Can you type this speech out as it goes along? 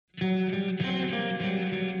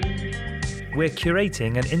We're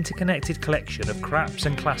curating an interconnected collection of craps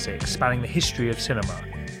and classics spanning the history of cinema.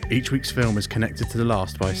 Each week's film is connected to the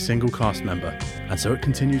last by a single cast member, and so it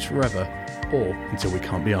continues forever, or until we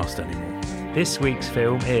can't be asked anymore. This week's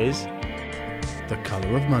film is The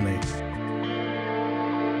Colour of Money.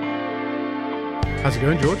 How's it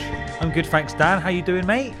going, George? I'm good, thanks, Dan. How you doing,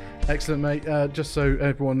 mate? Excellent, mate. Just so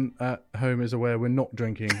everyone at home is aware, we're not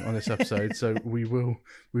drinking on this episode, so you'll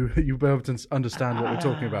be able to understand what we're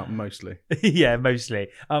talking about mostly. Yeah, mostly.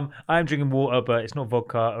 I am drinking water, but it's not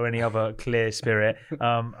vodka or any other clear spirit.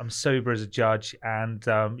 I'm sober as a judge, and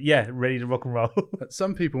ready to rock and roll.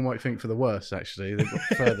 Some people might think for the worse. Actually, they've got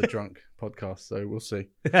further drunk podcasts, so we'll see.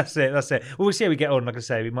 That's it. Well, we'll see how we get on. Like I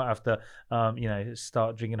say, we might have to,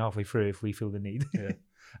 start drinking halfway through if we feel the need. Yeah.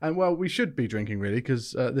 And well, we should be drinking really,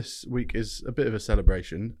 because this week is a bit of a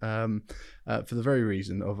celebration for the very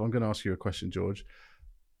reason of, I'm going to ask you a question, George.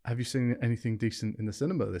 Have you seen anything decent in the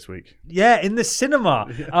cinema this week? Yeah, in the cinema.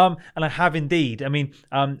 Yeah. And I have indeed. I mean,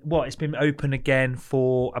 it's been open again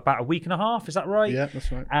for about a week and a half. Is that right? Yeah,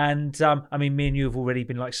 that's right. And me and you have already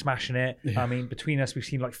been like smashing it. Yeah. I mean, between us, we've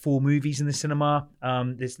seen like 4 movies in the cinema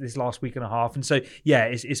this last week and a half. And so, yeah,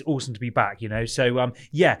 it's awesome to be back, you know. So, I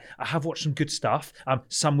have watched some good stuff.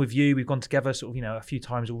 Some with you. We've gone together sort of, a few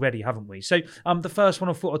times already, haven't we? So, the first one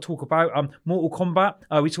I thought I'd talk about, Mortal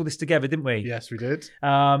Kombat. We saw this together, didn't we? Yes, we did.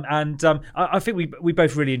 I think we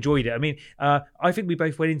both really enjoyed it. I mean, I think we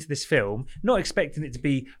both went into this film not expecting it to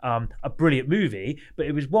be a brilliant movie, but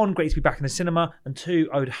it was, one, great to be back in the cinema, and two,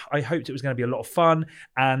 I hoped it was going to be a lot of fun,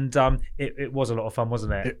 and it was a lot of fun,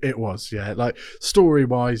 wasn't it? It was, yeah. Like,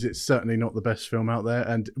 story-wise, it's certainly not the best film out there,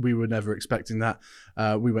 and we were never expecting that.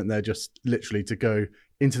 We went there just literally to go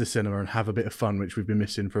into the cinema and have a bit of fun, which we've been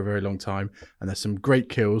missing for a very long time. And there's some great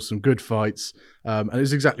kills, some good fights, and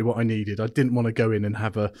it's exactly what I needed. I didn't want to go in and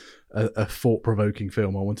have a thought-provoking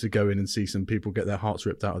film. I wanted to go in and see some people get their hearts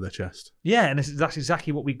ripped out of their chest. Yeah, and that's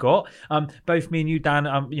exactly what we got. Both me and you, Dan,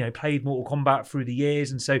 played Mortal Kombat through the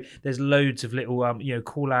years, and so there's loads of little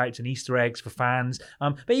call-outs and Easter eggs for fans.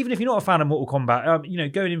 But even if you're not a fan of Mortal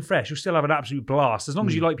Kombat, going in fresh, you'll still have an absolute blast, as long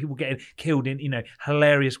as you like people getting killed in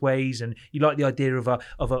hilarious ways, and you like the idea of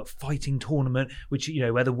a fighting tournament, which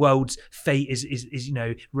where the world's fate is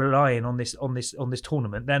relying on this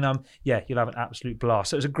tournament. Then you'll have an absolute blast.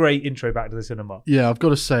 So it was a great intro back to the cinema. Yeah, I've got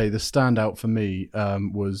to say the standout for me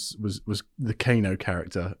was the Kano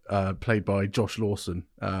character played by Josh Lawson.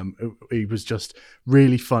 He was just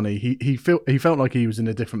really funny. He felt like he was in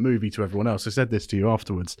a different movie to everyone else. I said this to you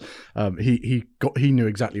afterwards. He knew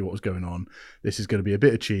exactly what was going on. This is going to be a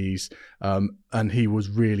bit of cheese, and he was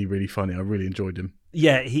really, really funny. I really enjoyed him.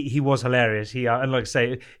 Yeah, he was hilarious. And like I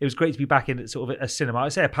say, it was great to be back in sort of a cinema. I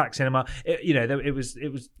say a packed cinema. It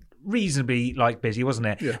was reasonably busy, wasn't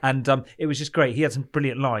it? Yeah. And it was just great. He had some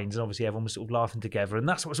brilliant lines, and obviously everyone was sort of laughing together, and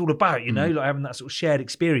that's what it's all about, like having that sort of shared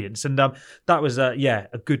experience. And that was a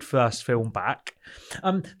good first film back.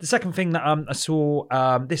 The second thing that I saw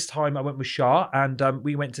this time, I went with Shah, and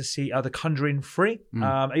we went to see The Conjuring 3.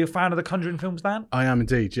 Are you a fan of the Conjuring films, Dan? I am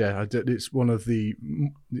indeed. Yeah, it's one of the,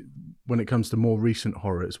 when it comes to more recent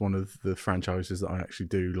horror, it's one of the franchises that I actually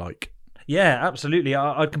do like. Yeah, absolutely.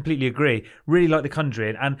 I completely agree. Really like The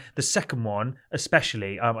Conjuring, and the second one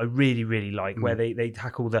especially, I really, really like, where they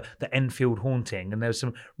tackle the Enfield haunting, and there's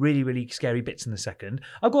some really, really scary bits in the second.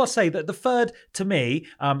 I've got to say that the third, to me,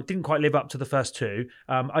 didn't quite live up to the first two.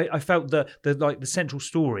 I felt the central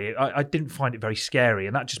story, I didn't find it very scary,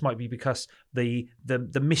 and that just might be because the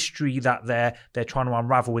mystery that they're trying to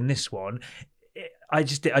unravel in this one, I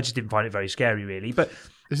just didn't find it very scary, really. But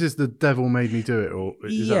this is The Devil Made Me Do It, or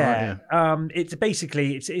is that right? Yeah. It's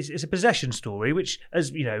basically it's a possession story, which,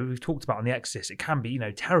 as we've talked about on The Exorcist, it can be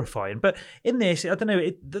terrifying. But in this, I don't know,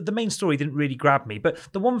 the main story didn't really grab me. But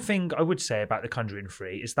the one thing I would say about The Conjuring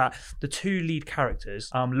 3 is that the two lead characters,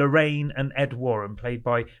 Lorraine and Ed Warren, played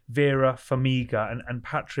by Vera Farmiga and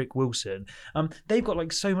Patrick Wilson, they've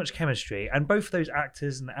got so much chemistry, and both of those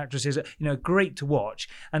actors and actresses are great to watch.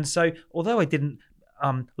 And so, although I didn't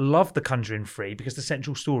love The Conjuring 3 because the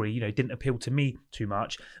central story, didn't appeal to me too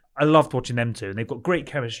much, I loved watching them two, and they've got great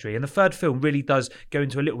chemistry. And the third film really does go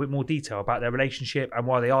into a little bit more detail about their relationship and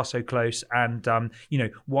why they are so close, and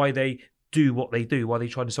why they do what they do, why they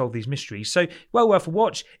try to solve these mysteries. So well worth a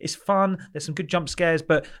watch. It's fun. There's some good jump scares,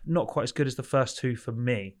 but not quite as good as the first two for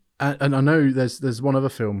me. And I know there's one other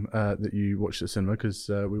film that you watched at cinema, because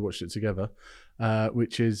we watched it together,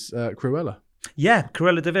 which is Cruella. Yeah,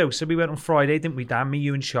 Cruella de Vil. So we went on Friday, didn't we, Dan? Me,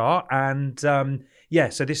 you and Shah. And Yeah,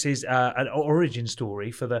 so this is an origin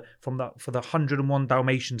story for the 101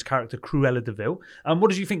 Dalmatians character Cruella de Vil. What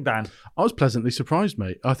did you think, Dan? I was pleasantly surprised,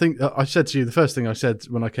 mate. I think I said to you, the first thing I said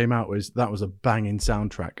when I came out was that was a banging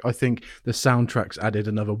soundtrack. I think the soundtracks added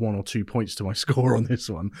another 1 or 2 points to my score on this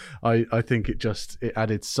one. I think it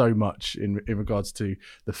added so much in regards to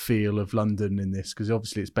the feel of London in this, because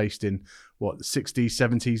obviously it's based in the 60s,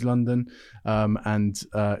 70s London,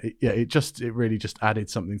 it really just added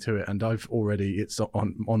something to it. And it's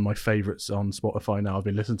on my favourites on Spotify now. I've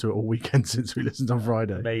been listening to it all weekend since we listened on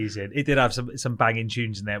Friday. Amazing. It did have some banging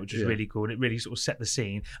tunes in there, which was really cool, and it really sort of set the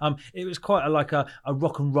scene. It was quite a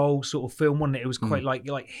rock and roll sort of film, wasn't it? It was quite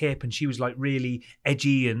like hip, and she was like really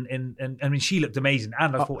edgy, and I mean, she looked amazing,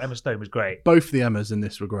 and I thought Emma Stone was great. Both the Emmas in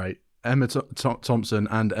this were great. Emma Thompson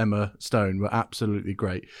and Emma Stone were absolutely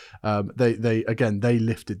great. They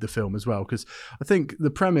lifted the film as well, because I think the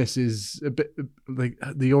premise is a bit like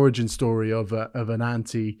the origin story of an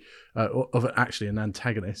antagonist,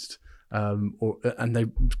 and they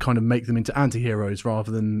kind of make them into anti-heroes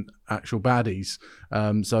rather than actual baddies.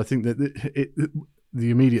 So I think that the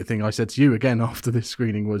immediate thing I said to you again after this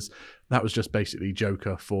screening was that was just basically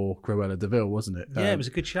Joker for Cruella de Vil, wasn't it? Yeah, it was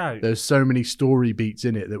a good shout. There's so many story beats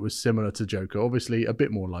in it that was similar to Joker. Obviously, a bit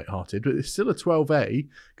more lighthearted, but it's still a 12A,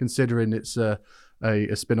 considering it's a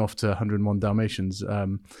spin-off to 101 Dalmatians.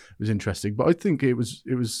 It was interesting, but I think it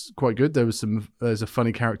was quite good. There's a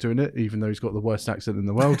funny character in it, even though he's got the worst accent in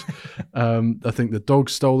the world. I think the dog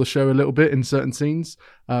stole the show a little bit in certain scenes,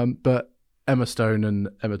 but Emma Stone and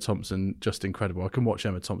Emma Thompson, just incredible. I can watch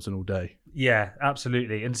Emma Thompson all day. Yeah,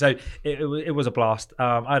 absolutely. And so it was a blast.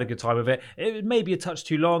 I had a good time with it. It may be a touch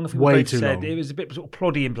too long. I think Way too long. It was a bit sort of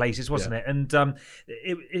ploddy in places, wasn't it? And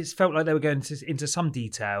it felt like they were going into some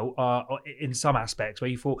detail in some aspects where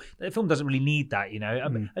you thought the film doesn't really need that. You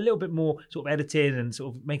know, a little bit more sort of editing and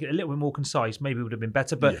sort of make it a little bit more concise. Maybe would have been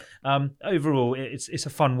better. But overall, it's a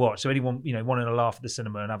fun watch. So anyone wanting to laugh at the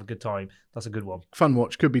cinema and have a good time, that's a good one. Fun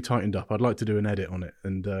watch, could be tightened up. I'd like to do an edit on it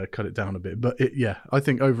and cut it down a bit. But I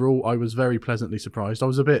think overall I was very pleasantly surprised. I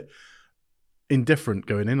was a bit indifferent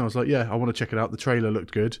going in. I was like, I want to check it out. The trailer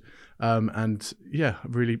looked good.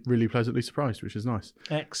 Really, really pleasantly surprised, which is nice.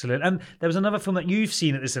 Excellent. And there was another film that you've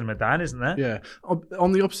seen at the cinema, Dan, isn't there? Yeah.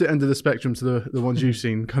 On the opposite end of the spectrum to the ones you've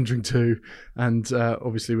seen, Conjuring 2, and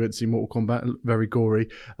obviously we went to see Mortal Kombat, very gory.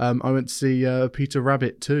 I went to see Peter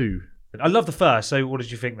Rabbit 2. I love the first, so what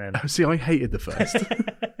did you think then? See, I hated the first.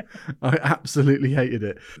 I absolutely hated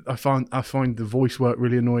it. I find the voice work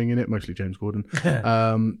really annoying in it, mostly James Corden.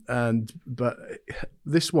 But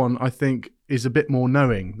this one I think is a bit more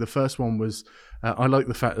knowing. The first one was I like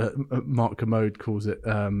the fact that Mark Kermode calls it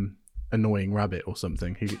Annoying Rabbit or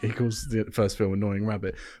something. He calls the first film Annoying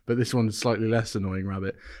Rabbit, but this one's slightly less Annoying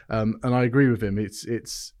Rabbit. And I agree with him.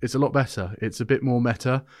 It's a lot better. It's a bit more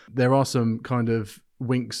meta. There are some kind of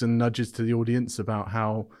winks and nudges to the audience about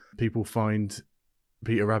how people find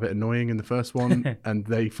Peter Rabbit annoying in the first one and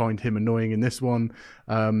they find him annoying in this one,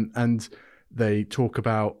 and they talk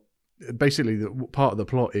about basically the part of the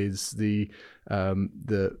plot is the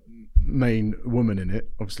main woman in it,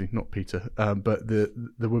 obviously not Peter, but the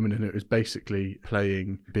woman in it is basically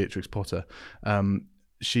playing Beatrix Potter.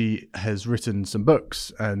 She has written some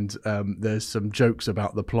books, and there's some jokes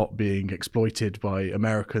about the plot being exploited by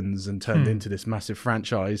Americans and turned into this massive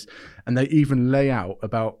franchise. And they even lay out,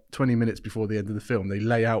 about 20 minutes before the end of the film, they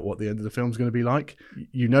lay out what the end of the film's going to be like.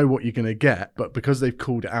 You know what you're going to get, but because they've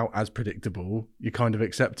called it out as predictable, you kind of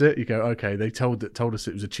accept it. You go, okay, they told us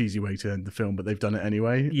it was a cheesy way to end the film, but they've done it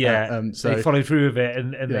anyway. Yeah, so they followed through with it,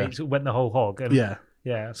 and they sort of went the whole hog. And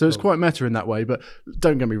yeah, so cool. It's quite meta in that way, but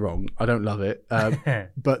don't get me wrong, I don't love it.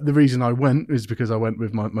 But the reason I went is because I went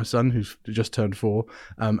with my son, who's just turned 4,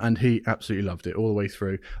 and he absolutely loved it all the way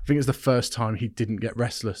through. I think it's the first time he didn't get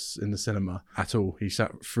restless in the cinema at all. He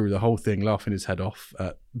sat through the whole thing laughing his head off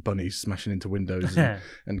at bunnies smashing into windows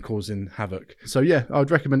and causing havoc. So yeah, I'd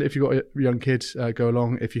recommend it if you've got a young kid, go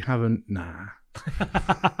along. If you haven't, nah.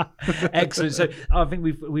 Excellent. So I think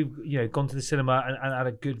we've gone to the cinema and had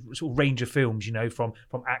a good sort of range of films, from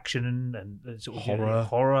action and sort of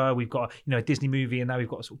horror. We've got a Disney movie, and now we've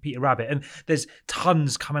got sort of Peter Rabbit, and there's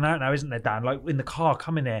tons coming out now, isn't there, Dan? Like in the car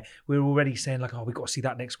coming here, we're already saying like, we've got to see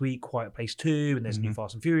that next week, Quiet Place 2, and there's new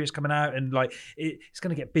Fast and Furious coming out, and like it's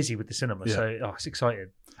going to get busy with the cinema. So it's exciting.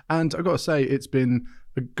 And I've got to say, it's been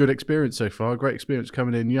a good experience so far. A great experience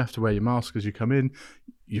coming in. You have to wear your mask as you come in.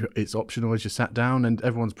 It's optional as you sat down, and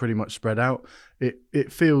everyone's pretty much spread out.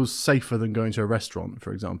 it feels safer than going to a restaurant,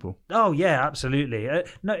 for example. Oh yeah, absolutely.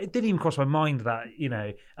 No, it didn't even cross my mind that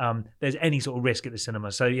there's any sort of risk at the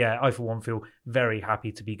cinema. So yeah, I for one feel very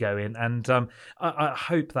happy to be going, and I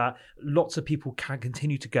hope that lots of people can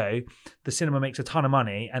continue to go. The cinema makes a ton of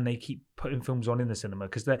money, and they keep putting films on in the cinema,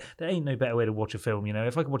 because there ain't no better way to watch a film.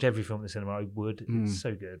 If I could watch every film in the cinema, I would. It's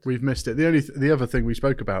so good. We've missed it. The other thing we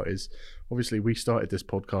spoke about is, obviously we started this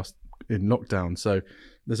podcast in lockdown, so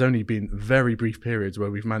there's only been very brief periods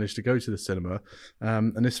where we've managed to go to the cinema,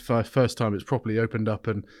 and this first time it's properly opened up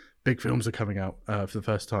and big films are coming out for the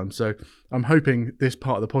first time. So I'm hoping this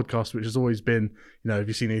part of the podcast, which has always been, have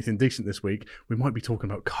you seen anything decent this week, we might be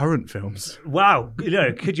talking about current films. Wow,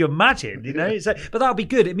 could you imagine? So, but that'll be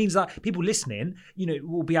good. It means that people listening,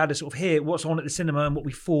 will be able to sort of hear what's on at the cinema and what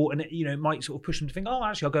we thought, and it might sort of push them to think, oh,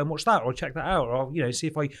 actually, I'll go and watch that, or I'll check that out, or I'll see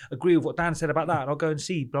if I agree with what Dan said about that, and I'll go and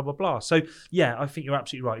see blah blah blah. So yeah, I think you're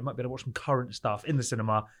absolutely right. You might be able to watch some current stuff in the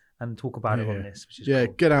cinema and talk about it on this, which is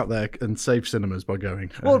cool. Get out there and save cinemas by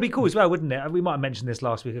going. Well, it'd be cool as well, wouldn't it? We might have mentioned this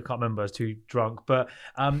last week. I can't remember. I was too drunk, but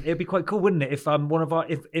it'd be quite cool, wouldn't it? If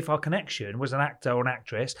if our connection was an actor or an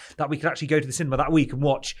actress that we could actually go to the cinema that week and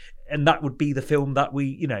watch, and that would be the film that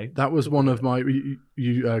we, That was one of my.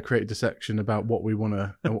 You created a section about what we want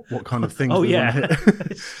to, what kind of things. Oh we yeah, want to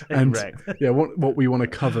hit. And what we want to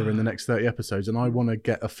cover in the next 30 episodes, and I want to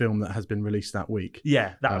get a film that has been released that week.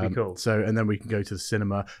 Yeah, that'd be cool. So, and then we can go to the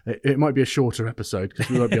cinema. It might be a shorter episode because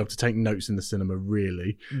we won't be able to take notes in the cinema,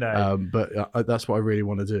 really. No. But that's what I really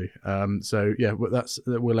want to do. So yeah,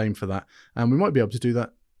 we'll aim for that, and we might be able to do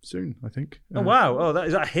that soon, I think. Oh wow! Oh,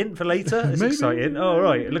 is that a hint for later? It's exciting. Oh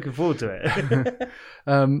right, looking forward to it.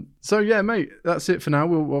 So yeah, mate, that's it for now.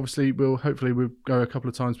 Hopefully we'll go a couple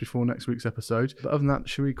of times before next week's episode. But other than that,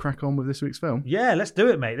 should we crack on with this week's film? Yeah, let's do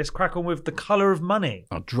it, mate. Let's crack on with The Colour of Money.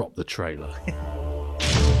 I'll drop the trailer.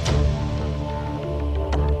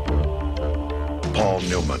 Paul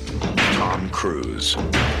Newman, Tom Cruise,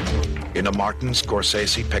 in a Martin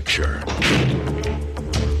Scorsese picture.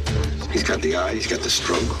 He's got the eye, he's got the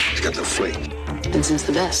stroke, he's got the fleet. Vincent's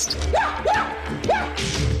the best.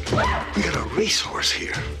 We got a racehorse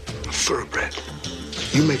here, a thoroughbred.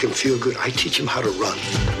 You make him feel good, I teach him how to run.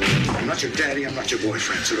 I'm not your daddy, I'm not your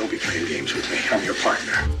boyfriend, so don't be playing games with me. I'm your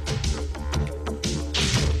partner.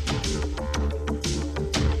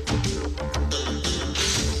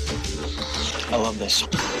 I love this.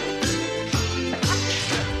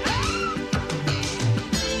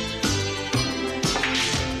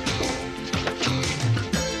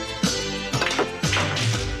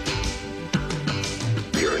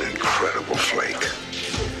 You're an incredible flake.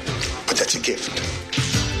 But that's a gift.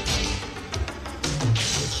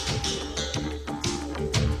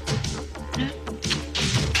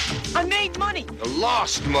 I made money. The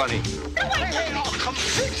lost money. Hey, I'll come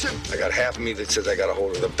fix him. I got half of me that says I got a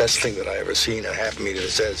hold of the best thing that I ever seen, and half of me that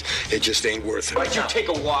says it just ain't worth it. Why'd you take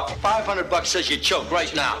a walk? $500 says you choke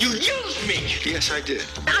right now. You used me. Yes, I did.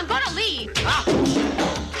 I'm gonna leave.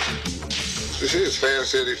 This is Fan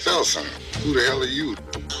City Felson. Who the hell are you?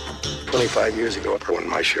 25 years ago, I won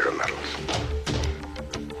my share of medals.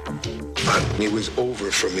 But it was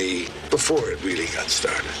over for me before it really got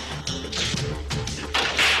started.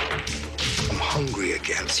 I'm hungry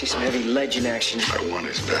again. See some heavy legend action. I won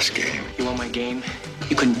his best game. You want my game?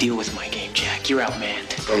 You couldn't deal with my game, Jack. You're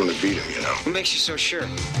outmanned. I'm gonna beat him, you know. What makes you so sure?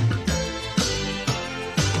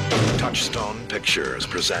 Touchstone Pictures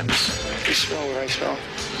presents You smell what I smell?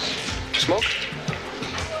 Smoke?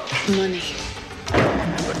 Money.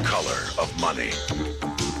 The Color of Money.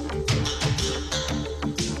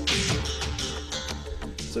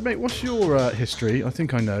 So, mate, what's your history? I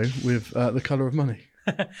think I know with The Colour of Money.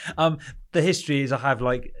 The history is I have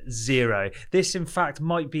like zero. This, in fact,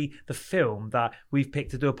 might be the film that we've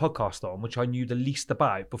picked to do a podcast on, which I knew the least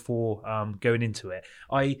about before going into it.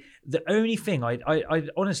 The only thing I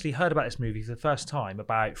honestly heard about this movie for the first time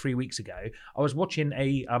about 3 weeks ago. I was watching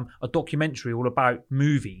a documentary all about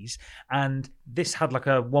movies, and this had like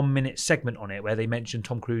a 1 minute segment on it where they mentioned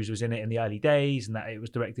Tom Cruise was in it in the early days and that it was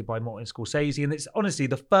directed by Martin Scorsese. And it's honestly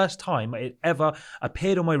the first time it ever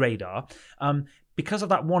appeared on my radar. Because of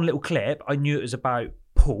that one little clip, I knew it was about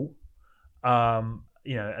pool, the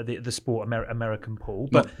sport American pool,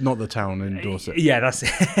 but not the town in Dorset. Yeah, that's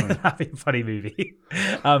it. That'd be a funny movie.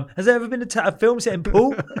 Has there ever been a film set in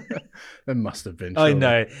pool? There must have been. Surely. I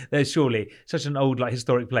know. There's surely such an old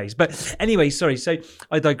historic place. But anyway, sorry. So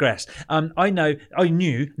I digress. I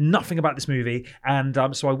knew nothing about this movie, and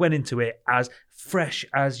so I went into it as fresh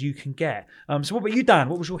as you can get. So what about you, Dan?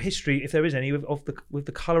 What was your history, if there is any, with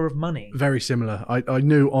the Colour of Money? Very similar. I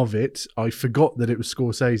knew of it. I forgot that it was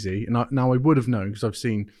Scorsese, and now I would have known because I've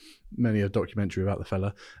seen many a documentary about the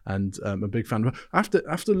fella, and I'm a big fan. But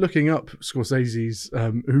after looking up Scorsese's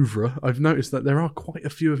oeuvre, I've noticed that there are quite a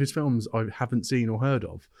few of his films I haven't seen or heard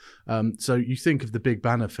of. So you think of the big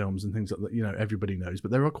banner films and things like that, you know, everybody knows,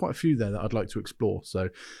 but there are quite a few there that I'd like to explore. So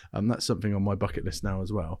that's something on my bucket list now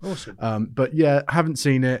as well. Awesome. But yeah, haven't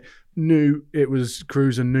seen it. Knew it was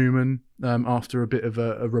Cruise and Newman after a bit of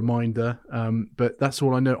a reminder, but that's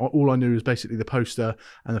all I know. All I knew is basically the poster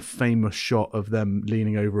and the famous shot of them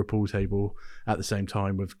leaning over a pool table at the same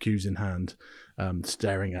time with cues in hand,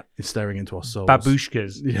 staring into our souls.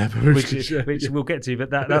 Babushkas. Yeah, babushkas, which we'll get to, but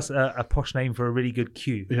that's a posh name for a really good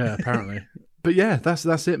cue. Yeah, apparently. But yeah, that's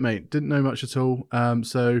it, mate. Didn't know much at all.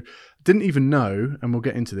 So didn't even know, and we'll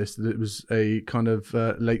get into this, that it was a kind of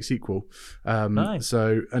late sequel. Nice.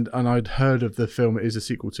 So and I'd heard of the film it is a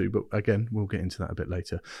sequel to, but again, we'll get into that a bit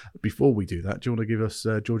later. Before we do that, do you want to give us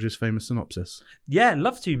George's famous synopsis? Yeah,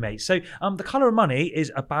 love to, mate. So The Colour of Money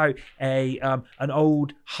is about an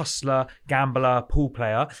old hustler, gambler, pool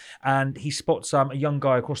player, and he spots a young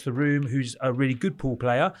guy across the room who's a really good pool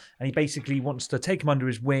player, and he basically wants to take him under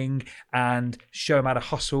his wing and show him how to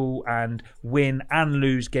hustle and win and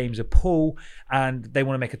lose games of pool, and they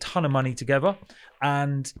want to make a ton of money together.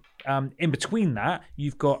 And in between that,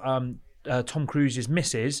 you've got Tom Cruise's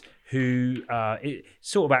missus, who it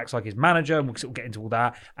sort of acts like his manager, and we'll sort of get into all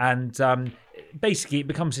that. And basically, it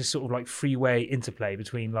becomes this sort of like freeway interplay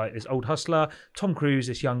between like this old hustler, Tom Cruise,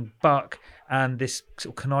 this young buck, and this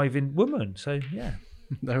sort of conniving woman. So yeah,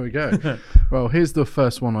 there we go. Well, here's the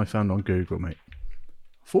first one I found on Google, mate.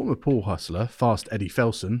 Former pool hustler, Fast Eddie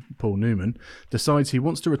Felson, Paul Newman, decides he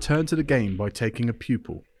wants to return to the game by taking a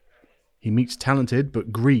pupil. He meets talented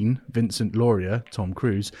but green Vincent Laurier, Tom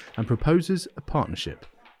Cruise, and proposes a partnership.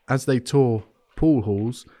 As they tour pool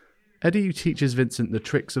halls, Eddie teaches Vincent the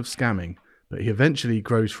tricks of scamming, but he eventually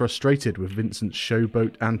grows frustrated with Vincent's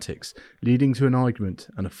showboat antics, leading to an argument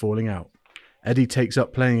and a falling out. Eddie takes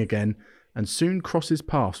up playing again and soon crosses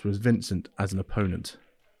paths with Vincent as an opponent.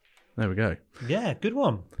 There we go. Yeah, good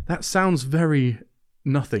one. That sounds very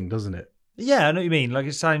nothing, doesn't it? Yeah, I know what you mean. Like,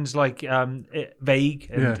 it sounds like vague.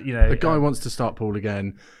 And, yeah. You know, the guy wants to start pool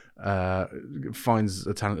again, finds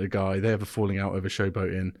a talented guy. They have a falling out over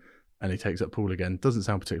showboating, and he takes up pool again. Doesn't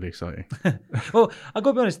sound particularly exciting. Well, I've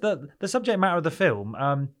got to be honest, the subject matter of the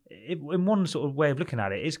film, in one sort of way of looking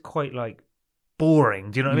at it, is quite, like,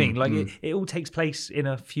 boring. Do you know what I mean? Like, it all takes place in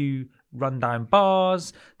a few rundown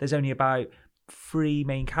bars. There's only about 3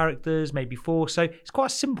 main characters, maybe 4. So it's quite a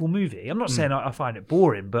simple movie. I'm not saying I find it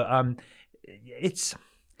boring, but it's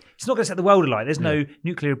not going to set the world alight. There's no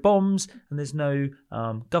nuclear bombs, and there's no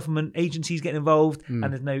government agencies getting involved, and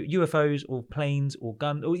there's no UFOs or planes or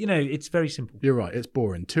guns. Or, you know, it's very simple. You're right. It's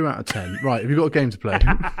boring. 2 out of 10. Right. Have you got a game to play?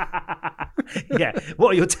 Yeah.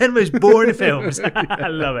 What are your 10 most boring films? I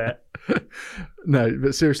love it. No,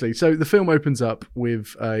 but seriously. So the film opens up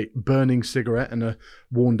with a burning cigarette and a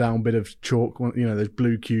worn down bit of chalk. You know, those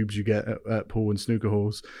blue cubes you get at pool and snooker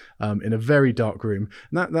halls in a very dark room.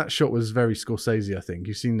 And that shot was very Scorsese, I think.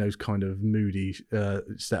 You've seen those kind of moody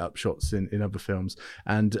setup shots in other films.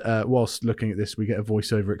 And whilst looking at this, we get a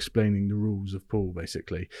voiceover explaining the rules of pool,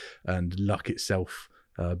 basically, and luck itself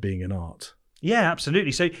being an art. Yeah,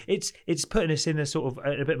 absolutely. So it's putting us in a sort of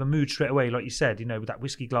a bit of a mood straight away, like you said, you know, with that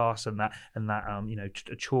whiskey glass and that you know,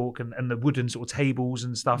 chalk and the wooden sort of tables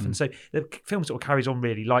and stuff. And so the film sort of carries on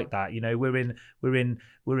really like that. You know, we're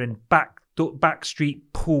in back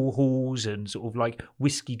street pool halls and sort of like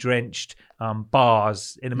whiskey drenched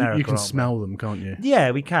bars in America. You can smell them, can't you?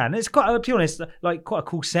 Yeah, we can. It's quite, to be honest, like quite a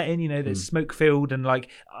cool setting. You know, there's smoke filled, and like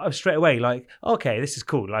straight away, like, okay, this is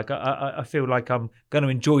cool. Like I feel like I'm going to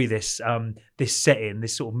enjoy this this setting,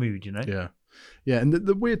 this sort of mood. You know. Yeah, yeah. And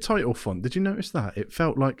the weird title font. Did you notice that? It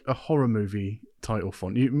felt like a horror movie title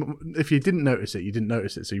font. If you didn't notice it, you didn't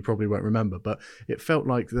notice it, so you probably won't remember. But it felt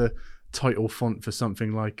like the title font for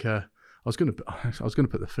something like. I was going to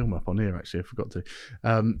put the film up on here. Actually, I forgot to.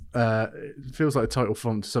 It feels like a title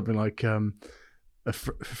font to something like a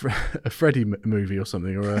Freddy movie or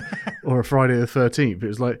something, or a Friday the 13th. It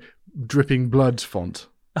was like dripping blood font.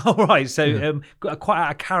 Oh, right. So quite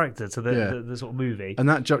out of character to the sort of movie. And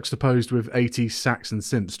that juxtaposed with 80s sax and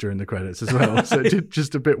synths during the credits as well. So it did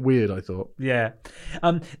just a bit weird, I thought. Yeah.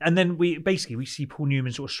 And then we see Paul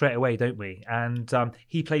Newman sort of straight away, don't we? And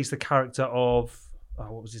he plays the character of...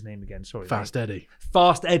 Oh, what was his name again? Sorry. Fast Eddie.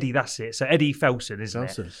 Fast Eddie, that's it. So Eddie Felson,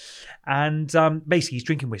 isn't it? And basically he's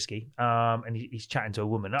drinking whiskey and he's chatting to a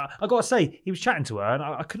woman. I got to say, he was chatting to her and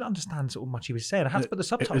I couldn't understand sort of much he was saying. I had to put the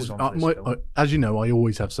subtitles on for this film. As you know, I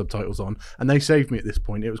always have subtitles on, and they saved me at this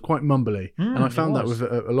point. It was quite mumbly, and I found that with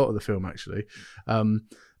a lot of the film, actually.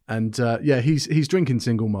 And he's drinking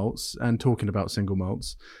single malts and talking about single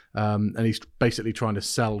malts, and he's basically trying to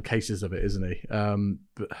sell cases of it, isn't he?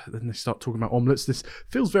 But then they start talking about omelettes. This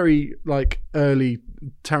feels very like early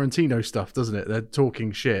Tarantino stuff, doesn't it? They're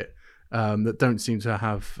talking shit that don't seem to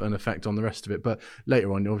have an effect on the rest of it. But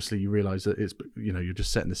later on, obviously, you realise that it's you're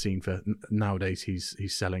just setting the scene for nowadays. He's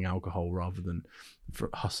selling alcohol rather than for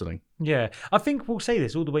hustling. Yeah, I think we'll say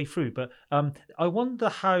this all the way through, but I wonder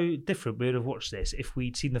how different we would have watched this if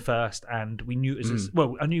we'd seen the first and we knew it was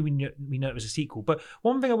I knew we know it was a sequel. But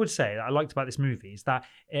one thing I would say that I liked about this movie is that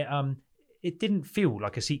it didn't feel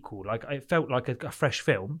like a sequel. Like it felt like a fresh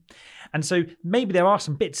film. And so maybe there are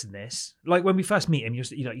some bits in this. Like when we first meet him,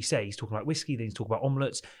 like you say, he's talking about whiskey, then he's talking about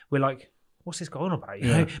omelettes. We're like, what's this going on about? You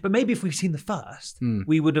know? But maybe if we've seen the first,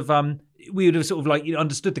 we would have sort of like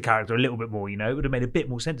understood the character a little bit more. It would have made a bit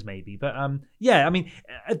more sense maybe. But I mean,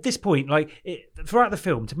 at this point, like throughout the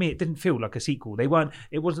film, to me, it didn't feel like a sequel.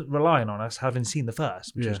 It wasn't relying on us having seen the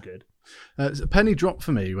first, which was good. A penny dropped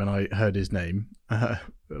for me when I heard his name,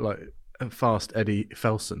 Fast Eddie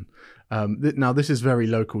Felson. Now this is very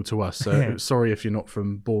local to us, so sorry if you're not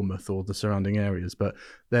from Bournemouth or the surrounding areas, but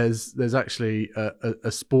there's actually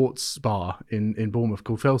a sports bar in Bournemouth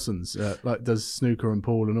called Felson's, like does snooker and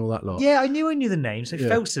pool and all that lot. Yeah, I knew the name. So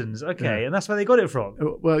Felson's, okay, and that's where they got it from.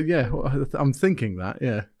 Well, yeah, I'm thinking that.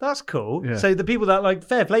 Yeah, that's cool. Yeah. So the people that like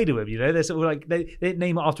fair play to him, they're sort of like they didn't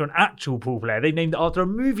name it after an actual pool player. They named it after a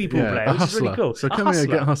movie pool player, which is really cool. So come here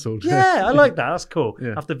and get hustled. Yeah, I like that. That's cool.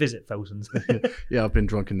 Yeah. I have to visit Felson's. Yeah, I've been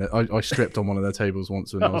drunk in there. I stripped on one of their tables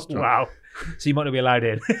once when I was drunk. Wow. So you might not be allowed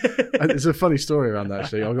in. And there's a funny story around that,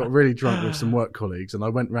 actually. I got really drunk with some work colleagues and I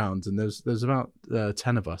went round and there's about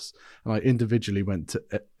 10 of us and I individually went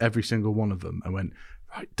to every single one of them and went,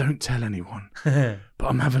 right, don't tell anyone, but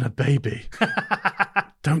I'm having a baby.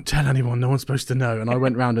 Don't tell anyone, no one's supposed to know. And I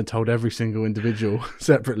went round and told every single individual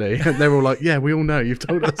separately. And they were all like, yeah, we all know, you've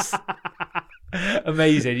told us.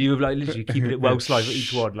 Amazing. You were like literally keeping it well sliced for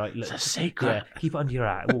each one. Like, it's a secret. Yeah, keep it under your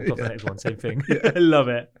hat. Walk off the next one, same thing. I love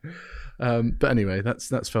it. But anyway, that's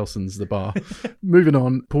Felson's, the bar. Moving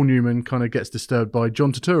on, Paul Newman kind of gets disturbed by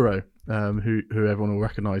John Turturro, who everyone will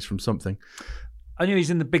recognise from something. I knew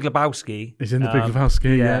he's in the Big Lebowski. He's in the Big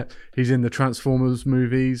Lebowski, yeah. He's in the Transformers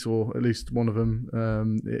movies, or at least one of them.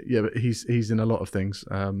 But he's in a lot of things.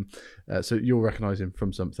 So you'll recognise him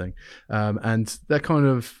from something. And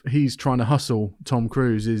they're he's trying to hustle Tom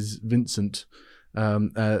Cruise is Vincent.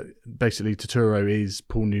 Basically Turturro is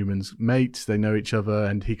Paul Newman's mate. They know each other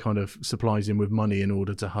and he kind of supplies him with money in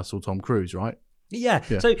order to hustle Tom Cruise, right? Yeah.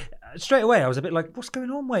 So straight away I was a bit like, what's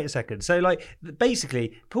going on? Wait a second. So like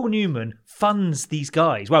basically Paul Newman funds these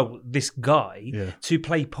guys, this guy to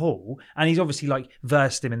play Paul, and he's obviously like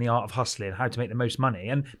versed him in the art of hustling, how to make the most money,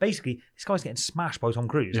 and basically this guy's getting smashed by Tom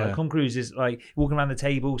Cruise. Like Tom Cruise is like walking around the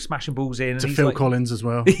table smashing balls in, to and Phil like, Collins as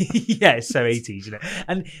well. Yeah, it's so 80s,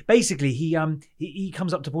 and basically he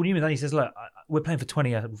comes up to Paul Newman and he says, look, we're playing for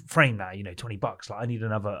 20 a frame now, $20. Like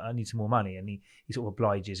I need some more money, and he sort of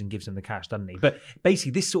obliges and gives him the cash, doesn't he? But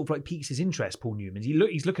basically this sort of like piques his interest, Paul Newman.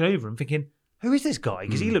 He's looking over him thinking, who is this guy?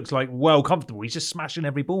 Because he looks like well comfortable. He's just smashing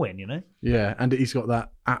every ball in, Yeah, and he's got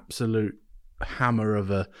that absolute hammer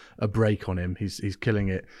of a break on him. He's killing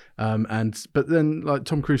it. But then like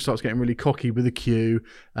Tom Cruise starts getting really cocky with a cue.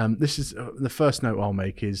 This is the first note I'll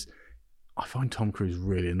make is I find Tom Cruise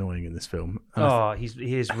really annoying in this film.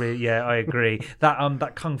 He is really, yeah, I agree.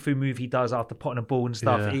 That kung fu move he does after potting a ball and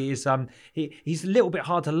stuff, he is he's a little bit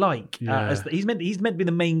hard to like. He's meant to be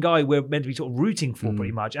the main guy we're meant to be sort of rooting for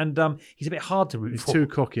pretty much, and he's a bit hard to root for. He's too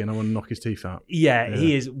cocky, and I want to knock his teeth out. Yeah,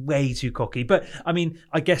 he is way too cocky. But I mean,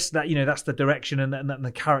 I guess that that's the direction and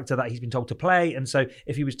the character that he's been told to play. And so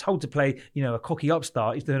if he was told to play, a cocky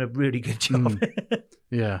upstart, he's doing a really good job.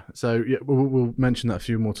 Yeah, so we'll mention that a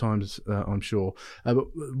few more times, I'm sure. But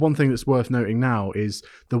one thing that's worth noting now is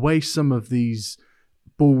the way some of these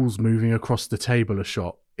balls moving across the table are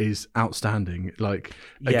shot is outstanding. Like,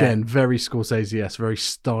 again, very Scorsese-esque, very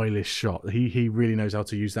stylish shot. He really knows how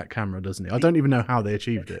to use that camera, doesn't he? I don't even know how they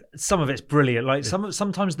achieved it. Some of it's brilliant. Like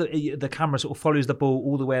sometimes the camera sort of follows the ball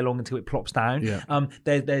all the way along until it plops down. Yeah.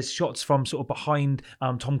 There's shots from sort of behind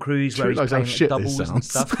Tom Cruise where he's playing like doubles and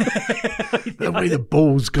stuff. The way the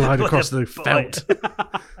balls glide across the felt.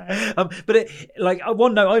 But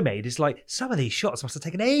one note I made is like some of these shots must have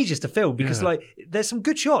taken ages to film because like there's some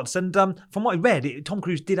good shots, and from what I read, Tom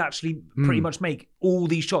Cruise did actually pretty much make all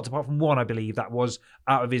these shots apart from one, I believe, that was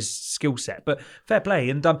out of his skill set. But fair play,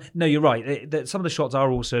 and no, you're right. Some of the shots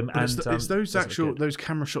are awesome, but it's those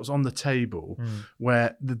camera shots on the table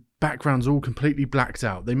where background's all completely blacked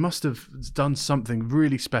out. They must have done something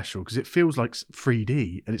really special because it feels like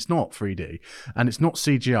 3D, and it's not 3D, and it's not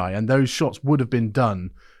CGI, and those shots would have been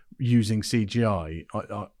done using CGI,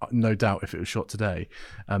 no doubt, if it was shot today.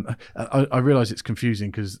 I realise it's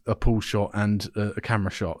confusing because a pool shot and a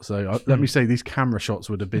camera shot. So let me say these camera shots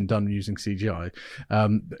would have been done using CGI,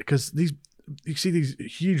 because you see these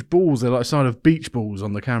huge balls, they're like a side of beach balls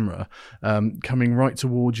on the camera, coming right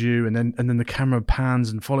towards you, and then the camera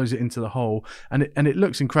pans and follows it into the hole, and it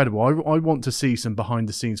looks incredible. I want to see some behind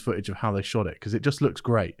the scenes footage of how they shot it because it just looks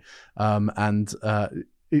great, and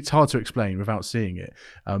it's hard to explain without seeing it,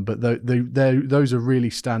 but those are really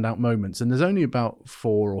standout moments, and there's only about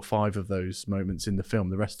 4 or 5 of those moments in the film.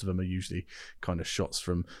 The rest of them are usually kind of shots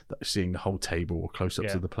from seeing the whole table or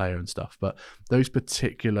close-ups of the player and stuff, but those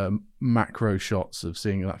particular macro shots of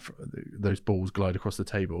seeing those balls glide across the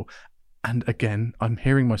table, and again, I'm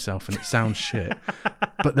hearing myself and it sounds shit,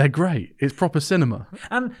 but they're great. It's proper cinema.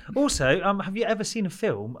 And also, have you ever seen a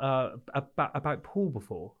film about pool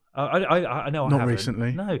before? I know I Not haven't.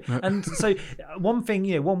 recently. No. And so one thing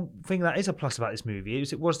that is a plus about this movie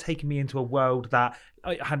is it was taking me into a world that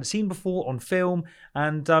I hadn't seen before on film,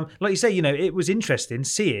 and like you say, it was interesting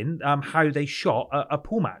seeing how they shot a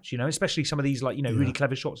pool match, especially some of these really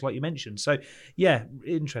clever shots like you mentioned. So yeah,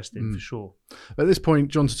 interesting for sure. At this point,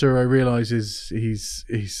 John Turturro realizes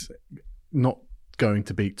he's not going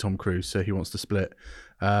to beat Tom Cruise, so he wants to split.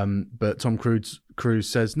 But Tom Cruise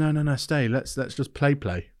says, no, stay. Let's just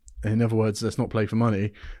play. In other words, let's not play for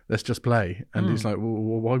money. Let's just play. And he's like, well,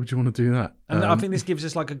 why would you want to do that? And I think this gives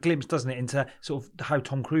us like a glimpse, doesn't it, into sort of how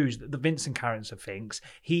Tom Cruise, the Vincent character, thinks.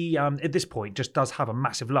 He, at this point, just does have a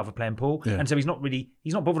massive love of playing pool. Yeah. And so he's not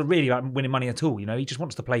bothered really about winning money at all. He just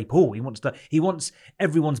wants to play pool. He wants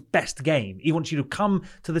everyone's best game. He wants you to come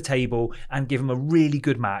to the table and give him a really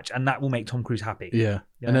good match, and that will make Tom Cruise happy. Yeah.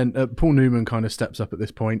 And then Paul Newman kind of steps up at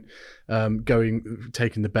this point,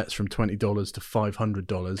 taking the bets from $20 to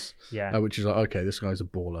 $500. Yeah. Which is like, okay, this guy's a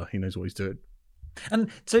baller. He knows what he's doing.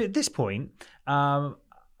 And so at this point, we're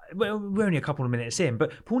only a couple of minutes in,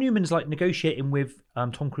 but Paul Newman's like negotiating with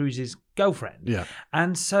Tom Cruise's girlfriend. Yeah.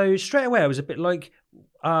 And so straight away I was a bit like,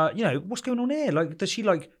 what's going on here? Like, does she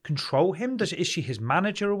control him? Is she his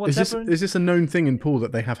manager or whatever? Is this a known thing in pool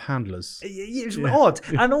that they have handlers? It's odd.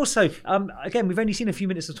 And also, again, we've only seen a few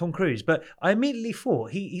minutes of Tom Cruise, but I immediately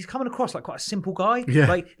thought he's coming across like quite a simple guy.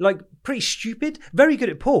 Yeah. Like pretty stupid, very good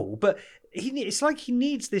at pool, but it's like he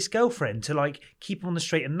needs this girlfriend to keep him on the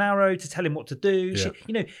straight and narrow, to tell him what to do.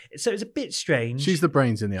 Yeah. So it's a bit strange. She's the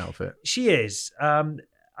brains in the outfit. She is.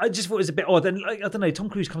 I just thought it was a bit odd, and I don't know. Tom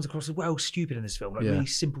Cruise comes across as well stupid in this film, really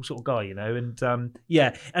simple sort of guy, and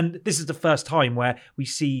and this is the first time where we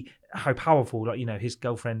see how powerful, his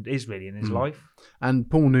girlfriend is really in his life. And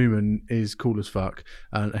Paul Newman is cool as fuck,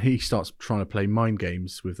 and he starts trying to play mind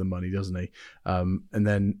games with the money, doesn't he? And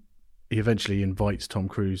then he eventually invites Tom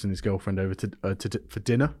Cruise and his girlfriend over for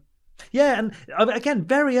dinner. Yeah, and again,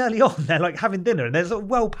 very early on, they're having dinner, and they're sort of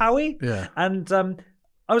well powy. Yeah, and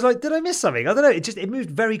I was like, did I miss something? I don't know. It moved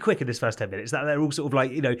very quick in this first 10 minutes. That they're all sort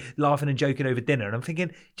of laughing and joking over dinner, and I'm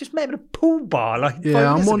thinking, just met him at a pool bar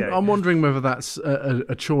I'm wondering whether that's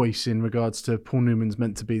a choice in regards to Paul Newman's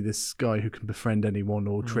meant to be this guy who can befriend anyone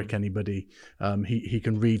or trick anybody. He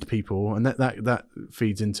can read people, and that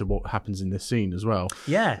feeds into what happens in this scene as well.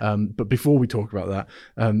 Yeah. But before we talk about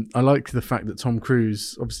that, I like the fact that Tom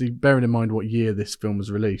Cruise, obviously bearing in mind what year this film was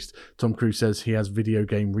released, Tom Cruise says he has video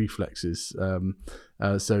game reflexes.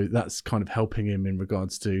 So that's kind of helping him in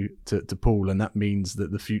regards to pool, and that means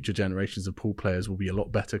that the future generations of pool players will be a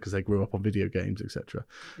lot better because they grew up on video games, etc.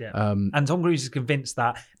 Yeah. And Tom Cruise is convinced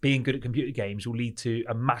that being good at computer games will lead to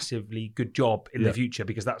a massively good job in the future,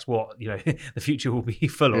 because that's what the future will be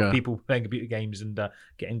full of, people playing computer games and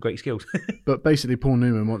getting great skills. But basically, Paul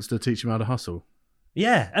Newman wants to teach him how to hustle.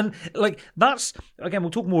 Yeah, and that's, again,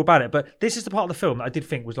 we'll talk more about it, but this is the part of the film that I did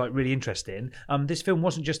think was really interesting. This film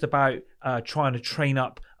wasn't just about trying to train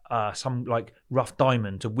up some rough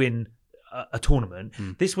diamond to win a tournament.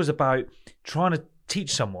 This was about trying to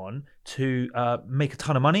teach someone to make a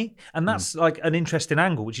ton of money, and that's an interesting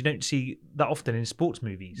angle which you don't see that often in sports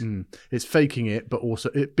movies. It's faking it, but also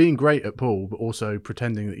it being great at pool, but also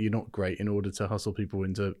pretending that you're not great in order to hustle people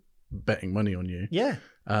into betting money on you. Yeah.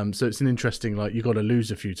 So it's an interesting, you got to lose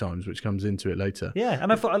a few times, which comes into it later. Yeah,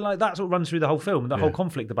 and I thought that sort of runs through the whole film, the whole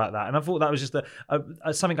conflict about that. And I thought that was just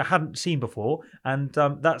something I hadn't seen before, and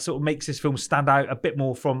that sort of makes this film stand out a bit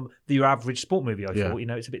more from your average sport movie. I thought,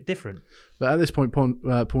 it's a bit different. But at this point,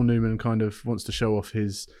 Paul Newman kind of wants to show off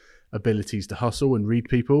his abilities to hustle and read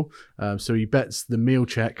people. So he bets the meal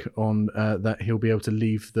check on that he'll be able to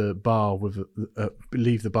leave the bar with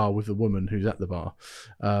the woman who's at the bar.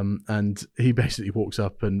 And he basically walks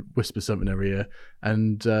up and whispers something in her ear,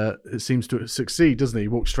 and it seems to succeed, doesn't he? He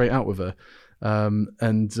walks straight out with her. I'm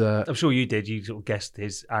sure you did. You sort of guessed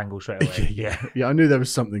his angle straight away. Yeah, I knew there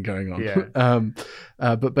was something going on.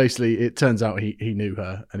 Yeah. But basically, it turns out he knew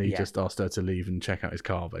her, and he just asked her to leave and check out his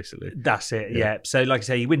car. Basically, that's it. Yeah. So, like I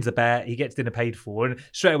say, he wins the bet. He gets dinner paid for, and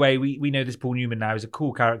straight away we know this Paul Newman now is a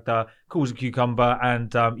cool character, cool as a cucumber,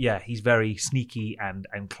 and he's very sneaky and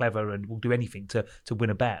clever, and will do anything to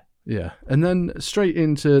win a bet. Yeah, and then straight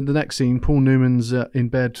into the next scene, Paul Newman's in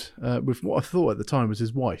bed with what I thought at the time was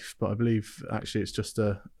his wife, but I believe actually it's just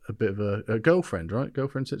a bit of a girlfriend, right?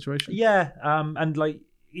 Girlfriend situation? Yeah, and like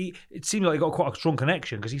it seems like they got quite a strong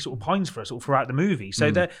connection because he sort of pines for her sort of throughout the movie.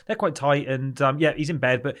 So they're quite tight, and he's in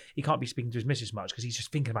bed, but he can't be speaking to his missus much because he's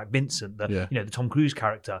just thinking about Vincent, the Tom Cruise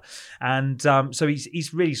character, and so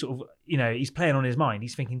he's really sort of he's playing on his mind.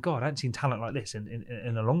 He's thinking, God, I haven't seen talent like this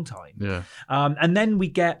in a long time. Yeah, and then we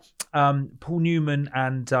get Paul Newman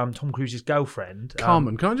and Tom Cruise's girlfriend,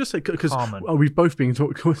 Carmen. Can I just say, because we've both been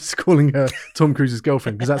calling her Tom Cruise's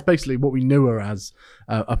girlfriend because that's basically what we knew her as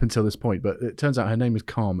up until this point, but it turns out her name is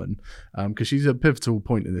Carmen because she's a pivotal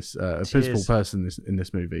point in this, pivotal person in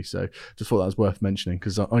this movie. So just thought that was worth mentioning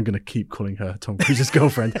because I'm going to keep calling her Tom Cruise's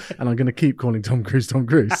girlfriend, and I'm going to keep calling Tom Cruise.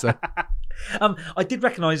 So. I did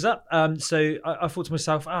recognise that. So I thought to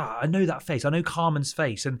myself, I know that face. I know Carmen's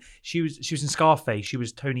face, and she was in Scarface. She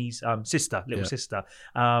was Tony's sister, little sister.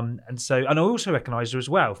 And I also recognised her as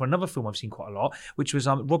well for another film I've seen quite a lot, which was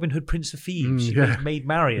Robin Hood, Prince of Thieves. She was Maid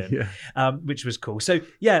Marian, which was cool. So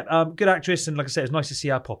good actress, and like I said, it's nice to see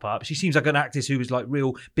her pop up. She seems like an actress who was like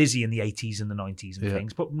real busy in the 80s and the 90s and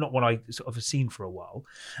things, but not one I sort of have seen for a while.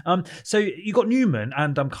 So you got Newman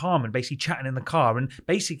and Carmen basically chatting in the car, and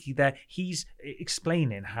basically he's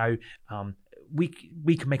explaining how we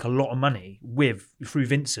can make a lot of money through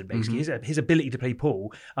Vincent. Basically, his ability to play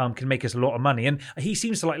Paul can make us a lot of money, and he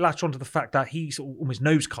seems to like latch on to the fact that he sort of almost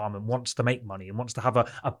knows Carmen wants to make money and wants to have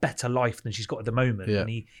a better life than she's got at the moment. And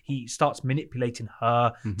he starts manipulating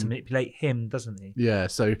her to manipulate him, doesn't he? Yeah,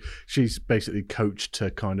 so she's basically coached to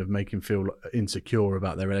kind of make him feel insecure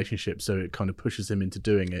about their relationship, so it kind of pushes him into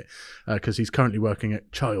doing it because he's currently working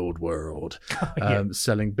at Child World,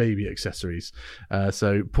 selling baby accessories.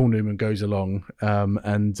 So Paul Newman goes along.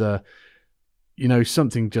 And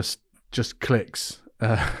something just clicks.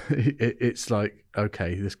 It's like,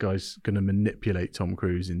 okay, this guy's going to manipulate Tom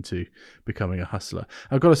Cruise into becoming a hustler.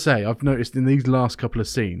 I've got to say, I've noticed in these last couple of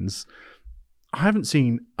scenes, I haven't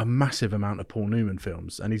seen a massive amount of Paul Newman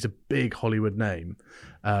films, and he's a big Hollywood name.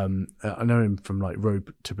 I know him from like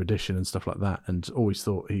Road to Perdition and stuff like that, and always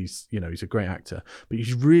thought he's a great actor. But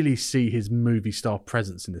you really see his movie star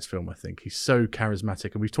presence in this film. I think he's so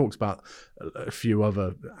charismatic, and we've talked about a few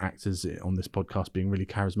other actors on this podcast being really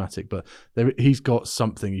charismatic, but he's got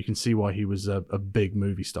something. You can see why he was a big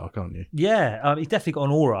movie star, can't you? Yeah, he's definitely got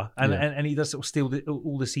an aura, and he does sort of steal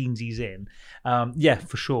all the scenes he's in.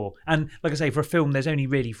 For sure. And like I say, for a film, there's only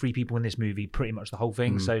really 3 people in this movie, pretty much the whole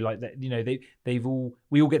thing. So like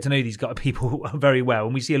we all get to know these people very well,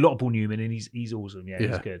 and we see a lot of Paul Newman, and he's awesome.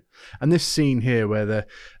 He's good. And this scene here, where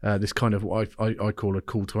this kind of what I call a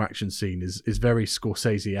call to action scene, is very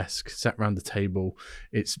Scorsese-esque. Sat around the table,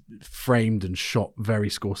 it's framed and shot very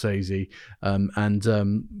Scorsese, and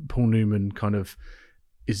Paul Newman kind of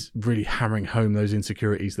is really hammering home those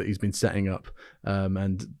insecurities that he's been setting up,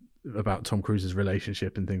 and about Tom Cruise's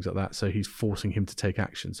relationship and things like that. So he's forcing him to take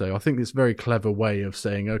action. So I think it's a very clever way of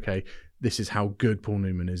saying, okay, this is how good Paul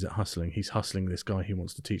Newman is at hustling. He's hustling this guy he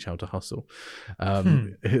wants to teach how to hustle.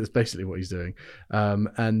 It's basically what he's doing.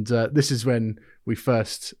 And this is when we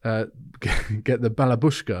first get the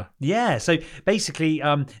balabushka. Yeah, so basically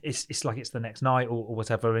it's like it's the next night or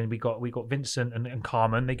whatever, and we got Vincent and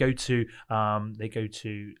Carmen. They go to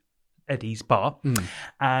Eddie's bar,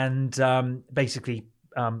 and basically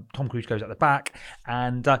Tom Cruise goes at the back,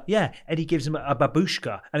 and Eddie gives him a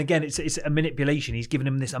babushka, and again it's a manipulation. He's giving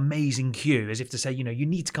him this amazing cue, as if to say, you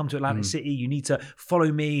need to come to Atlantic City, you need to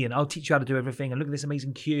follow me, and I'll teach you how to do everything, and look at this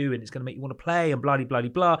amazing cue, and it's going to make you want to play, and blah blah blah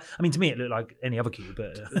blah. I mean, to me it looked like any other cue,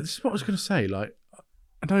 but this is what I was going to say. Like,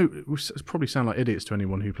 I know it probably sound like idiots to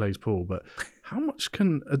anyone who plays Paul, but how much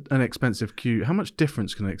can an expensive cue? How much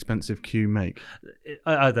difference can an expensive cue make?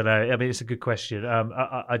 I don't know. I mean, it's a good question.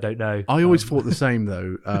 I don't know. I always thought the same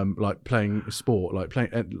though. Like playing sport, like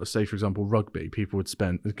let's say for example rugby, people would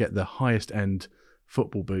get the highest end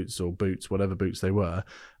football boots or boots, whatever boots they were,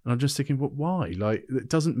 and I'm just thinking, why? Like, it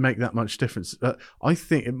doesn't make that much difference. I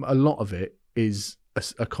think a lot of it is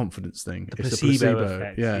a confidence thing. The It's placebo a placebo.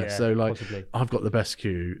 effect, Yeah. yeah, So like, possibly. I've got the best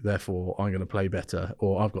cue, therefore I'm going to play better,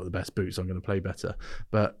 or I've got the best boots, I'm going to play better.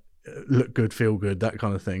 But look good, feel good, that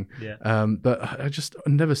kind of thing. Yeah. But I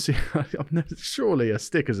never see. I've never. Surely a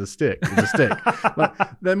stick is a stick. Is a stick. Like,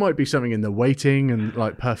 there might be something in the weighting and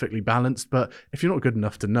like perfectly balanced, but if you're not good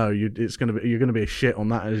enough to know, you're going to be a shit on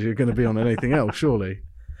that as you're going to be on anything else. Surely.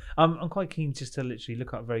 I'm quite keen just to literally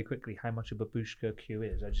look up very quickly how much a babushka cue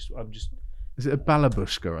is. I'm just Is it a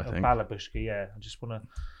balabushka? I a think. balabushka. Yeah, I just want to.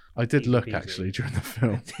 I did look peasy. actually during the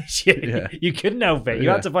film. Yeah. You couldn't help it. You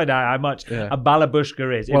Yeah. had to find out how much Yeah. a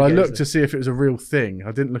balabushka is. Well, I Here we go. looked to see if it was a real thing.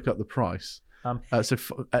 I didn't look up the price. So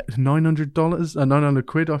 $900,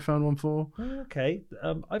 £900 I found one for. Okay.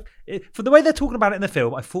 For the way they're talking about it in the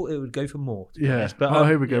film, I thought it would go for more. To be Yeah. honest. But,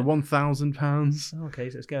 Here we go. £1,000. Okay,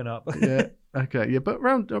 so it's going up. Yeah. Okay. Yeah, but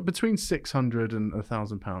around between £600 and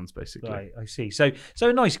 £1,000 basically. Right, I see. So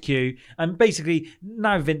a nice cue, and basically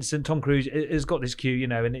now Vincent, Tom Cruise has got this cue,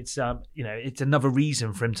 and it's it's another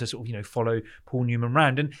reason for him to sort of follow Paul Newman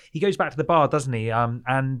round, and he goes back to the bar, doesn't he?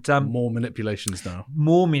 More manipulations now.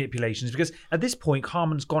 More manipulations, because at this point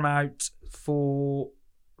Carmen's gone out for.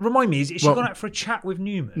 Remind me, is she gone out for a chat with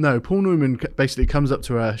Newman? No, Paul Newman basically comes up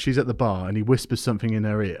to her. She's at the bar, and he whispers something in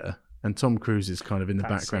her ear. And Tom Cruise is kind of in the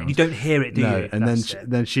background. You don't hear it, do no, you? and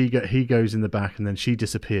then he goes in the back, and then she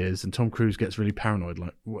disappears, and Tom Cruise gets really paranoid,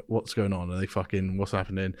 like, what's going on? Are they fucking? What's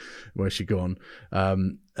happening? Where's she gone?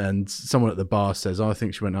 And someone at the bar says, I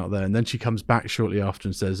think she went out there, and then she comes back shortly after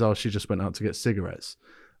and says, she just went out to get cigarettes,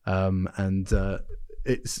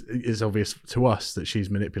 it's obvious to us that she's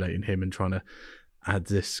manipulating him and trying to add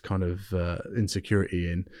this kind of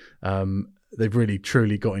insecurity in. They've really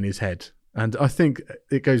truly got in his head. And I think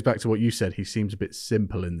it goes back to what you said. He seems a bit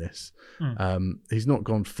simple in this. He's not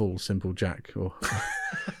gone full Simple Jack or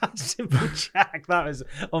Simple Jack. That was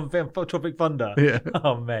on Tropic Thunder. Yeah.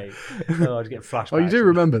 Oh mate. Oh, I'd get flashbacks. Oh, you do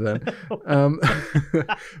remember then.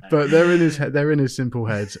 But they're in his head. They're in his simple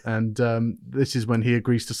head, and this is when he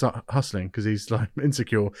agrees to start hustling because he's like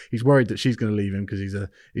insecure. He's worried that she's going to leave him because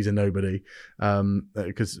he's a nobody.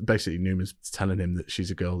 Because basically Newman's telling him that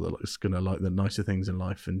she's a girl that's going to like the nicer things in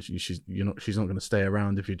life, and she's not going to stay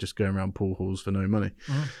around if you're just going around pool halls for no money.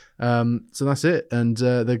 So that's it, and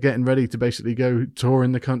they're getting ready to basically go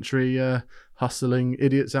touring the country, hustling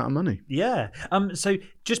idiots out of money. Yeah. So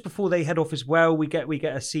just before they head off as well, we get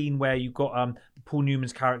a scene where you've got Paul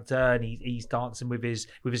Newman's character, and he's dancing with his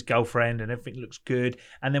girlfriend, and everything looks good.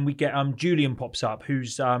 And then we get Julian pops up,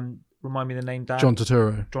 who's remind me the name, Dan? John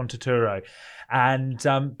Turturro.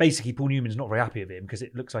 And basically Paul Newman's not very happy with him because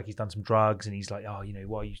it looks like he's done some drugs, and he's like,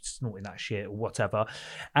 why are you snorting that shit or whatever.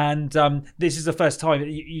 And this is the first time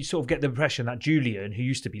you sort of get the impression that Julian, who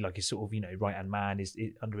used to be like his sort of right-hand man, is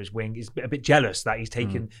under his wing, is a bit jealous that he's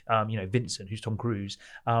taken Vincent, who's Tom Cruise,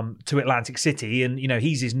 to Atlantic City, and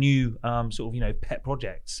he's his new sort of pet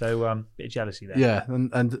project. So a bit of jealousy there. Yeah,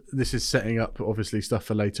 and this is setting up obviously stuff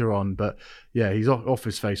for later on, but yeah, he's off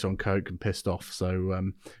his face on coke and pissed off,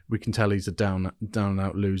 so we can tell he's a down and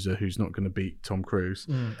out loser who's not going to beat Tom Cruise.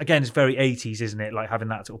 Again, it's very 80s, isn't it? Like having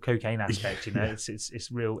that sort of cocaine aspect,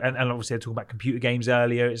 it's real. And obviously, I talking about computer games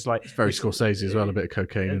earlier. It's like it's very Scorsese as well, a bit of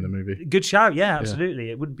cocaine in the movie. Good shout, yeah, absolutely.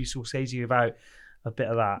 Yeah. It wouldn't be Scorsese without a bit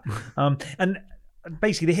of that. And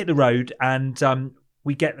basically, they hit the road, and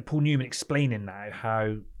we get Paul Newman explaining now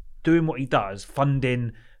how doing what he does,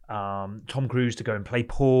 funding Tom Cruise to go and play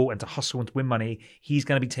pool and to hustle and to win money, he's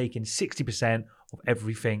going to be taking 60% of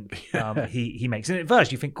everything he makes. And at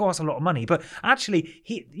first you think, God, that's a lot of money. But actually,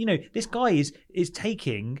 this guy is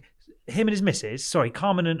taking him and his missus,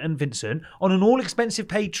 Carmen and Vincent, on an all-expensive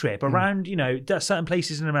paid trip around, certain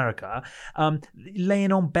places in America,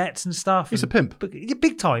 laying on bets and stuff. He's a pimp.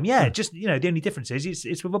 Big time, yeah. Just, the only difference is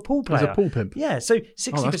it's with a pool player. He's a pool pimp. Yeah, so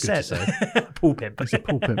 60%. Oh, that's good to say. Pool pimp. He's a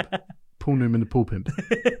pool pimp. Paul Newman, the pool pimp.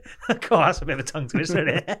 God, that's a bit of a tongue twister,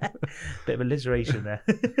 isn't it? Bit of alliteration there.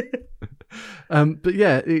 But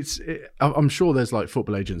yeah, I'm sure there's like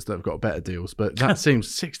football agents that have got better deals, but that seems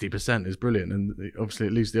 60% is brilliant, and obviously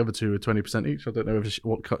at least the other two are 20% each. I don't know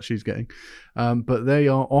what cut she's getting, but they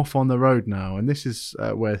are off on the road now, and this is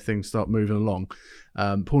where things start moving along.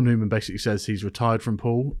 Paul Newman basically says he's retired from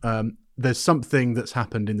pool. There's something that's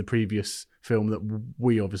happened in the previous film that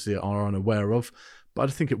we obviously are unaware of, but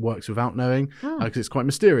I think it works without knowing because it's quite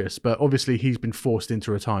mysterious. But obviously he's been forced into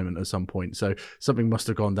retirement at some point, so something must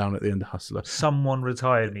have gone down at the end of Hustler. Someone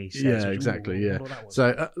retired me. Says, yeah, exactly. Yeah.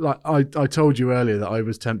 So I told you earlier that I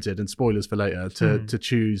was tempted, and spoilers for later, to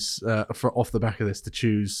choose off the back of this to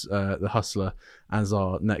choose the Hustler as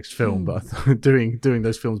our next film, but doing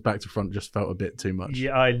those films back to front just felt a bit too much.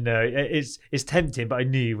 Yeah, I know it's tempting, but I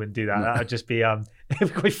knew you wouldn't do that. That would just be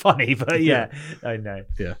It'd be quite funny, but yeah, I know.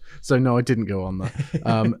 Yeah. So no, I didn't go on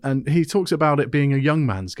that. And he talks about it being a young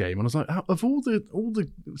man's game, and I was like, out of all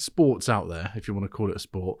the sports out there, if you want to call it a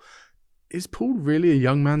sport, is pool really a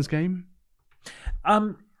young man's game?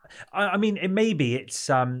 I mean,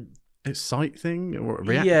 it's sight thing or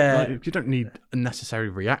Yeah. Like, you don't need unnecessary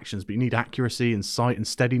reactions, but you need accuracy and sight and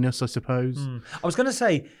steadiness, I suppose. I was going to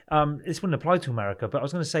say this wouldn't apply to America, but I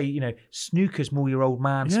was going to say snooker's more your old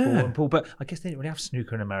man sport and pool, but I guess they didn't really have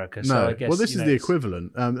snooker in America. So No, I guess, well, this is the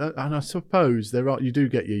equivalent, and I suppose you do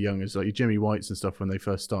get your youngers like your Jimmy Whites and stuff when they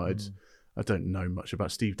first started. I don't know much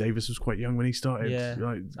about Steve Davis. Was quite young when he started. Yeah,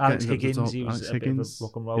 like, Alex getting up to the Higgins, top. he was Alex a Higgins, bit of a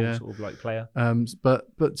rock and roll sort of like player.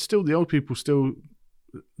 But still, the old people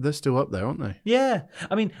they're still up there, aren't they? Yeah,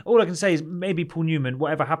 I mean, all I can say is maybe Paul Newman,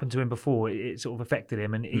 whatever happened to him before, it sort of affected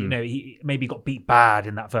him, and he maybe got beat bad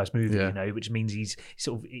in that first movie, which means he's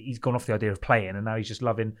gone off the idea of playing, and now he's just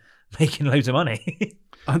loving making loads of money.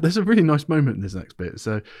 There's a really nice moment in this next bit.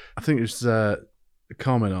 So I think it's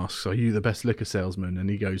Carmen asks, "Are you the best liquor salesman?" And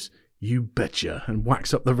he goes, "You betcha," and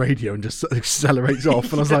whacks up the radio and just accelerates off.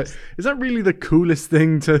 And I was like, is that really the coolest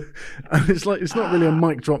thing to... And it's like, it's not really a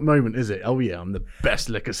mic drop moment, is it? Oh yeah, I'm the best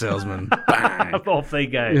liquor salesman. Bang! Off they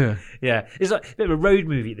go. Yeah. It's like a bit of a road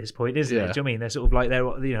movie at this point, isn't it? Do you know what I mean? They're sort of like, they're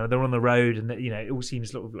on the road, and it all seems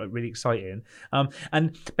sort of like really exciting.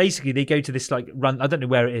 And basically they go to this like run, I don't know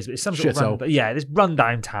where it is, but it's some sort of run. But yeah, this run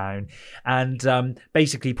downtown. And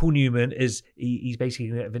basically Paul Newman he's basically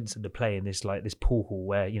going to get Vincent to play in this pool hall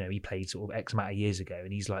where, he played sort of X amount of years ago,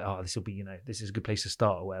 and he's like, oh, this will be, this is a good place to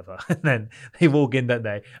start or whatever. And then they walk in, don't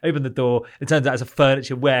they? Open the door, it turns out it's a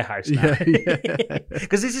furniture warehouse now.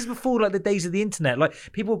 Because this is before like the days of the internet. Like,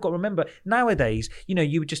 people have got to remember nowadays,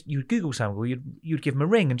 you would Google someone, you'd give them a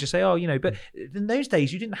ring and just say, but in those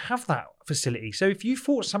days you didn't have that facility. So if you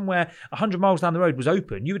thought somewhere 100 miles down the road was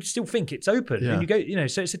open, you would still think it's open. And you go,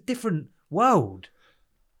 so it's a different world.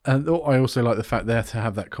 And I also like the fact there to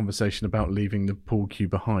have that conversation about leaving the pool cue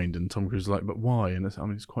behind, and Tom Cruise is like, but why? And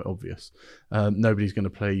it's quite obvious. Nobody's going to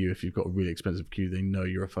play you if you've got a really expensive cue. They know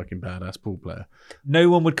you're a fucking badass pool player. No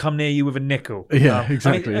one would come near you with a nickel. Yeah,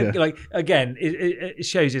 exactly. Like, again, it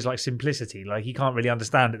shows his like simplicity. Like, he can't really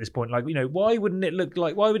understand at this point. Like, why wouldn't it look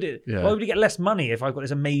like? Why would he get less money if I've got this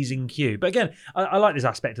amazing cue? But again, I like this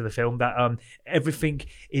aspect of the film that everything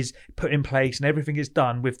is put in place and everything is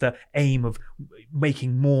done with the aim of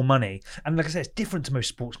making more money. And like I said, it's different to most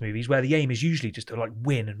sports movies where the aim is usually just to like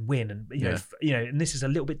win and and this is a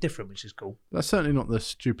little bit different, which is cool. That's certainly not the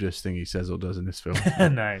stupidest thing he says or does in this film.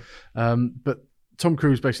 No. But Tom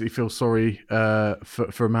Cruise basically feels sorry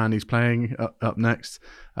for a man he's playing up next,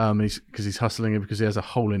 because he's hustling him because he has a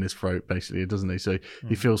hole in his throat, basically, doesn't he? So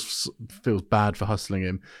he feels bad for hustling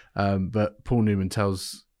him. But Paul Newman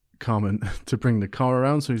tells Carmen to bring the car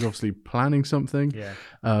around, so he's obviously planning something.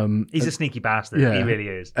 He's a sneaky bastard. He really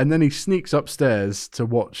is. And then he sneaks upstairs to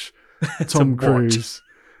watch Tom Cruise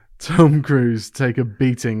take a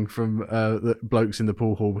beating from the blokes in the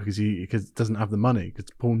pool hall because he doesn't have the money,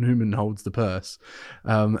 because Paul Newman holds the purse,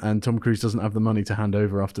 and Tom Cruise doesn't have the money to hand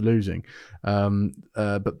over after losing.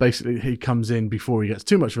 But basically he comes in before he gets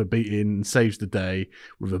too much of a beating and saves the day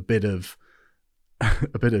with a bit of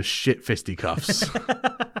shit fisticuffs.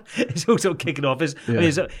 It's all sort of kicking off.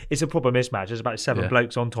 It's a proper mismatch. There's about 7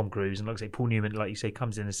 blokes on Tom Cruise, and like I say, Paul Newman, like you say,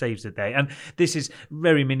 comes in and saves the day. And this is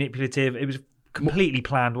very manipulative. It was completely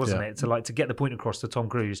planned, wasn't it? To get the point across to Tom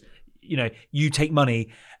Cruise. You take money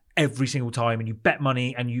every single time, and you bet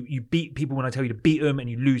money, and you beat people when I tell you to beat them, and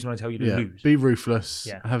you lose when I tell you to lose. Be ruthless.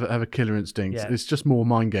 Have a killer instinct. It's just more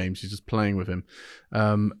mind games. He's just playing with him.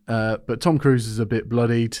 But Tom Cruise is a bit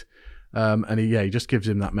bloodied. And he just gives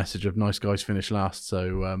him that message of nice guys finish last,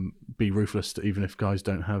 so be ruthless even if guys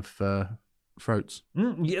don't have throats.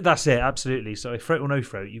 That's it, absolutely. So throat or no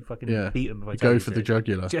throat, you fucking beat them. If I go for the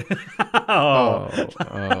jugular.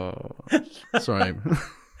 Sorry.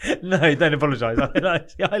 No, don't apologise.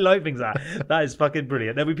 I like things like that. That is fucking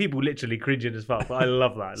brilliant. There'll be people literally cringing as fuck, but I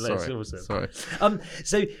love that. That's awesome. Sorry.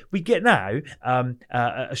 So we get now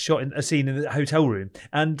a scene in the hotel room,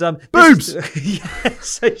 and boobs.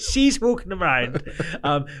 So she's walking around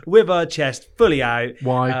with her chest fully out.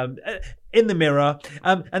 Why? In the mirror,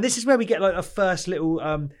 and this is where we get like the first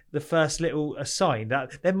little sign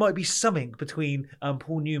that there might be something between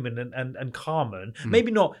Paul Newman and Carmen. Maybe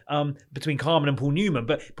not between Carmen and Paul Newman,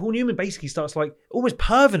 but Paul Newman basically starts like almost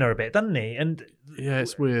perving her a bit, doesn't he? And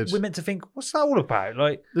it's weird. We're meant to think, what's that all about?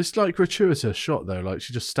 Like this like gratuitous shot though, like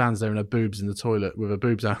she just stands there in her boobs in the toilet with her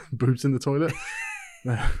boobs in the toilet.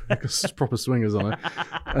 Proper swingers on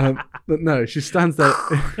her. But no, she stands there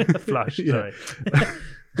flush. Sorry.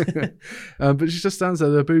 But she just stands there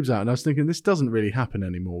with her boobs out, and I was thinking this doesn't really happen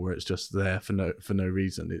anymore, where it's just there for no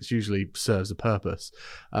reason. It usually serves a purpose,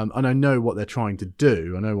 and I know what they're trying to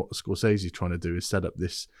do. I know what Scorsese's trying to do is set up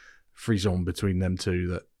this frisson between them two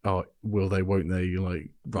that will they, won't they, like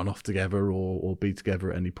run off together or be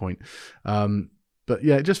together at any point. But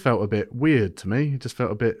yeah, it just felt a bit weird to me. It just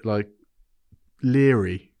felt a bit like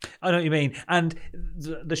leery. I know what you mean, and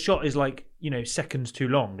the shot is like seconds too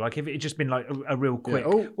long. Like if it had just been like a real quick,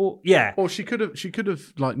 or she could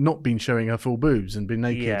have like not been showing her full boobs and been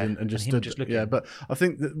naked and just stood. Just looking. Yeah, but I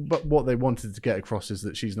think but what they wanted to get across is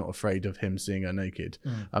that she's not afraid of him seeing her naked.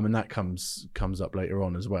 And that comes up later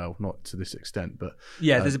on as well, not to this extent, but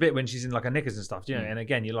there's a bit when she's in like her knickers and stuff, and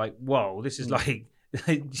again you're like, whoa, this is like.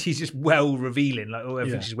 She's just well revealing, like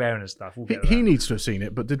everything she's wearing and stuff. He needs to have seen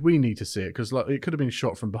it, but did we need to see it? Because like it could have been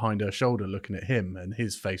shot from behind her shoulder, looking at him and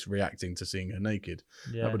his face reacting to seeing her naked.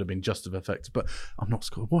 Yeah. That would have been just as effective. But I'm not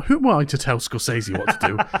Scorsese. Who am I to tell Scorsese what to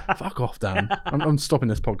do? Fuck off, Dan. I'm stopping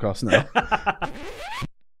this podcast now.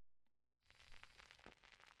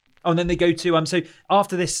 Oh, and then they go to so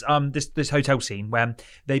after this this hotel scene where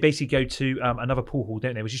they basically go to another pool hall,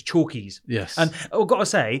 don't they? Which is Chalkies. Yes. And I've got to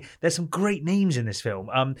say, there's some great names in this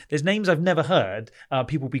film. There's names I've never heard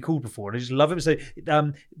people be called before, and I just love them. So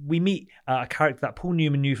we meet a character that Paul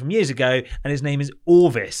Newman knew from years ago, and his name is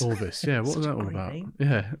Orvis. Orvis, yeah. What was that all about? Name.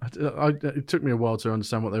 Yeah, it took me a while to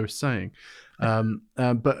understand what they were saying.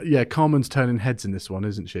 But yeah, Carmen's turning heads in this one,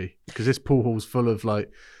 isn't she? Because this pool hall's full of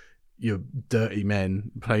like. Your dirty men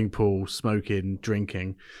playing pool, smoking,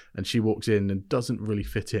 drinking, and she walks in and doesn't really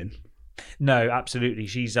fit in. No, absolutely.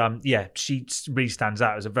 She's she really stands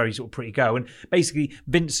out as a very sort of pretty girl. And basically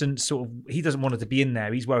Vincent he doesn't want her to be in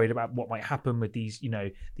there. He's worried about what might happen with these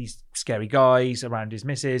scary guys around his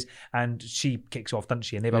missus, and she kicks off, doesn't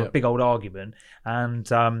she? And they have a big old argument. And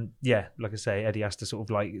like I say, Eddie has to sort of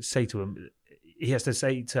like say to him, he has to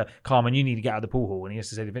say to Carmen, you need to get out of the pool hall. And he has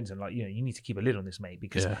to say to Vincent, like, you need to keep a lid on this, mate,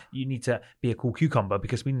 because you need to be a cool cucumber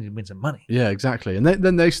because we need to win some money. Yeah, exactly. And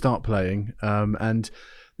then they start playing. And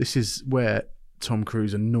this is where Tom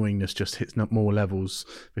Cruise's annoyingness just hits more levels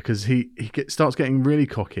because he starts getting really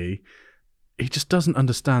cocky. He just doesn't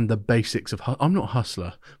understand the basics of... I'm not a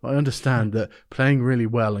hustler, but I understand that playing really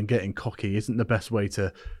well and getting cocky isn't the best way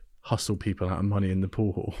to... hustle people out of money in the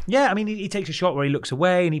pool hall. Yeah, I mean, he takes a shot where he looks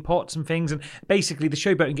away and he pots and things, and basically the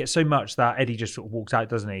showboating gets so much that Eddie just sort of walks out,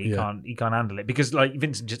 doesn't he? He can't handle it because like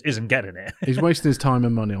Vincent just isn't getting it. He's wasting his time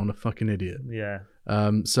and money on a fucking idiot. Yeah.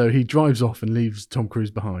 So he drives off and leaves Tom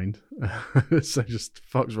Cruise behind. So just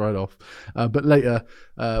fucks right off. But later,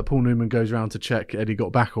 Paul Newman goes around to check Eddie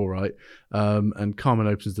got back all right, and Carmen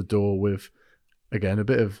opens the door with, again, a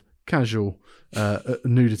bit of casual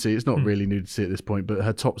nudity. It's not really nudity at this point, but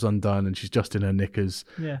her top's undone and she's just in her knickers.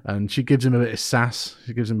 Yeah. And she gives him a bit of sass.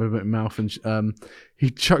 She gives him a bit of mouth, and he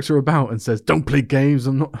chucks her about and says, "Don't play games.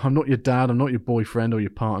 I'm not your dad. I'm not your boyfriend or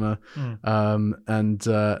your partner." And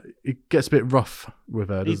it gets a bit rough with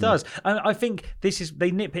her. He does, and I think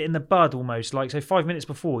they nip it in the bud almost. Like, so 5 minutes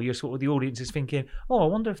before, you're sort of, the audience is thinking, "Oh, I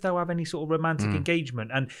wonder if they'll have any sort of romantic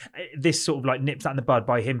engagement." And this sort of like nips that in the bud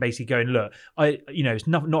by him basically going, "Look, it's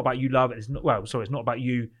not about you, love. It's not about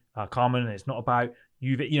you, Carmen. It's not about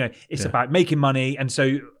you. It's about making money." And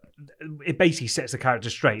so it basically sets the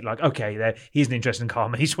character straight. Like, okay, he isn't interested in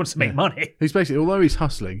Carmen. He just wants to make money. He's basically, although he's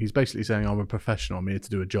hustling, he's basically saying, "I'm a professional. I'm here to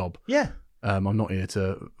do a job." Yeah. I'm not here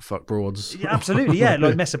to fuck broads. Yeah, absolutely, yeah,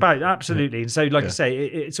 like mess about, absolutely. And so, like I say,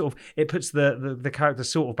 it puts the character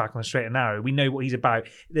sort of back on the straight and narrow. We know what he's about.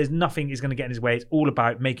 There's nothing is going to get in his way. It's all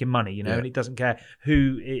about making money, and he doesn't care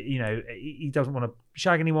who, he doesn't want to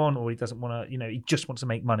shag anyone, or he doesn't want to, he just wants to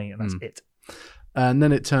make money, and that's it. And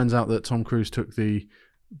then it turns out that Tom Cruise took the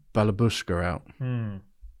Balabushka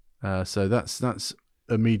out. So that's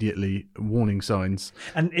immediately warning signs.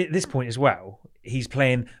 And at this point as well, he's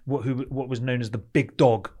playing what was known as the big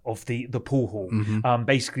dog of the pool hall.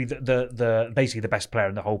 Basically the best player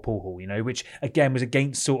in the whole pool hall, which again was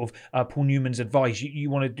against sort of Paul Newman's advice. You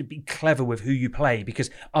want to be clever with who you play because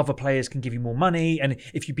other players can give you more money, and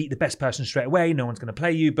if you beat the best person straight away, no one's going to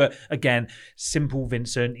play you. But again, simple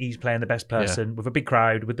Vincent, he's playing the best person with a big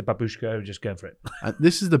crowd with the babushka, just going for it.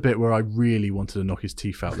 This is the bit where I really wanted to knock his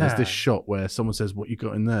teeth out. There's this shot where someone says, "What you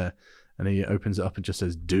got in there?" And he opens it up and just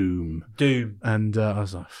says, "Doom." Doom. And I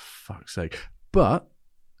was like, fuck's sake. But,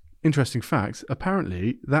 interesting fact,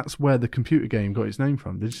 apparently that's where the computer game got its name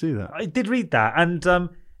from. Did you see that? I did read that. And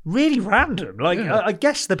really random. Like, I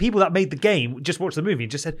guess the people that made the game just watched the movie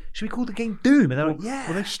and just said, "Should we call the game Doom?" And they're like, "Yeah."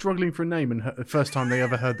 Were they struggling for a name and the first time they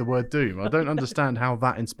ever heard the word Doom? I don't understand how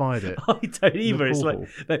that inspired it. I don't either. It's like,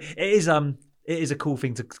 it is... it is a cool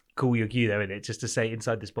thing to call your cue, though, isn't it? Just to say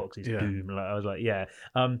inside this box is Doom. Like, I was like, yeah.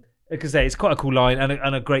 Like I say, it's quite a cool line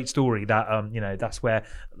and a great story that that's where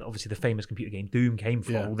obviously the famous computer game Doom came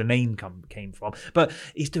from, or the name came from. But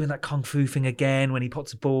he's doing that kung fu thing again when he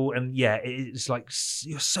pots a ball, and it's like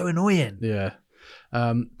you're so annoying. Yeah.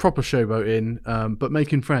 Proper showboating, but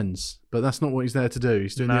making friends. But that's not what he's there to do.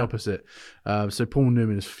 He's doing the opposite. So Paul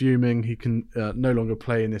Newman is fuming. He can no longer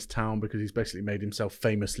play in this town because he's basically made himself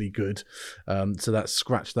famously good. So that's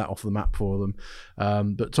scratched that off the map for them.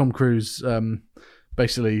 But Tom Cruise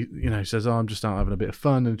basically, says, I'm just out having a bit of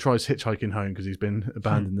fun, and tries hitchhiking home because he's been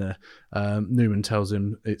abandoned there. Newman tells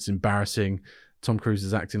him it's embarrassing. Tom Cruise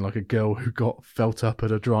is acting like a girl who got felt up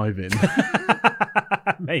at a drive-in.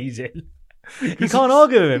 Amazing. You can't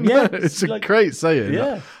argue with him. Yeah, it's a great saying.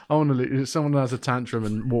 Yeah. I want to. If someone has a tantrum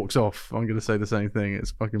and walks off, I'm going to say the same thing.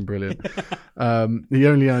 It's fucking brilliant. He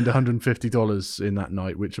only earned $150 in that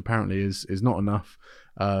night, which apparently is not enough.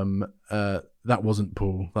 That wasn't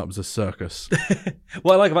Paul. That was a circus.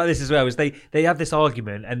 What I like about this as well is they have this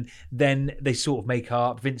argument, and then they sort of make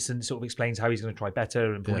up. Vincent sort of explains how he's going to try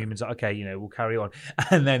better, and Paul Newman's like, okay, we'll carry on.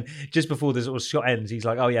 And then just before the sort of shot ends, he's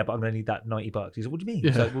like, oh yeah, but I'm going to need that $90. He's like, what do you mean?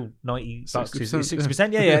 He's like, well, $90 is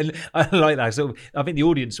 60%. Yeah. And I like that. So I think the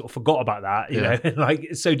audience sort of forgot about that. You know,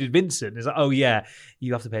 like so did Vincent. It's like, oh yeah,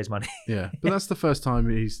 you have to pay his money. Yeah, but that's the first time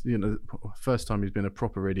he's been a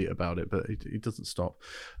proper idiot about it. But he doesn't stop.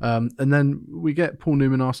 And then we get Paul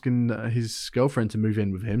Newman asking his girlfriend to move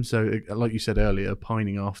in with him. So, like you said earlier,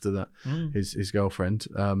 pining after that his girlfriend.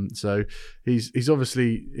 So he's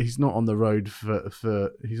obviously not on the road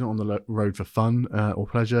for fun or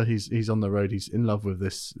pleasure. He's on the road. He's in love with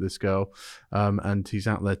this girl, and he's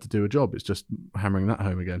out there to do a job. It's just hammering that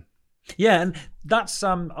home again. Yeah, and that's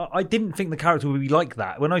I didn't think the character would be like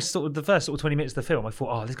that. When I saw the first 20 minutes of the film, I thought,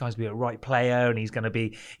 oh, this guy's gonna be a right player, and he's gonna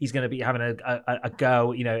be having a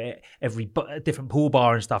go, every different pool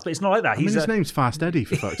bar and stuff. But it's not like that. His name's Fast Eddie,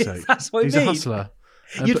 for fuck's sake. That's what he's a hustler.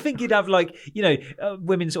 You'd think he'd have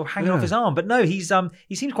women sort of hanging off his arm, but no, he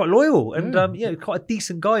seems quite loyal and quite a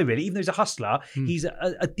decent guy really. Even though he's a hustler, he's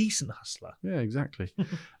a decent hustler. Yeah, exactly.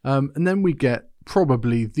 And then we get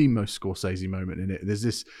probably the most Scorsese moment in it. There's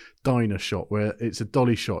this diner shot where it's a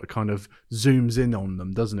dolly shot. It kind of zooms in on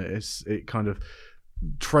them, doesn't it? It kind of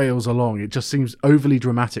trails along. It just seems overly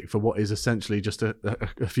dramatic for what is essentially just a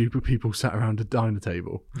few people sat around a diner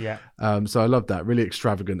table. Yeah. So I love that. Really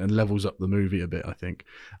extravagant and levels up the movie a bit, I think.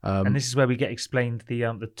 And this is where we get explained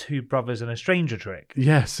the two brothers and a stranger trick.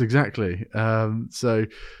 Yes, exactly. So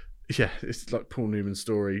yeah, it's like Paul Newman's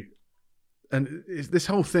story, and this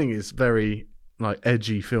whole thing is very like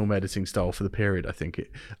edgy film editing style for the period. I think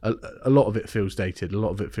a lot of it feels dated, a lot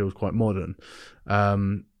of it feels quite modern.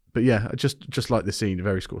 But yeah, just like the scene,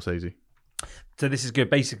 very Scorsese. So this is good.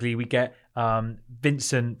 Basically, we get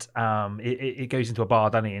Vincent. It goes into a bar,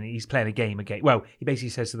 doesn't he? And he's playing a game. Well, he basically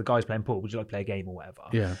says to the guys playing pool, "Would you like to play a game or whatever?"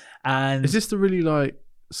 Yeah. And is this the really like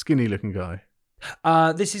skinny looking guy?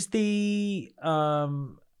 This is the.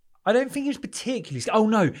 I don't think he was particularly. Oh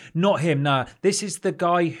no, not him. No, this is the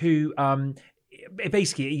guy who.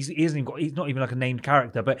 Basically, he's not even like a named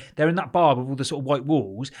character, but they're in that bar with all the sort of white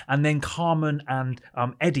walls, and then Carmen and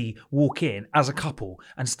Eddie walk in as a couple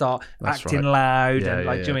and start acting loud and do you know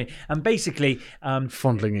what I mean? And basically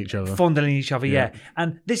fondling each other. Yeah.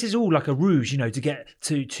 And this is all like a ruse, to get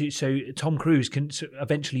to so Tom Cruise can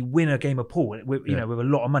eventually win a game of pool with with a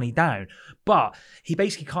lot of money down, but he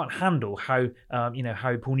basically can't handle how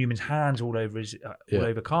how Paul Newman's hands all over all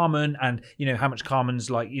over Carmen, and how much Carmen's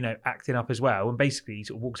acting up as well. And basically, he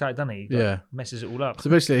sort of walks out, doesn't he? Messes it all up. So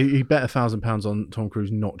basically, he bet £1,000 on Tom Cruise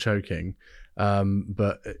not choking,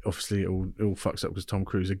 but obviously it all fucks up because Tom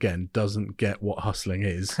Cruise again doesn't get what hustling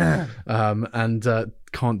is, and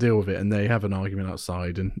can't deal with it. And they have an argument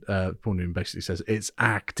outside, and Paul Newman basically says it's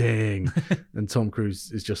acting, and Tom Cruise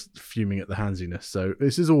is just fuming at the handsiness. So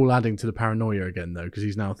this is all adding to the paranoia again, though, because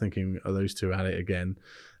he's now thinking, are those two at it again?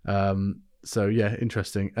 So yeah,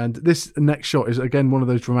 interesting. And this next shot is again one of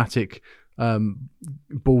those dramatic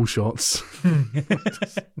ball shots.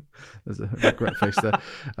 There's a regret face there,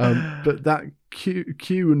 but that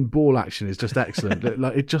cue and ball action is just excellent.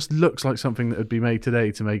 Like it just looks like something that would be made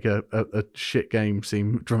today to make a shit game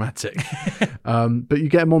seem dramatic. But you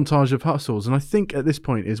get a montage of hustles, and I think at this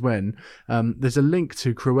point is when there's a link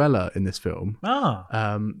to Cruella in this film,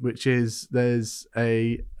 which is there's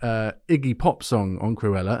a Iggy Pop song on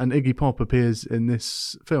Cruella, and Iggy Pop appears in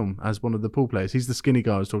this film as one of the pool players. He's the skinny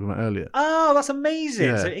guy I was talking about earlier. Oh, that's amazing.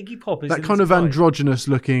 Yeah. So Iggy Pop is that kind of androgynous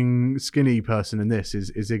looking skinny person in this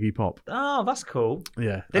is Iggy Pop. Oh, that's cool.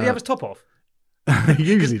 Yeah. Did he have his top off? He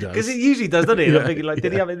usually does. Because it usually does, doesn't it? Yeah, I'm thinking, like,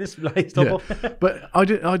 did he have it in this place? Yeah. But I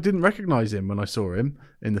didn't recognise him when I saw him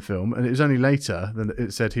in the film, and it was only later that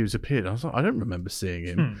it said he was appeared. I was like, I don't remember seeing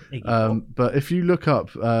him. But if you look up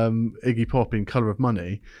Iggy Pop in Colour of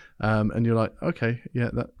Money, and you're like, okay, yeah,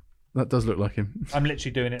 that does look like him. I'm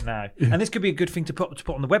literally doing it now, and this could be a good thing to put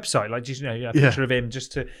on the website, like just a picture of him,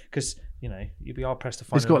 just to because you'd be hard pressed to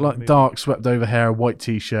find. He's got like dark swept over hair, white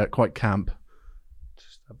t-shirt, quite camp.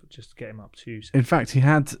 Just get him up too. In fact, he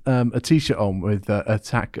had a t-shirt on with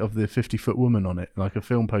Attack of the 50-Foot Woman on it, like a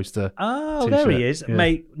film poster. Oh, t-shirt. there he is. Yeah.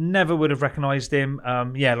 Mate, never would have recognised him.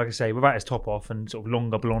 Like I say, without his top off and sort of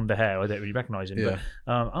longer blonde hair, I don't really recognise him. Yeah.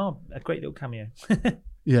 But a great little cameo.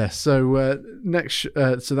 Yeah, so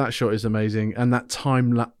so that shot is amazing, and that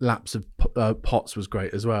time lapse of Potts was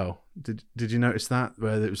great as well. Did you notice that,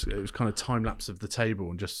 where it was kind of time lapse of the table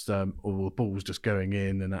and just all the balls just going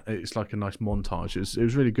in, and it's like a nice montage. It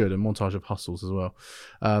was really good, and montage of hustles as well.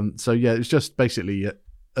 So yeah, it's just basically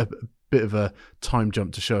a bit of a time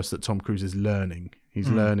jump to show us that Tom Cruise is learning. He's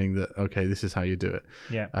learning that, okay, this is how you do it.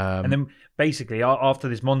 Yeah. And then basically after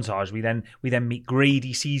this montage, we then meet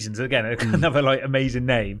Grady Seasons, again, another like amazing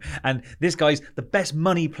name. And this guy's the best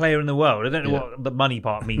money player in the world. I don't know what the money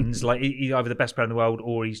part means. Like he's either the best player in the world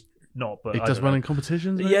or he's not. But he does well in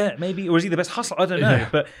competitions. Yeah, maybe. Or is he the best hustler? I don't know. Yeah.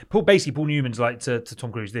 But Paul Newman's like to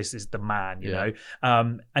Tom Cruise, this is the man, you know.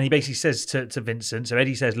 And he basically says to Vincent, so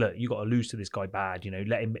Eddie says, look, you got to lose to this guy bad,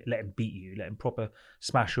 let him beat you, let him proper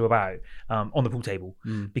smash you about on the pool table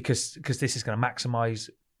because this is going to maximise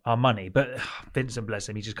our money. But Vincent, bless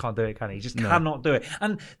him, he just can't do it, can he? He just cannot do it.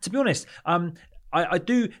 And to be honest, I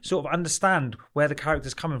do sort of understand where the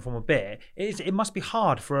character's coming from a bit. It must be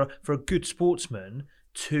hard for a good sportsman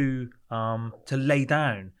to lay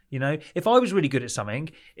down. If I was really good at something,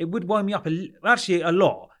 it would wind me up a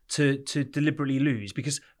lot to deliberately lose,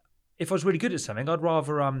 because if I was really good at something, I'd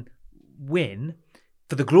rather win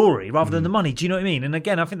for the glory rather than the money. Do you know what I mean? And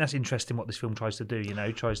again, I think that's interesting what this film tries to do.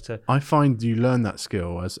 I find you learn that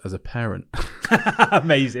skill as a parent.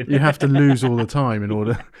 Amazing. You have to lose all the time in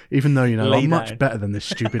order, even though I'm much better than this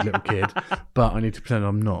stupid little kid, but I need to pretend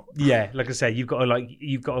I'm not. Yeah, like I say, you've got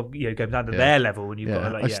to go down to their level, and you've got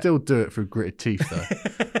to I still do it through gritted teeth though.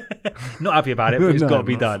 Not happy about it, but it's got to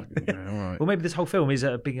be done. Yeah, all right. Well, maybe this whole film is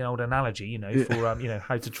a big old analogy, for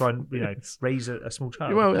how to try and raise a small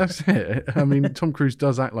child. Well, that's it. I mean, Tom Cruise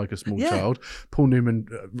does act like a small child. Paul Newman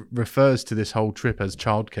refers to this whole trip as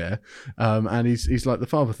childcare, and he's like the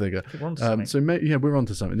father figure. So we're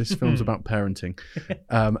onto something. This film's about parenting,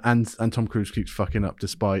 and Tom Cruise keeps fucking up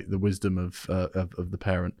despite the wisdom of the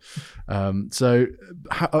parent.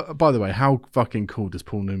 By the way, how fucking cool does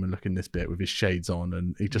Paul Newman look in this bit with his shades on,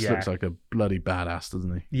 and he just looks like a bloody badass,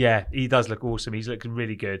 doesn't he? Yeah, he does look awesome. He's looking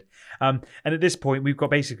really good. And at this point, we've got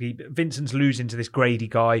basically Vincent's losing to this Grady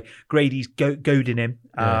guy. Grady's goading him.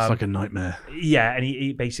 It's like a nightmare. Yeah, and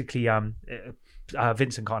he basically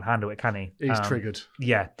Vincent can't handle it, can he? He's triggered.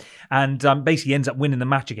 Yeah, and basically ends up winning the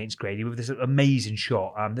match against Grady with this amazing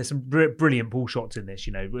shot. There's some brilliant ball shots in this,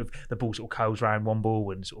 with the ball sort of curls around one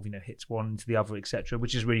ball and sort of hits one into the other, etc.,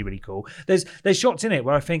 which is really, really cool. There's shots in it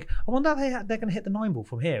where I think, I wonder how they're going to hit the 9 ball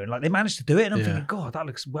from here, and like they managed to do it, and I'm thinking, God, that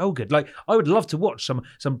looks well good. Like I would love to watch some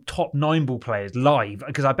top 9 ball players live,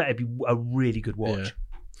 because I bet it'd be a really good watch.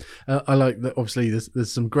 Yeah. I like that. Obviously,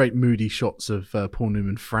 there's some great moody shots of Paul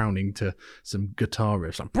Newman frowning to some guitar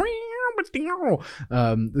riffs, like,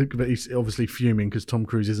 but he's obviously fuming because Tom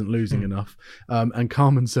Cruise isn't losing enough. And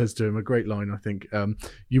Carmen says to him a great line, I think,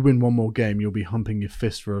 you win one more game, you'll be humping your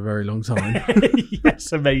fist for a very long time.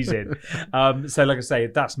 Yes, amazing. So like I say,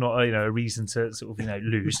 if that's not a reason to sort of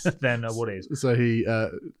lose, then what is? So he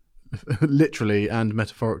literally and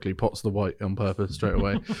metaphorically pots the white on purpose straight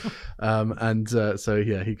away.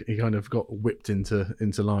 He kind of got whipped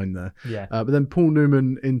into line there. Yeah. But then Paul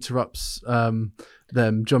Newman interrupts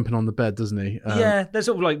them jumping on the bed, doesn't he? They're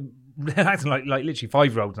sort of like they're acting like literally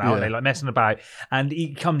 5-year-olds now, aren't they? Like messing about. And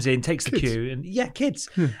he comes in, takes the cue, and kids.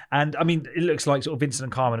 And I mean, it looks like sort of Vincent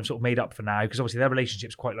and Carmen have sort of made up for now, because obviously their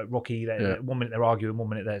relationship's quite like rocky. 1 minute they're arguing, 1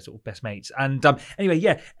 minute they're sort of best mates. And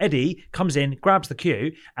Eddie comes in, grabs the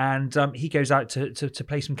cue, and he goes out to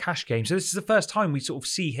play some cash games. So this is the first time we sort of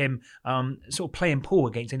see him sort of playing pool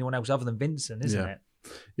against anyone else other than Vincent, isn't it?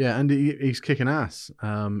 Yeah, and he's kicking ass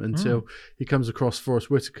until he comes across Forrest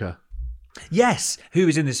Whitaker. Yes, who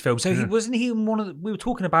is in this film? So wasn't he in one of we were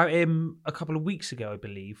talking about him a couple of weeks ago, I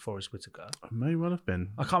believe, Forrest Whitaker. May well have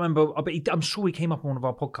been. I can't remember, but I'm sure he came up on one of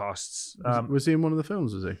our podcasts. Was he in one of the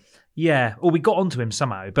films, was he? Yeah, or we got onto him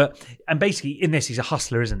somehow. And basically in this, he's a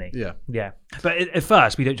hustler, isn't he? Yeah. Yeah. But at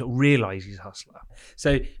first, we don't sort of realise he's a hustler.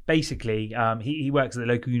 So basically, he works at the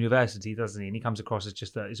local university, doesn't he? And he comes across as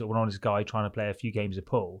just a sort of an honest guy trying to play a few games of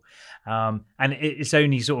pool. And it's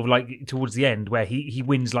only sort of like towards the end where he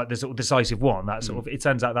wins like the sort of decisive one. That sort of, it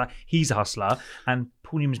turns out that he's a hustler and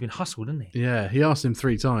Paul Newman's been hustled, isn't he? Yeah, he asked him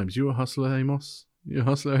 3 times, "You a hustler, Amos? You a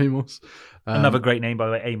hustler, Amos?" Another great name, by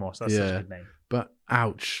the way, Amos. That's such a good name. But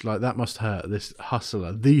ouch, like that must hurt. This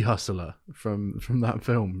hustler, the hustler from that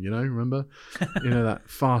film, remember? That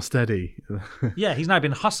Fast Eddie. Yeah, he's now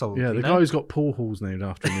been hustled. Yeah, the guy who's got Paul Halls named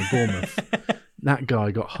after him in Bournemouth. That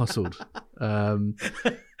guy got hustled.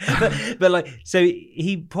 But like, so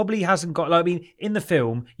he probably hasn't got, like, I mean, in the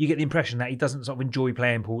film, you get the impression that he doesn't sort of enjoy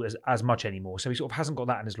playing pool as much anymore. So he sort of hasn't got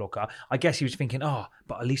that in his locker. I guess he was thinking,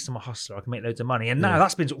 but at least I'm a hustler. I can make loads of money. And now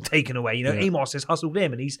that's been sort of taken away. Amos has hustled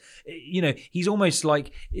him, and he's almost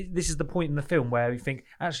like, this is the point in the film where you think,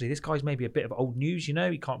 actually, this guy's maybe a bit of old news. He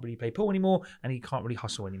can't really play pool anymore, and he can't really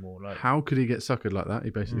hustle anymore. Like, how could he get suckered like that? He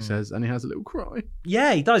basically says, and he has a little cry.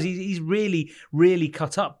 Yeah, he does. He's really, really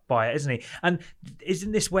cut up by it, isn't he? And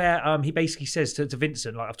isn't this where he basically says to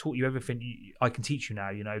Vincent, like, I've taught you everything I can teach you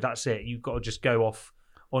now, that's it. You've got to just go off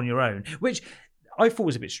on your own, which I thought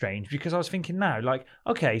was a bit strange because I was thinking now, like,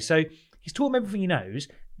 okay, so he's taught him everything he knows.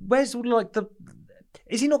 Where's all like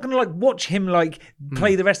is he not going to like watch him like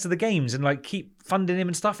play the rest of the games and like keep funding him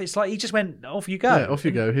and stuff? It's like he just went, off you go. Yeah, off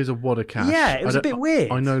you go. Here's a wad of cash. Yeah, it was a bit weird.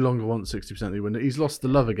 I no longer want 60% of the window. He's lost the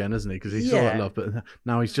love again, hasn't he? Because he saw that love, but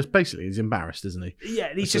now he's just basically he's embarrassed, isn't he? Yeah,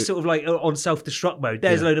 and he's just sort of like on self-destruct mode.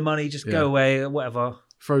 There's a load of money, just go away, whatever.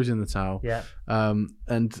 Throws in the towel. Yeah.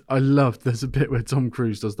 And I loved, there's a bit where Tom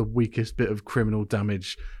Cruise does the weakest bit of criminal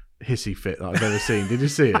damage hissy fit that I've ever seen. Did you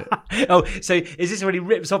see it? Oh, so is this when he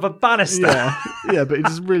rips off a banister? Yeah, but it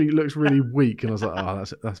just really looks really weak, and I was like,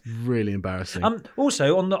 that's really embarrassing.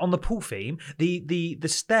 Also on the pool theme, the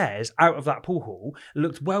stairs out of that pool hall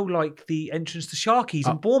looked well like the entrance to Sharky's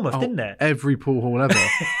in Bournemouth, didn't it? Every pool hall ever,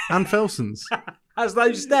 and Felson's. Has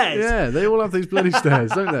those stairs? Yeah, they all have these bloody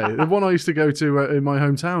stairs, don't they? The one I used to go to in my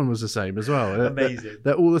hometown was the same as well. Amazing.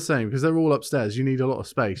 They're all the same because they're all upstairs. You need a lot of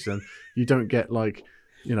space, and you don't get like,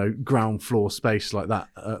 ground floor space like that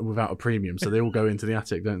without a premium. So they all go into the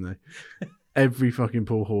attic, don't they? Every fucking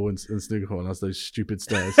pool hall and snooker hall has those stupid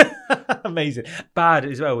stairs. Amazing. Bad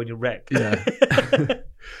as well when you're wrecked. Yeah.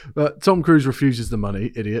 But Tom Cruise refuses the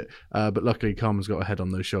money, idiot. But luckily, Carmen's got a head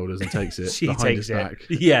on those shoulders and takes it She behind takes his it. back.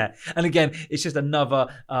 Yeah, and again, it's just another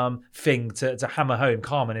thing to hammer home.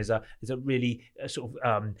 Carmen is a really sort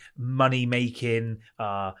of money making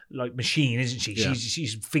like machine, isn't she? Yeah.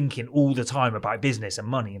 She's thinking all the time about business and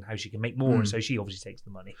money and how she can make more, and so she obviously takes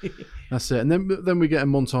the money. That's it. And then we get a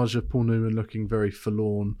montage of Paul Newman looking very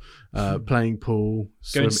forlorn, playing pool,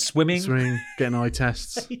 Going swimming, getting eye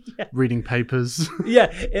tests, reading papers. Yeah,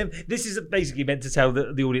 this is basically meant to tell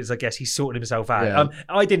the audience, I guess, he's sorting himself out. Yeah.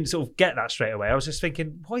 I didn't sort of get that straight away. I was just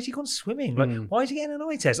thinking, why has he gone swimming? Like, why is he getting an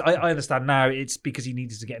eye test? I understand now it's because he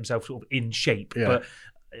needed to get himself sort of in shape, but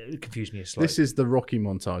it confused me slightly. This is the Rocky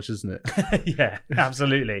montage, isn't it? Yeah,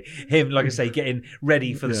 absolutely. Him, like I say, getting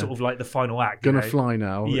ready for the sort of like the final act. Gonna fly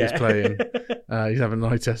now. Yeah. He's playing. He's having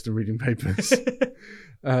an eye test and reading papers.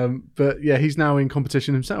 But yeah, he's now in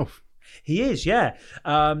competition himself. He is, yeah.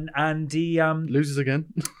 And he loses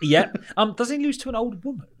again. Yeah. Doesn't he lose to an old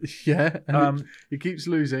woman? Yeah. And he keeps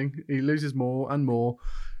losing. He loses more and more,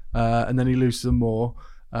 and then he loses some more.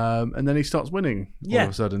 And then he starts winning all of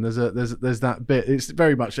a sudden. There's that bit. It's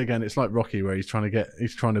very much, again, it's like Rocky, where he's trying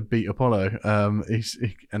to beat Apollo.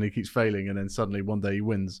 He keeps failing, and then suddenly one day he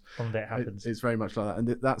wins. One day it happens. It's very much like that,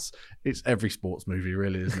 and it's every sports movie,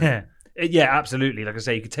 really, isn't it? Yeah, absolutely. Like I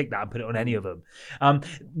say, you could take that and put it on any of them.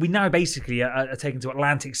 We now basically are taken to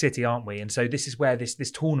Atlantic City, aren't we? And so this is where this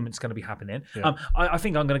tournament's going to be happening. Yeah. I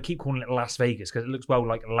think I'm going to keep calling it Las Vegas because it looks well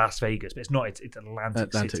like Las Vegas, but it's not. It's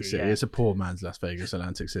Atlantic City. Yeah. It's a poor man's Las Vegas.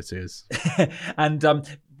 Atlantic City is. And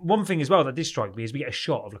one thing as well that did strike me is we get a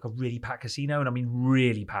shot of like a really packed casino, and I mean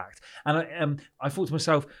really packed. And I thought to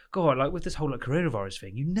myself, God, like with this whole like coronavirus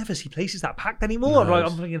thing, you never see places that packed anymore. No,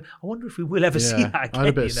 I'm thinking, I wonder if we will ever see that again. I had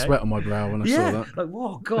a bit of sweat on my brow when I saw that. Like,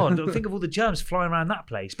 oh God, think of all the germs flying around that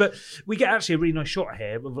place. But we get actually a really nice shot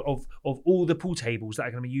here of all the pool tables that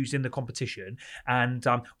are going to be used in the competition, and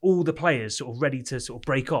all the players sort of ready to sort of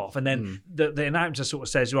break off. And then the announcer sort of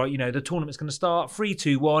says, right, the tournament's going to start 3,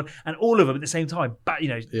 2, 1, and all of them at the same time,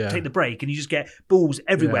 take the break, and you just get balls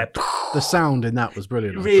everywhere. Yeah. The sound in that was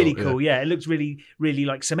brilliant. Really cool, yeah. It looks really, really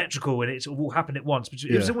like symmetrical, and it's all happened at once.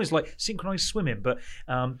 It was almost like synchronized swimming, but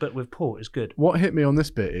with Paul, it's good. What hit me on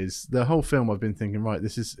this bit is the whole film. I've been thinking, right,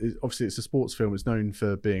 this is obviously it's a sports film. It's known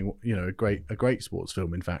for being, a great sports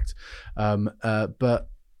film, in fact. But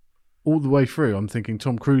all the way through, I'm thinking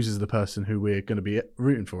Tom Cruise is the person who we're going to be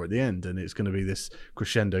rooting for at the end, and it's going to be this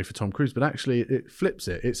crescendo for Tom Cruise. But actually, it flips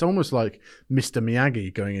it. It's almost like Mr.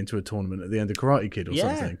 Miyagi going into a tournament at the end of Karate Kid or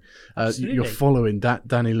something. You're following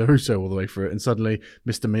Danny LaRusso all the way through it, and suddenly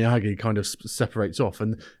Mr. Miyagi kind of separates off,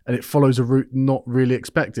 and it follows a route not really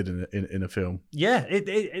expected in a film. Yeah,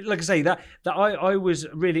 it like I say, that I was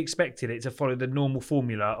really expecting it to follow the normal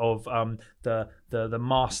formula of the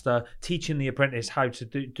master teaching the apprentice how to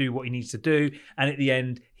do what he needs to do, and at the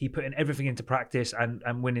end he putting everything into practice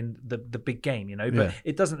and winning the big game, but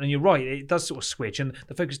it doesn't, and you're right, it does sort of switch, and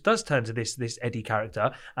the focus does turn to this Eddie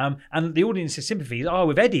character, and the audience's sympathies are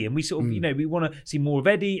with Eddie, and we sort of we want to see more of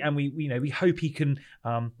Eddie, and we hope he can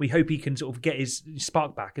sort of get his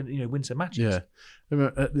spark back and win some matches.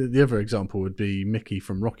 The other example would be Mickey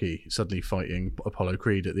from Rocky suddenly fighting Apollo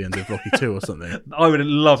Creed at the end of Rocky 2 or something. I would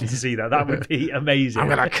love to see that. That would be amazing. I'm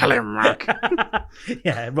going to kill him, Rock.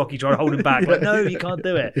 Yeah, Rocky trying to hold him back. Like, no, you can't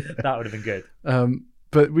do it. That would have been good.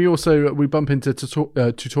 But we bump into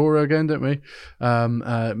Totoro again, don't we?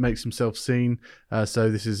 Makes himself seen.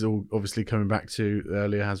 So this is all obviously coming back to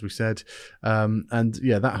earlier, as we said. And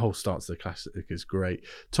yeah, that whole starts the classic is great.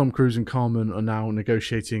 Tom Cruise and Carmen are now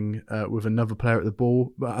negotiating with another player at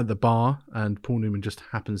the bar, and Paul Newman just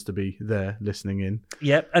happens to be there listening in.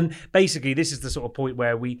 Yep, and basically this is the sort of point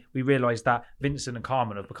where we realise that Vincent and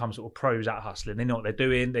Carmen have become sort of pros at hustling. They know what they're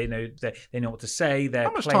doing. They know what to say.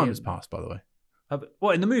 How much time has passed, by the way?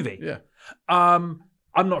 What, in the movie? Yeah. I'm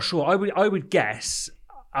not sure. I would guess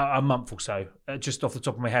a month or so, just off the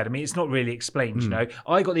top of my head. I mean, it's not really explained,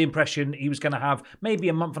 I got the impression he was going to have maybe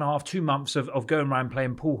a month and a half, 2 months of going around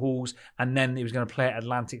playing pool halls, and then he was going to play at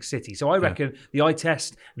Atlantic City. So I reckon the eye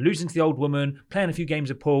test, losing to the old woman, playing a few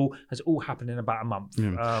games of pool, has all happened in about a month.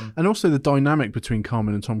 Yeah. And also the dynamic between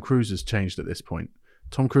Carmen and Tom Cruise has changed at this point.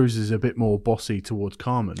 Tom Cruise is a bit more bossy towards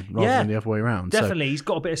Carmen rather than the other way around. Definitely, he's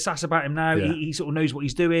got a bit of sass about him now. Yeah. He sort of knows what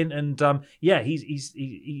he's doing, and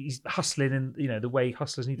he's hustling in the way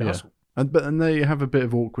hustlers need to hustle. And they have a bit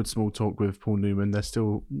of awkward small talk with Paul Newman. They're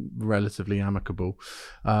still relatively amicable,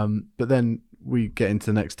 but then we get into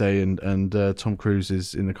the next day, and Tom Cruise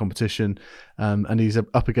is in the competition, and he's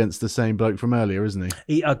up against the same bloke from earlier, isn't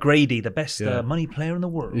he? Grady, the best money player in the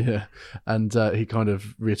world. Yeah, and he kind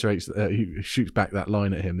of reiterates, he shoots back that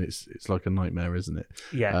line at him. It's like a nightmare, isn't it?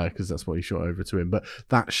 Yeah, because that's what he shot over to him. But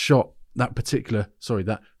that shot,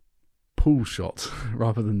 that pool shot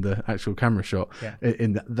rather than the actual camera shot. Yeah.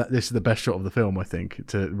 This is the best shot of the film, I think,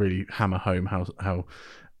 to really hammer home how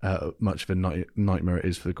much of a nightmare it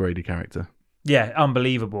is for the Grady character. Yeah,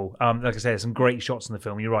 unbelievable. Like I said, there's some great shots in the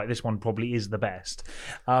film. You're right, this one probably is the best.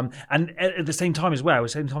 And at the same time as well, at the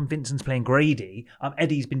same time Vincent's playing Grady,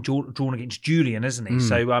 Eddie's been drawn against Julian, hasn't he?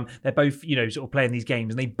 So they're both, sort of playing these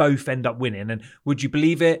games, and they both end up winning. And would you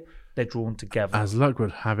believe it? They're drawn together. As luck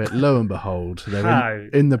would have it, lo and behold, they're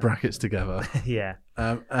in the brackets together. Yeah.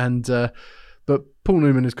 But Paul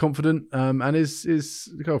Newman is confident, and his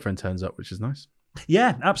girlfriend turns up, which is nice.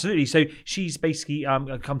 Yeah, absolutely. So she's basically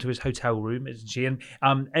come to his hotel room, isn't she?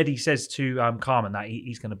 And Eddie says to Carmen that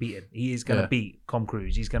he's going to beat him. He is going to beat Tom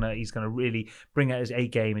Cruise. He's going to really bring out his A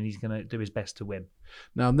game, and he's going to do his best to win.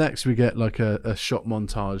 Now, next we get like a shot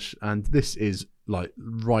montage, and this is like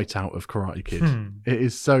right out of Karate Kid. It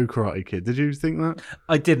is so Karate Kid. Did you think that?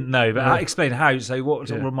 I didn't know, but explain how. So what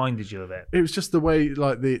sort of reminded you of it? It was just the way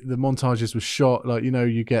like the montages were shot. Like,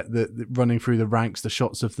 you get the running through the ranks, the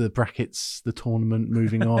shots of the brackets, the tournament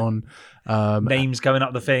moving on. Names going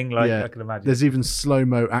up the thing, I can imagine. There's even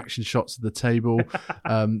slow-mo action shots of the table.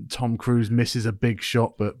 Tom Cruise misses a big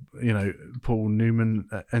shot, but Paul Newman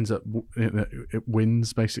ends up it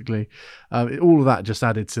wins basically. All of that just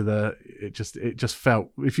added to it just felt,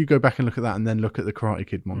 if you go back and look at that and then look at the Karate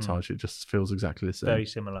Kid montage, it just feels exactly the same. Very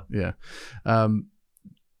similar. Yeah.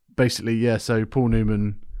 Basically, so Paul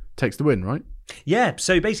Newman takes the win, right? Yeah,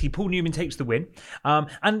 so basically Paul Newman takes the win.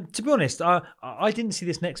 And to be honest, I didn't see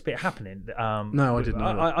this next bit happening. No, I didn't.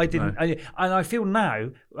 I didn't. No. And I feel now,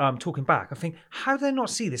 talking back, I think, how did I not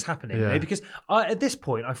see this happening? Yeah. Because at this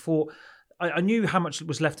point, I thought, I knew how much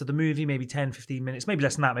was left of the movie, maybe 10, 15 minutes, maybe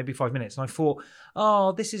less than that, maybe 5 minutes. And I thought,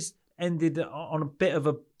 this is ended on a bit of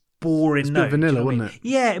a boring note. It's a bit vanilla, wasn't it?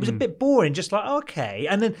 Yeah, it was a bit boring, just like, okay.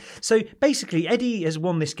 And then, so basically, Eddie has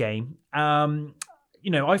won this game.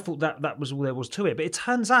 I thought that was all there was to it. But it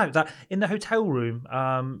turns out that in the hotel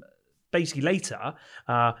room, basically later,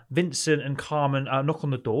 Vincent and Carmen knock on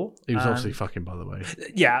the door. He was obviously fucking, by the way.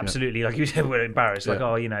 Yeah, absolutely. Like, he was embarrassed.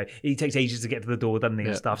 Like, he takes ages to get to the door, doesn't he,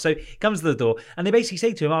 and stuff. So he comes to the door, and they basically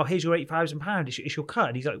say to him, here's your £8,000. It's your cut.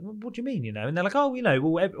 And he's like, what do you mean, And they're like, well,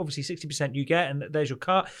 obviously 60% you get, and there's your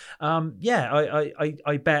cut.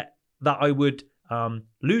 I bet that I would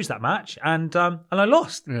lose that match, and I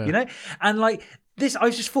lost, And, like, this, I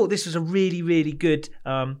just thought this was a really, really good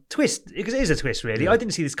twist, because it is a twist, really. I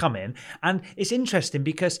didn't see this coming, and it's interesting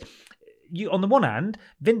because on the one hand,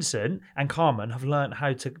 Vincent and Carmen have learned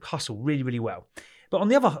how to hustle really, really well. But on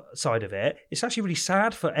the other side of it, it's actually really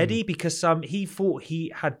sad for Eddie because he thought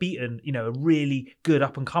he had beaten, a really good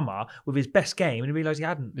up-and-comer with his best game, and he realised he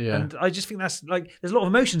hadn't. Yeah. And I just think that's, like, there's a lot of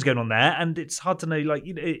emotions going on there, and it's hard to know, like,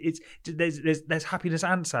 there's happiness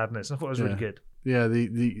and sadness. I thought it was really good. Yeah,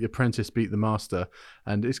 the apprentice beat the master,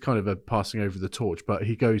 and it's kind of a passing over the torch, but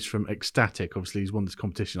he goes from ecstatic, obviously he's won this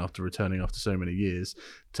competition after returning after so many years,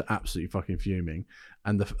 to absolutely fucking fuming.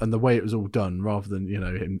 And the way it was all done, rather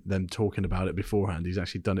than them talking about it beforehand, he's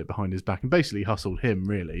actually done it behind his back and basically hustled him.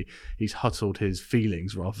 Really, he's hustled his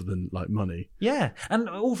feelings rather than like money. Yeah, and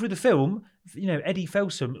all through the film, Eddie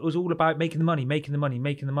Felsom was all about making the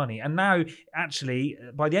money, and now actually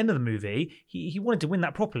by the end of the movie, he wanted to win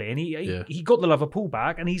that properly, and he got the love of Paul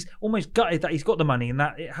back, and he's almost gutted that he's got the money and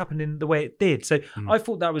that it happened in the way it did. So I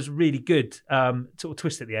thought that was really good sort of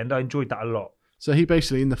twist at the end. I enjoyed that a lot. So he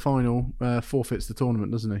basically, in the final, forfeits the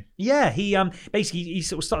tournament, doesn't he? Yeah, he basically he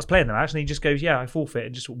sort of starts playing the match, and he just goes, "Yeah, I forfeit,"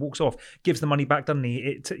 and just walks off, gives the money back, doesn't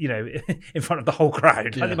he? In front of the whole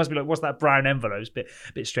crowd. Yeah. Like, it must be like, what's that brown envelope? It's a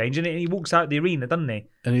bit strange, and he walks out of the arena, doesn't he?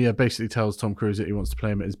 And he basically tells Tom Cruise that he wants to play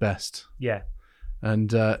him at his best. Yeah. And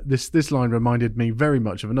this line reminded me very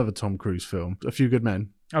much of another Tom Cruise film, A Few Good Men.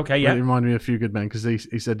 Okay, yeah. It reminded me of A Few Good Men because he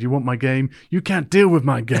said, "You want my game? You can't deal with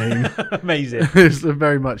my game." Amazing. It's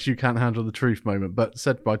very much you can't handle the truth moment, but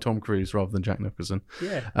said by Tom Cruise rather than Jack Nicholson.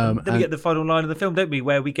 Yeah. Then we get the final line of the film, don't we?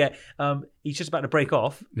 Where we get he's just about to break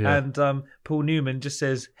off, and Paul Newman just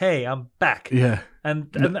says, "Hey, I'm back." Yeah. And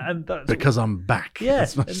that's because I'm back. Yeah.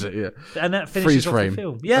 And that finishes off the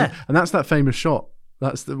film. Yeah. And that's that famous shot.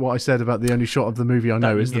 That's what I said about the only shot of the movie I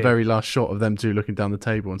know is the very last shot of them two looking down the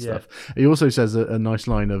table and stuff. He also says a nice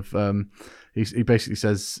line of, he basically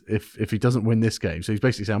says, if he doesn't win this game, so he's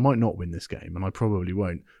basically saying, I might not win this game and I probably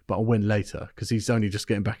won't, but I'll win later, because he's only just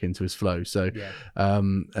getting back into his flow. So,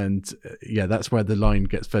 that's where the line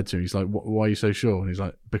gets fed to him. He's like, why are you so sure? And he's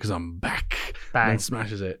like, because I'm back. Bang. And then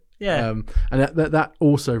smashes it. Yeah. And that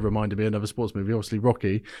also reminded me of another sports movie, obviously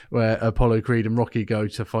Rocky, where Apollo Creed and Rocky go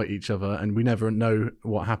to fight each other, and we never know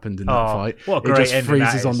what happened in that fight. What a great it just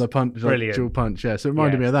freezes on the punch, brilliant. Dual punch. Yeah, so it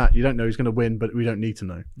reminded me of that. You don't know who's going to win, but we don't need to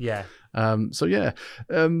know. Yeah. That's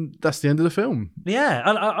the end of the film. Yeah,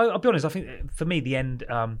 and I'll be honest. I think for me, the end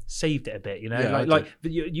saved it a bit.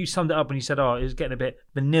 You summed it up when you said, "Oh, it was getting a bit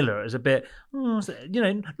vanilla." It was a bit,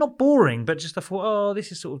 not boring, but just I thought,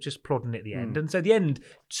 this is sort of just plodding at the end. And so the end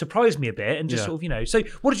surprised me a bit, and just sort of, So,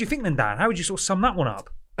 what did you think then, Dan? How would you sort of sum that one up?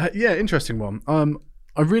 Interesting one.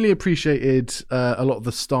 I really appreciated a lot of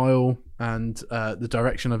the style and the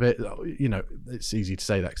direction of it. It's easy to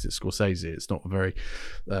say that because it's Scorsese. It's not a very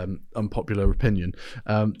unpopular opinion.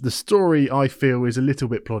 The story, I feel, is a little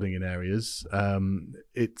bit plodding in areas.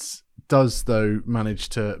 It does, though, manage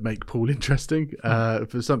to make Paul interesting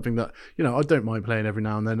for something that, I don't mind playing every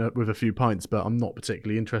now and then with a few pints, but I'm not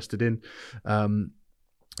particularly interested in.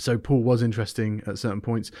 So Paul was interesting at certain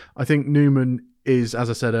points. I think Newman is, as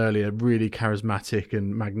I said earlier, really charismatic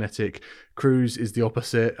and magnetic. Cruise is the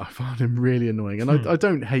opposite. I found him really annoying. And I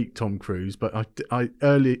don't hate Tom Cruise, but I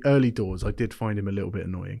early doors, I did find him a little bit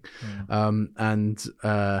annoying.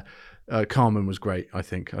 Carmen was great, I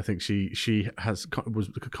think. I think she was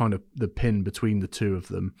kind of the pin between the two of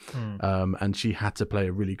them. And she had to play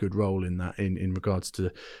a really good role in that, in regards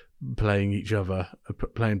to playing each other,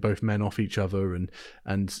 playing both men off each other, and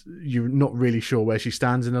you're not really sure where she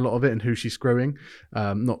stands in a lot of it and who she's screwing.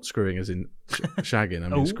 Not screwing as in shagging, I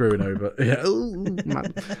mean screwing over. Yeah.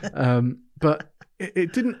 But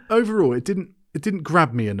it didn't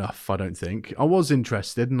grab me enough, I don't think. I was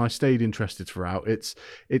interested, and I stayed interested throughout. It's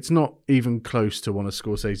not even close to one of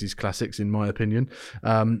Scorsese's classics, in my opinion.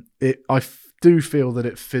 I do feel that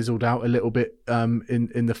it fizzled out a little bit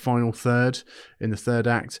in the final third, in the third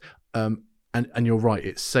act. And you're right,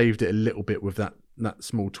 it saved it a little bit with that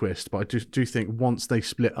small twist. But I do think once they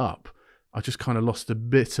split up, I just kind of lost a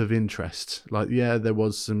bit of interest. Like, there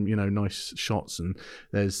was some, nice shots, and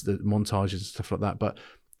there's the montages and stuff like that. But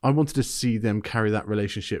I wanted to see them carry that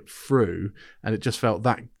relationship through, and it just felt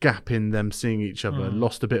that gap in them seeing each other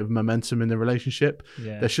lost a bit of momentum in the relationship.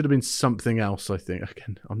 Yeah. There should have been something else, I think.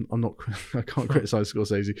 Again, I'm not, I can't criticize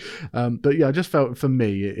Scorsese, but yeah, I just felt for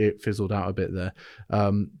me it fizzled out a bit there.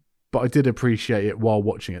 But I did appreciate it while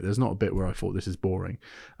watching it. There's not a bit where I thought this is boring.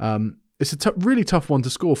 It's a really tough one to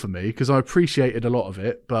score for me because I appreciated a lot of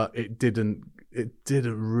it, but it didn't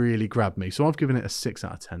really grab me. So I've given it a 6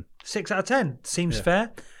 out of 10. 6 out of 10 seems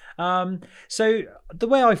fair. So the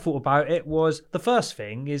way I thought about it was, the first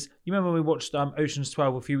thing is, you remember when we watched Ocean's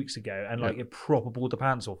 12 a few weeks ago, and like it proper pulled the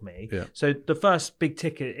pants off me. Yeah. So the first big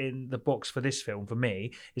ticket in the box for this film for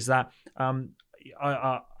me is that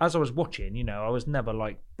I as I was watching, you know, I was never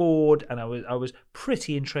like bored, and I was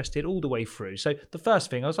pretty interested all the way through. So the first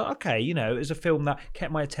thing I was like, okay, you know, it's a film that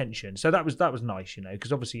kept my attention. So that was nice, you know,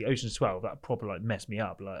 because obviously Ocean's 12, that proper like messed me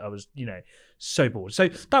up. Like I was, you know, so bored. So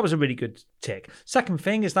that was a really good tick. Second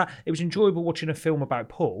thing is that it was enjoyable watching a film about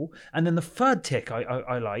Paul. And then the third tick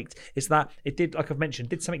I liked is that it did, like I've mentioned,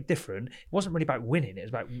 did something different. It wasn't really about winning. It was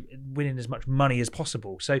about winning as much money as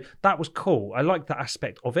possible. So that was cool. I liked that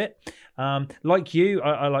aspect of it. Like you,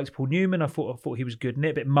 I liked Paul Newman. I thought he was good in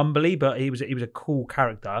it. A bit mumbly, but he was a cool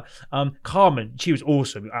character. Carmen, she was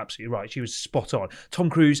awesome. Absolutely right. She was spot on. Tom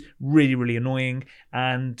Cruise, really, really annoying.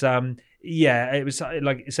 And yeah, it was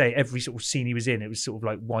like say every sort of scene he was in, it was sort of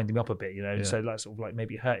like winding me up a bit, you know. Yeah. So that sort of like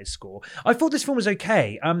maybe hurt his score. I thought this film was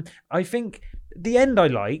okay. I think the end I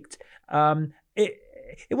liked.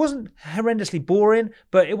 It wasn't horrendously boring,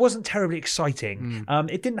 but it wasn't terribly exciting.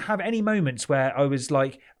 It didn't have any moments where I was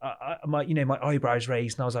like, my eyebrows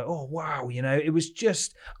raised, and I was like, oh wow, you know. It was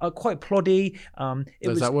just quite ploddy.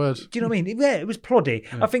 There's that word. Do you know what I mean? Yeah, it was ploddy.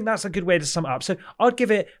 Yeah. I think that's a good way to sum it up. So I'd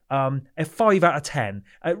give it a 5 out of 10,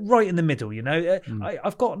 right in the middle. You know,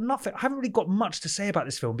 I've got nothing. I haven't really got much to say about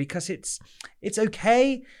this film because it's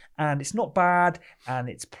okay. And it's not bad, and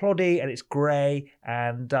it's ploddy, and it's grey,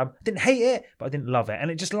 and I didn't hate it, but I didn't love it,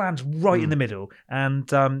 and it just lands right in the middle.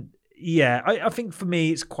 And yeah, I think for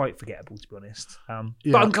me it's quite forgettable, to be honest.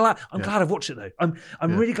 But I'm glad I've watched it though.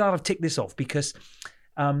 I'm really glad I've ticked this off because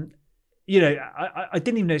you know, I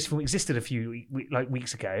didn't even know this film existed a few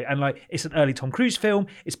weeks ago, and like it's an early Tom Cruise film.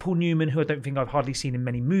 It's Paul Newman, who I don't think I've hardly seen in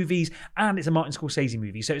many movies, and it's a Martin Scorsese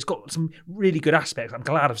movie, so it's got some really good aspects. I'm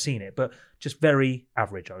glad I've seen it, but just very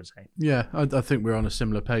average, I would say. Yeah, I think we're on a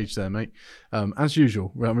similar page there, mate. As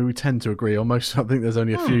usual, I mean, we tend to agree on most. I think there's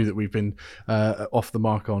only a few that we've been off the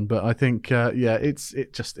mark on, but I think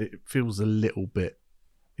it feels a little bit.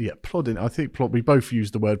 Yeah, plodding. I think we both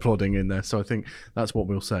used the word plodding in there, so I think that's what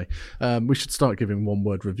we'll say. We should start giving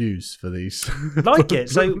one-word reviews for these. Like it.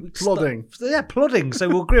 So plodding. Plodding. So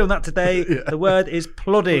we'll agree on that today. Yeah. The word is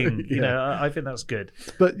plodding. You know, I think that's good.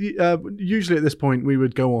 But usually at this point, we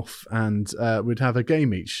would go off and we'd have a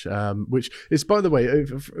game each, which is, by the way,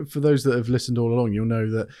 for those that have listened all along, you'll know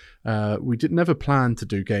that we never plan to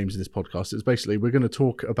do games in this podcast. It's basically we're going to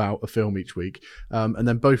talk about a film each week, and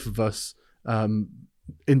then both of us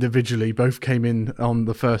individually both came in on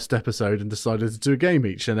the first episode and decided to do a game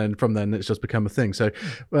each, and then from then it's just become a thing. So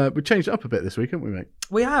we changed it up a bit this week, haven't we, mate?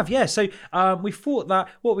 We have, yeah. So we thought that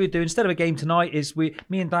what we'd do instead of a game tonight is me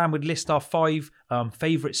and Dan would list our 5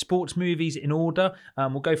 favourite sports movies in order.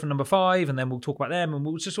 We'll go from number 5, and then we'll talk about them, and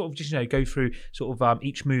we'll just go through sort of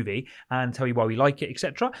each movie and tell you why we like it,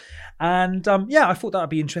 etc. And I thought that would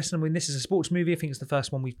be interesting. I mean, this is a sports movie. I think it's the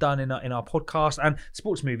first one we've done in our podcast. And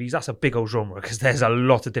sports movies, that's a big old genre because there's a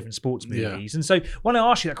lot of different sports movies. Yeah. And so when I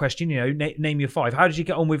asked you that question, you know, name your 5. How did you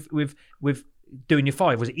get on with doing your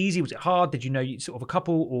 5? Was it easy? Was it hard? Did you know sort of a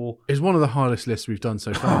couple? Or it's one of the hardest lists we've done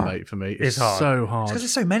so far, mate. For me, it's hard. So hard because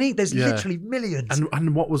there's so many. There's literally millions.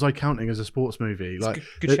 And what was I counting as a sports movie? Like,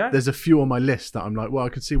 good shout. There's a few on my list that I'm like, well, I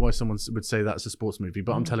could see why someone would say that's a sports movie,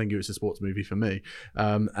 but I'm telling you, it's a sports movie for me.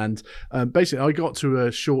 Basically, I got to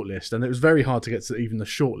a short list, and it was very hard to get to even the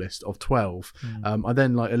short list of 12. I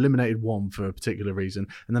then eliminated 1 for a particular reason,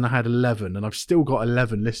 and then I had 11, and I've still got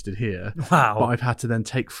 11 listed here. Wow! But I've had to then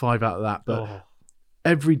take 5 out of that, but.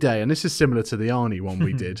 Every day, and this is similar to the Arnie one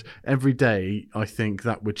we did, every day I think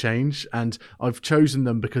that would change, and I've chosen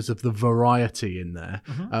them because of the variety in there.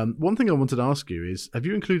 One thing I wanted to ask you is, have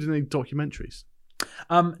you included any documentaries?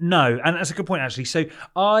 No, and that's a good point actually. So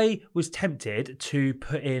I was tempted to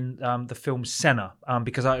put in the film Senna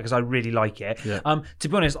because I really like it. Yeah. To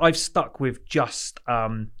be honest, I've stuck with just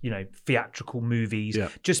theatrical movies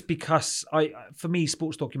just because for me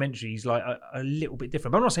sports documentaries like are a little bit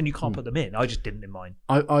different. But I'm not saying you can't put them in. I just didn't in mine.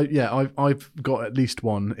 I've got at least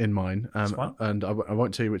one in mine, and I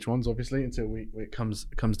won't tell you which ones obviously until it comes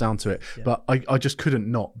down to it. Yeah. But I just couldn't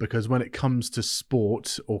not, because when it comes to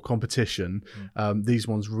sport or competition. these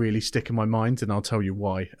ones really stick in my mind, and I'll tell you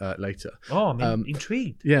why later. Oh, I'm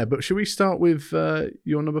intrigued. Yeah, but should we start with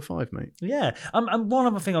your number 5, mate? Yeah. And one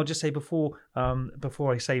other thing I'll just say before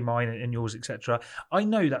I say mine and yours, etc. I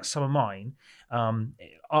know that some of mine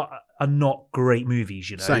are not great movies.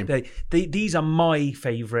 You know, Same. These are my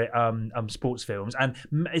favourite sports films, and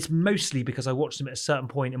it's mostly because I watched them at a certain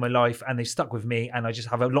point in my life, and they stuck with me, and I just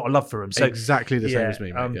have a lot of love for them. So exactly the same as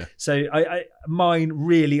me, mate. Yeah. So mine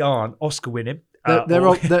really aren't Oscar winning.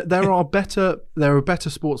 There are better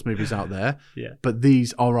sports movies out there, but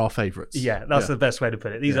these are our favourites. Yeah, that's the best way to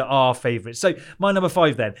put it. These are our favourites. So my number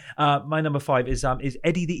 5 then. My number 5 is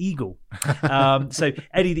Eddie the Eagle. So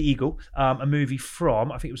Eddie the Eagle, a movie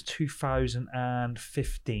from, I think it was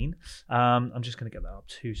 2015. I'm just going to get that up.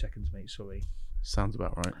 2 seconds, mate. Sorry. Sounds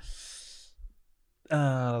about right.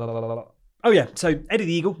 Oh yeah, so Eddie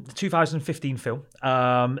the Eagle, the 2015 film.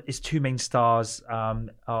 Its two main stars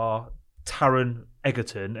are Taron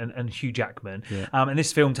Egerton and Hugh Jackman. And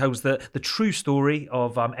this film tells the true story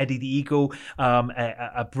of Eddie the Eagle,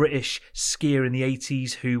 a British skier in the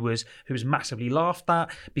 80s who was massively laughed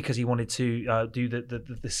at because he wanted to do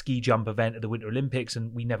the ski jump event at the Winter Olympics,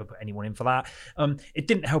 and we never put anyone in for that. It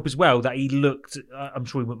didn't help as well that he looked, I'm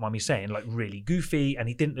sure he wouldn't mind me saying, like really goofy, and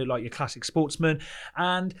he didn't look like your classic sportsman.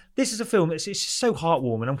 And this is a film that's it's so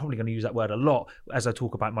heartwarming. I'm probably going to use that word a lot as I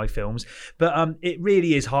talk about my films, but it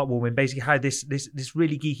really is heartwarming. Basically, how this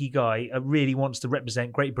really geeky guy really wants to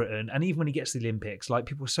represent Great Britain, and even when he gets to the Olympics, like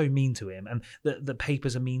people are so mean to him, and the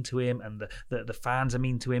papers are mean to him, and the fans are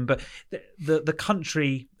mean to him. But the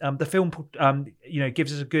country, the film,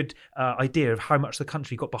 gives us a good idea of how much the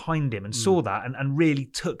country got behind him and saw that, and really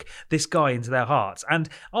took this guy into their hearts. And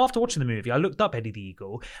after watching the movie, I looked up Eddie the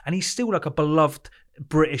Eagle, and he's still like a beloved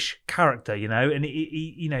British character, and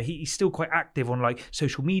he's still quite active on like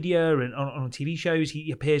social media and on TV shows.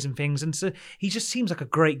 He appears in things, and so he just seems like a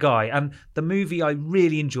great guy. And the movie I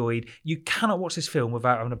really enjoyed. You cannot watch this film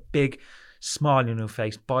without having a big smile on your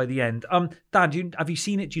face by the end. Dan, have you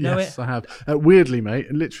seen it? Do you know it? Yes, I have. Weirdly, mate,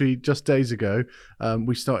 literally just days ago,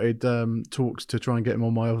 we started talks to try and get him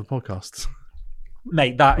on my other podcasts.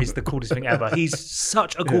 Mate, that is the coolest thing ever. He's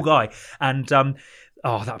such a cool guy, and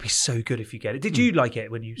oh, that'd be so good if you get it. Did you like it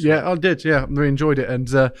when you saw it? I did. Yeah, I really enjoyed it.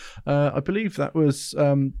 And I believe that was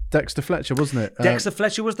Dexter Fletcher, wasn't it? Dexter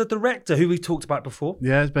Fletcher was the director, who we've talked about before.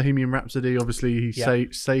 Yeah, it's Bohemian Rhapsody. Obviously, he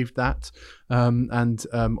saved that. And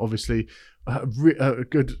obviously, a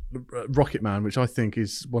good Rocket Man, which I think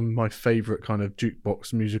is one of my favourite kind of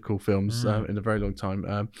jukebox musical films in a very long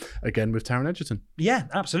time. Again, with Taron Egerton. Yeah,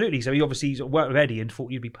 absolutely. So he obviously worked with Eddie and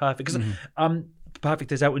thought you'd be perfect. Because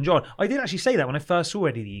perfect as Elton John. I did actually say that when I first saw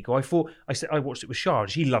Eddie the Eagle. I watched it with Shah,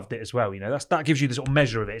 and she loved it as well. That gives you the sort of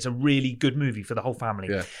measure of it. It's a really good movie for the whole family.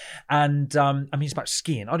 Yeah. And it's about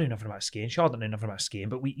skiing. I don't know nothing about skiing. Shah don't know nothing about skiing,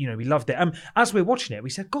 but we loved it. As we were watching it,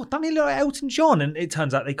 we said, God, doesn't he look like Elton John? And it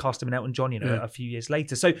turns out they cast him in Elton John, a few years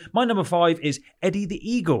later. So my number 5 is Eddie the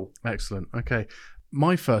Eagle. Excellent. Okay,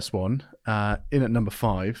 my first one in at number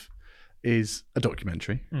 5 is a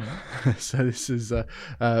documentary. So this is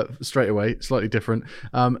straight away slightly different,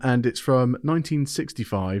 and it's from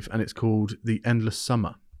 1965, and it's called The Endless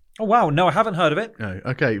Summer. Oh wow, no, I haven't heard of it. No.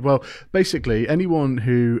 Okay, well, basically anyone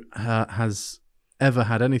who has ever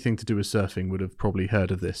had anything to do with surfing would have probably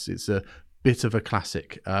heard of this. It's a bit of a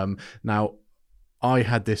classic. Now, I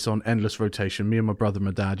had this on endless rotation. Me and my brother and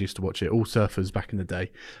my dad used to watch it. All surfers back in the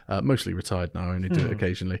day, mostly retired now. I only do it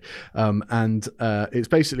occasionally. And it's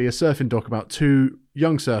basically a surfing doc about two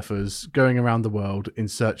young surfers going around the world in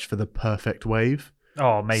search for the perfect wave.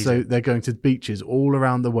 Oh, amazing. So they're going to beaches all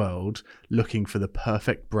around the world looking for the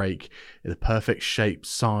perfect break, the perfect shape,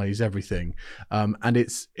 size, everything. And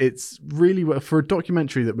it's really, for a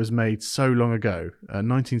documentary that was made so long ago,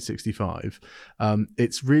 1965,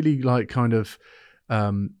 it's really like kind of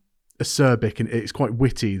acerbic, and it's quite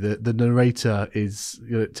witty. The narrator is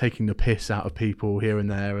taking the piss out of people here and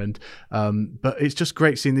there, and but it's just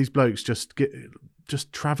great seeing these blokes just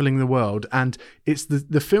traveling the world. And it's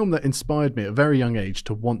the film that inspired me at a very young age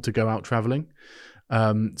to want to go out traveling.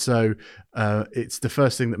 So it's the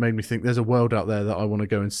first thing that made me think there's a world out there that I want to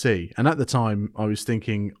go and see. And at the time I was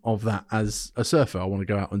thinking of that as a surfer. I want to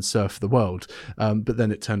go out and surf the world. But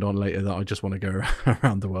then it turned on later that I just want to go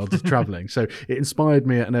around the world traveling. So it inspired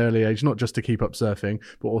me at an early age, not just to keep up surfing,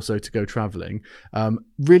 but also to go traveling.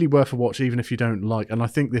 Really worth a watch, even if you don't like, and I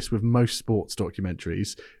think this with most sports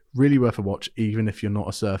documentaries, really worth a watch, even if you're not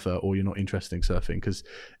a surfer or you're not interested in surfing, because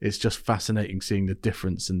it's just fascinating seeing the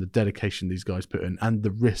difference and the dedication these guys put in and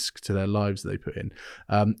the risk to their lives they put in.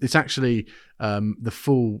 It's actually The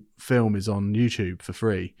full film is on YouTube for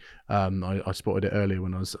free. I spotted it earlier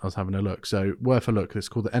when I was having a look. So worth a look. It's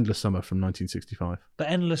called The Endless Summer from 1965. The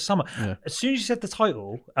Endless Summer. Yeah. As soon as you said the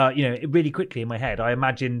title, really quickly in my head, I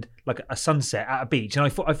imagined like a sunset at a beach, and I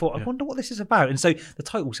thought, I wonder what this is about. And so the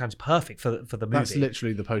title sounds perfect for the movie. That's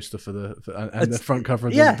literally the poster and the front cover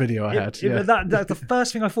of the video I had. That's the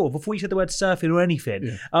first thing I thought of before you said the word surfing or anything.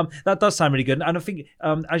 Yeah. That does sound really good. And I think,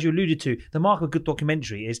 as you alluded to, the mark of a good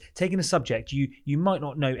documentary is taking a subject you might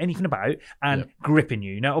not know anything about and gripping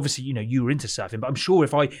you. Now, obviously, you were into surfing, but I'm sure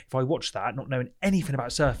if I watched that, not knowing anything about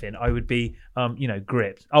surfing, I would be,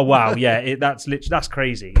 gripped. Oh wow, yeah, that's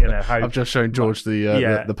crazy. How I've just shown George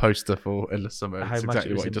the poster for Endless Summer. It's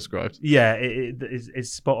exactly what he described. Yeah, it's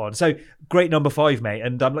spot on. So great number 5, mate,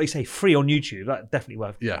 and like you say, free on YouTube. That's definitely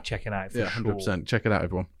worth checking out. For 100%. Check it out,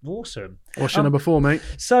 everyone. Awesome. What's your number 4, mate?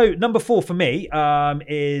 So number 4 for me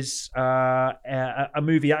is a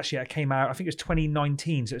movie actually that came out. I think it was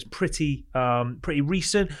 2019, so it's pretty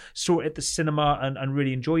recent. Saw it at the cinema and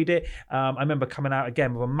really enjoyed it. I remember coming out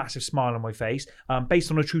again with a massive smile on my face.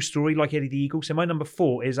 Based on a true story, like Eddie the Eagle. So my number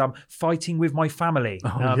 4 is Fighting with My Family.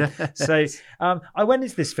 So I went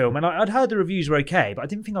into this film and I'd heard the reviews were okay, but I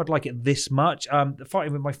didn't think I'd like it this much.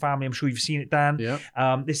 Fighting with My Family, I'm sure you've seen it, Dan.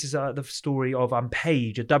 Yeah. This is the story of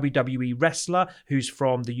Paige, a WWE wrestler who's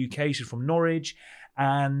from the UK. She's from Norwich,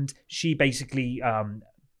 and she basically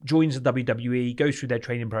joins the WWE, goes through their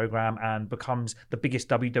training program, and becomes the biggest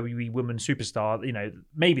WWE woman superstar,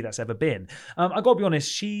 maybe that's ever been. I got to be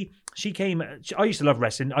honest, she came. I used to love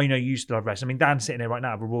wrestling. I know you used to love wrestling. I mean, Dan's sitting there right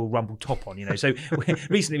now with a Royal Rumble top on, So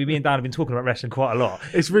recently, me and Dan have been talking about wrestling quite a lot.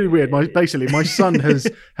 It's really weird. My son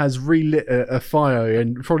has relit a fire,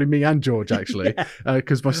 and probably me and George actually,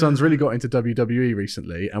 because my son's really got into WWE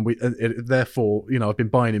recently, and therefore, I've been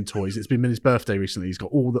buying him toys. It's been his birthday recently. He's got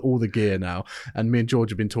all the gear now, and me and George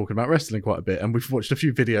have been talking about wrestling quite a bit, and we've watched a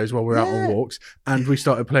few videos while we're out on walks, and we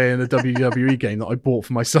started playing a WWE game that I bought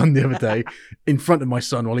for my son the other day in front of my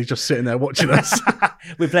son while he's just sitting there watching us.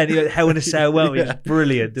 We're playing Hell in a Cell, weren't we? It's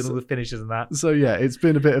brilliant, did all the finishes and that. So it's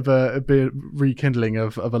been a bit of a rekindling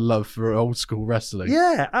of a love for old school wrestling.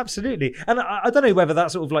 Yeah, absolutely. And I don't know whether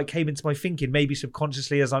that sort of like came into my thinking, maybe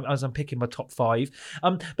subconsciously as I'm picking my top 5.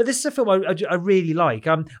 But this is a film I really like.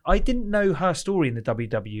 I didn't know her story in the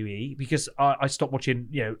WWE because I stopped watching,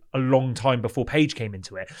 a long time before Paige came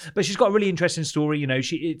into it. But she's got a really interesting story.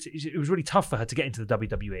 It was really tough for her to get into the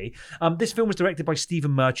WWE. This film was directed by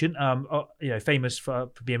Stephen Merchant, famous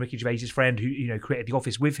for being Ricky Gervais's friend who created The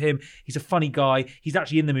Office with him. He's a funny guy. He's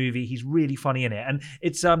actually in the movie. He's really funny in it, and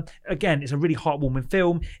it's it's a really heartwarming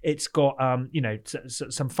film. It's got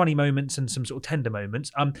some funny moments and some sort of tender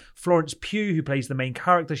moments. Florence Pugh, who plays the main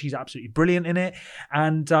character, she's absolutely brilliant in it,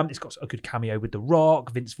 and it's got a good cameo with The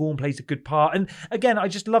Rock. Vince Vaughn plays a good part, and again, I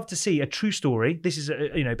just love to see a true story. This is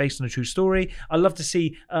based on a true story. I love to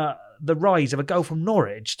see the rise of a girl from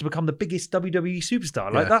Norwich to become the biggest WWE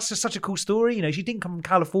superstar. Like that's just such a cool story. She didn't come from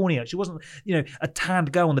California. She wasn't a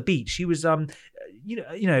tanned girl on the beach. She was a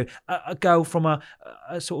girl from a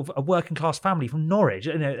sort of a working class family from Norwich.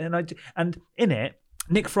 And in it,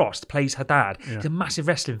 Nick Frost plays her dad. Yeah. He's a massive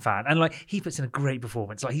wrestling fan, and he puts in a great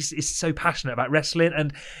performance. He's so passionate about wrestling,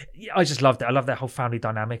 and I just loved it. I love that whole family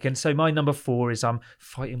dynamic. And so my number 4 is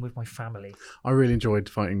Fighting with My Family. I really enjoyed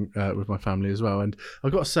Fighting with My Family as well, and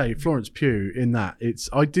I've got to say, Florence Pugh in that,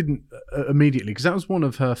 I didn't immediately, because that was one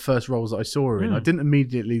of her first roles that I saw her in. I didn't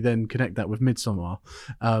immediately then connect that with Midsommar,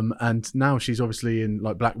 and now she's obviously in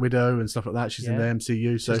Black Widow and stuff like that. She's in the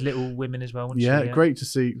MCU, so she's Little Women as well. Great to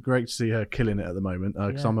see her killing it at the moment.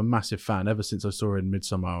 Because I'm a massive fan. Ever since I saw her in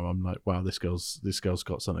Midsommar, I'm like, wow, this girl's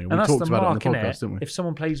got something. And we talked about it on the podcast, didn't we? If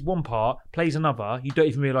someone plays one part, plays another, you don't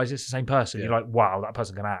even realise it's the same person. Yeah. You're like, wow, that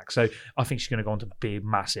person can act. So I think she's going to go on to be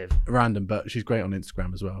massive. Random, but she's great on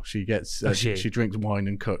Instagram as well. She gets she drinks wine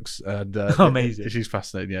and cooks, and amazing. She's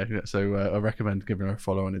fascinating. Yeah, so I recommend giving her a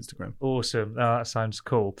follow on Instagram. Awesome, that sounds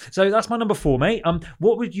cool. So that's my number 4, mate.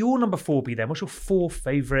 What would your number 4 be then? What's your 4th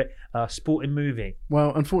favourite sporting movie?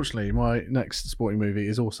 Well, unfortunately, my next sporting movie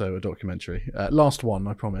is also a documentary. Last one,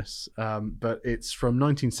 I promise. But it's from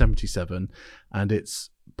 1977, and it's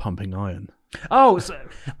Pumping Iron. Oh, so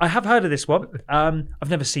I have heard of this one. I've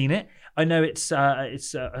never seen it. I know it's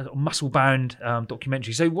a muscle-bound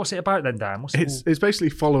documentary. So what's it about then, Dan? It's basically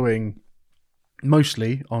following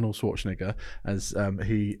mostly Arnold Schwarzenegger as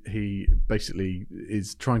he basically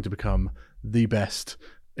is trying to become the best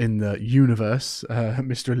in the universe,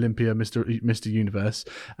 Mr. Olympia, Mr. Universe,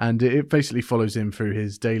 and it basically follows him through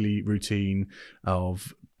his daily routine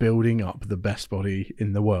of building up the best body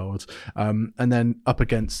in the world, and then up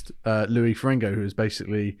against Louis Ferrigno, who is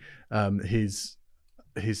basically his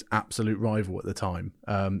his absolute rival at the time.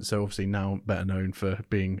 So obviously now better known for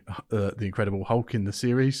being the Incredible Hulk in the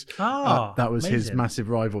series. That was his massive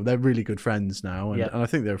rival. They're really good friends now, and I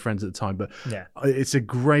think they were friends at the time. But it's a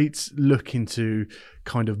great look into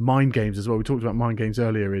kind of mind games as well. We talked about mind games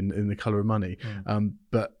earlier in The Colour of Money,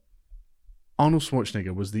 but Arnold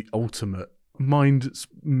Schwarzenegger was the ultimate mind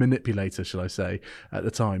manipulator, shall I say, at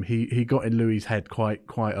the time. He got in Louis' head quite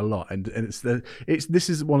a lot, and this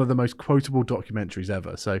is one of the most quotable documentaries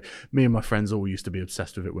ever. So me and my friends all used to be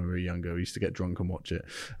obsessed with it when we were younger. We used to get drunk and watch it.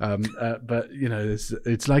 But you know,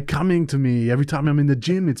 it's like coming to me every time I'm in the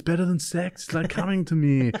gym. It's better than sex. It's like coming to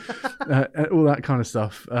me, all that kind of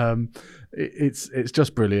stuff. It's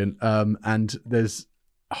just brilliant. And there's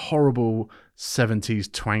horrible 70s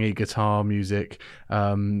twangy guitar music.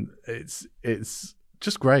 It's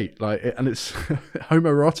just great, and it's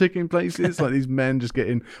homoerotic in places, like these men just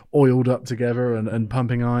getting oiled up together and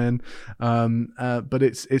pumping iron. But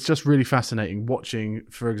it's just really fascinating watching,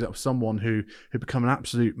 for example, someone who became an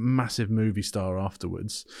absolute massive movie star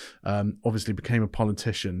afterwards. Obviously became a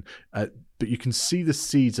politician, but you can see the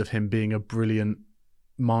seeds of him being a brilliant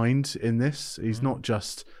mind in this. He's not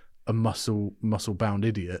just a muscle bound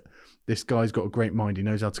idiot. This guy's got a great mind. He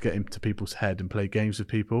knows how to get into people's head and play games with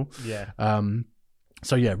people.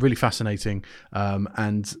 So yeah, really fascinating,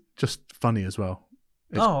 and just funny as well.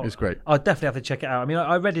 It's great. I'll definitely have to check it out. I mean,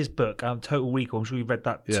 I read his book, Total Recall. I'm sure you read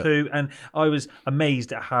that too, and I was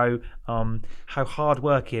amazed at how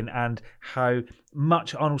hardworking and how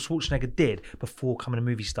much Arnold Schwarzenegger did before becoming a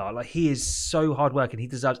movie star. Like, he is so hardworking. He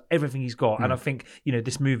deserves everything he's got. And I think,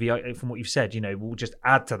 this movie, from what you've said, will just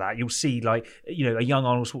add to that. You'll see, a young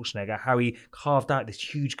Arnold Schwarzenegger, how he carved out this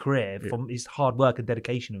huge career from his hard work and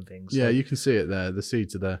dedication and things. Yeah, you can see it there. The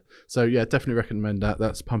seeds are there. So yeah, definitely recommend that.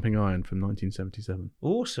 That's Pumping Iron from 1977.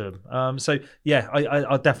 Awesome. So yeah,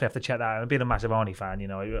 I'll definitely have to check that out. Being a massive Arnie fan,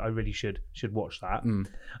 I really should watch that.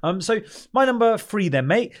 So my number 3 then,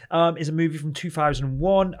 mate, is a movie from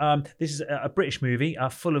 2001. This is a British movie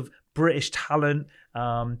full of British talent.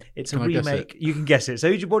 It's a remake. You can guess it.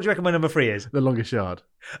 So what do you reckon my number 3 is? The Longest Yard.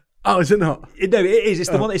 Oh, is it not? No, it is.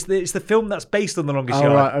 It's the one. It's the film that's based on The Longest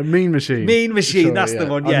Yard. Right, Mean Machine. Mean Machine. Sure, that's the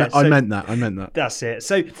one. Yeah, I meant that. That's it.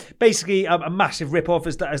 So basically, a massive rip-off,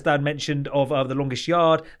 as Dan mentioned, of The Longest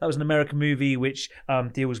Yard. That was an American movie which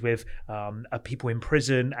deals with people in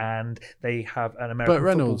prison, and they have an American Burt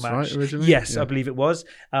Reynolds, football match. Right, originally? Yes, yeah. I believe it was.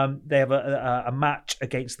 They have a match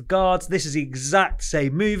against the guards. This is the exact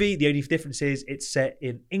same movie. The only difference is it's set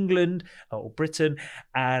in England or Britain,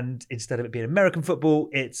 and instead of it being American football,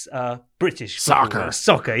 it's British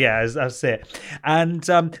soccer, yeah, that's it. And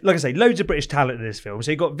like I say, loads of British talent in this film.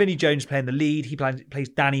 So you've got Vinnie Jones playing the lead. He plays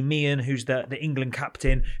Danny Meehan, who's the England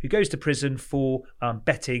captain, who goes to prison for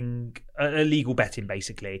betting, illegal betting,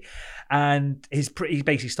 basically. And he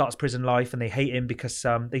basically starts prison life, and they hate him because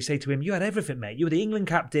they say to him, "You had everything, mate. You were the England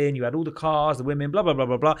captain. You had all the cars, the women, blah blah blah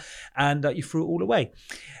blah blah, and you threw it all away."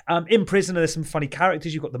 In prison, there's some funny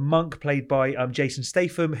characters. You've got the monk played by Jason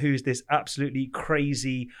Statham, who's this absolutely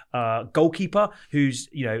crazy goalkeeper who's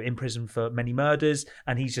in prison for many murders,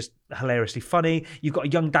 and he's just hilariously funny. You've got a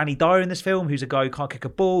young Danny Dyer in this film, who's a guy who can't kick a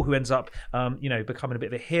ball, who ends up becoming a bit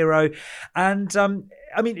of a hero. And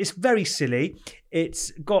I mean, it's very silly.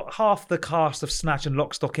 It's got half the cast of Snatch and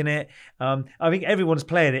Lock, Stock in it. I think everyone's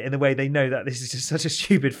playing it in the way they know that this is just such a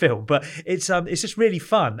stupid film, but it's just really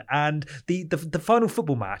fun. And the final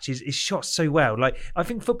football match is shot so well. Like, I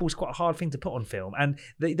think football's quite a hard thing to put on film, and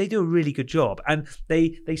they do a really good job. And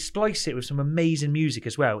they splice it with some amazing music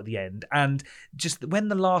as well at the end. And just when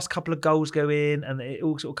the last couple of goals go in, and it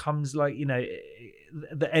all sort of comes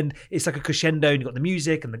the end, it's like a crescendo, and you've got the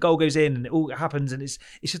music and the goal goes in and it all happens, and it's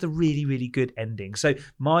just a really, really good ending. So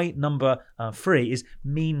my number 3 is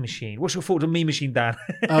Mean Machine. What's your thought on Mean Machine, Dan?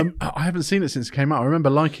 I haven't seen it since it came out. I remember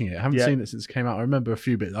liking it. I haven't seen it since it came out. I remember a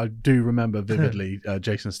few bits. I do remember vividly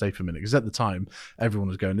Jason Statham in it, because at the time everyone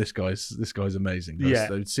was going, this guy's amazing.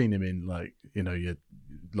 They'd seen him in your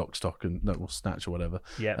Lock, Stock and Snatch or whatever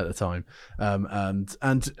at the time, and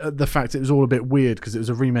the fact it was all a bit weird because it was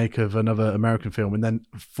a remake of another American film, and then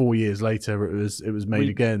 4 years later it was made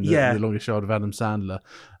again, the Longest Yard of Adam Sandler,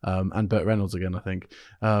 and Burt Reynolds again, I think.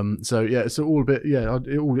 So yeah, it's all a bit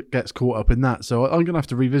it all gets caught up in that. So I'm gonna have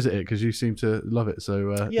to revisit it because you seem to love it.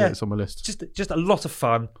 So it's on my list. Just a lot of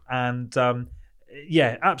fun, and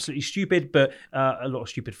absolutely stupid, but a lot of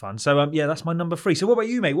stupid fun. So that's my number 3. So what about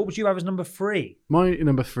you, mate? What would you have as number 3? My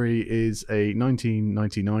number 3 is a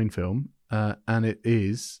 1999 film, and it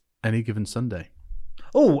is Any Given Sunday.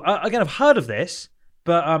 Oh, again, I've heard of this,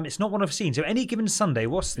 but it's not one I've seen. So Any Given Sunday,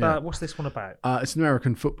 what's this one about? It's an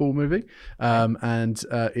American football movie, and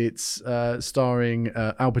it's starring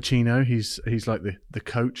Al Pacino. He's like the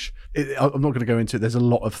coach. I'm not going to go into it. There's a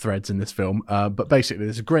lot of threads in this film, but basically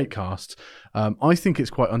there's a great cast. I think it's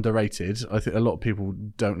quite underrated. I think a lot of people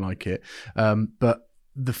don't like it, but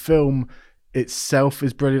the film itself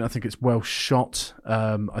is brilliant. I think it's well shot.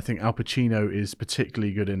 I think Al Pacino is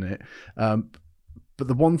particularly good in it. But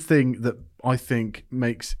the one thing that I think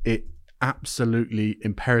makes it absolutely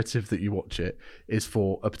imperative that you watch it is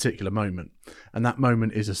for a particular moment. And that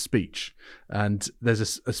moment is a speech. And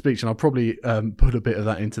there's a speech, and I'll probably put a bit of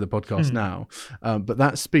that into the podcast now. But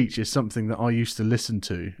that speech is something that I used to listen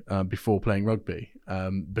to before playing rugby,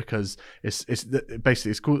 because it's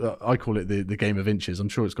basically, it's called, I call it the Game of Inches. I'm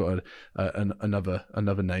sure it's got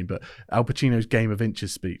another name, but Al Pacino's Game of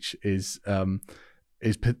Inches speech is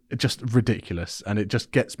just ridiculous, and it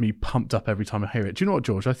just gets me pumped up every time I hear it. Do you know what,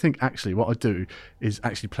 George? I think actually what I do is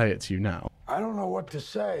actually play it to you now. I don't know what to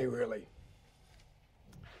say, really.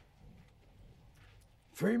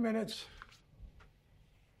 3 minutes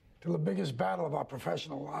till the biggest battle of our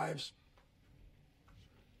professional lives.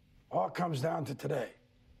 All comes down to today.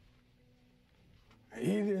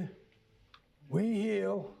 Either we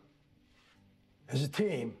heal as a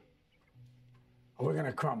team, or we're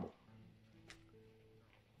gonna crumble.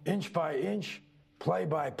 Inch by inch, play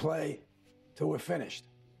by play, till we're finished.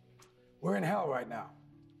 We're in hell right now,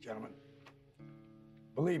 gentlemen.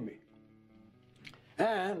 Believe me.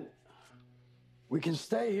 And we can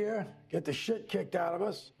stay here, get the shit kicked out of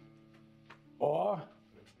us, or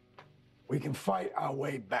we can fight our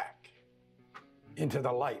way back into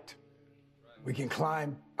the light. We can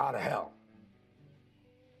climb out of hell.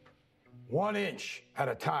 1 inch at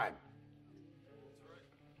a time.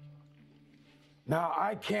 Now,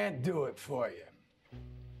 I can't do it for you.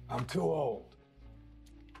 I'm too old.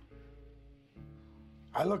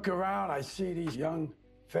 I look around, I see these young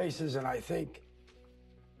faces, and I think,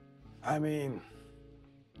 I mean,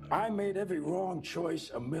 I made every wrong choice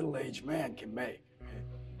a middle-aged man can make.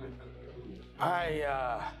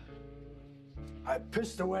 I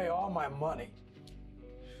pissed away all my money,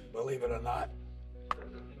 believe it or not.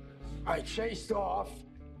 I chased off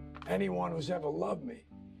anyone who's ever loved me.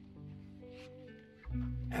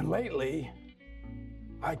 And lately,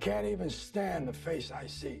 I can't even stand the face I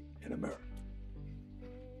see in the mirror.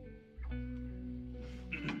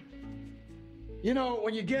 You know,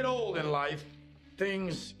 when you get old in life,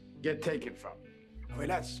 things get taken from you. I mean,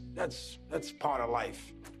 that's part of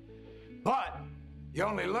life. But you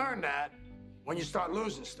only learn that when you start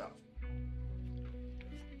losing stuff.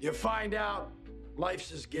 You find out life's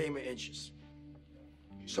this game of inches.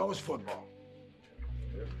 So is football.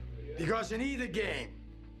 Because in either game,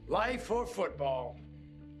 life or football,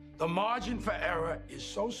 the margin for error is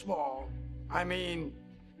so small. I mean,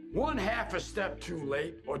 1/2 a step too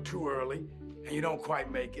late or too early, and you don't quite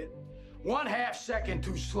make it. 1/2 second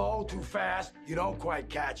too slow, too fast, you don't quite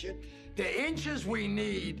catch it. The inches we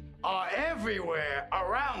need are everywhere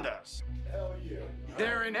around us. Hell yeah.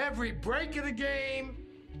 They're in every break of the game,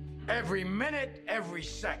 every minute, every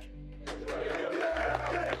second.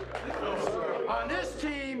 On this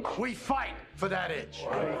team, we fight for that inch.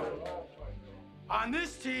 On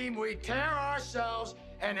this team, we tear ourselves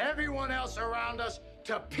and everyone else around us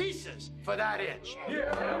to pieces for that inch. We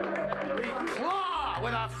claw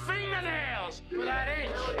with our fingernails for that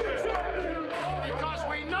inch. Because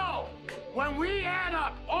we know when we add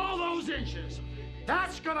up all those inches,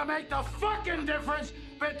 that's gonna make the fucking difference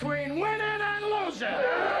between winning and losing.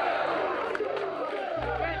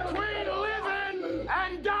 Between living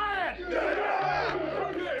and dying.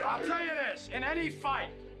 I'll tell you this, in any fight,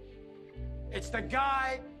 it's the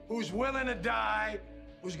guy who's willing to die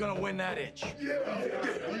who's gonna win that inch.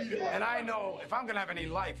 And I know if I'm gonna have any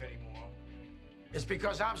life anymore, it's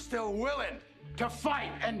because I'm still willing to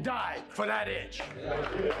fight and die for that inch.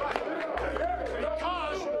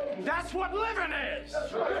 Because that's what living is.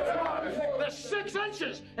 The 6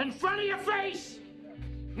 inches in front of your face.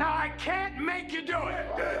 Now, I can't make you do it.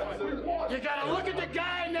 You gotta look at the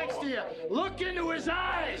guy next to you. Look into his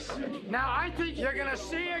eyes. Now, I think you're gonna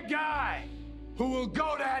see a guy who will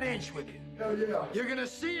go that inch with you. You're gonna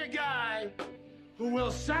see a guy who will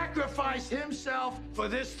sacrifice himself for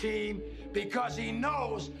this team because he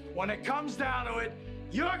knows when it comes down to it,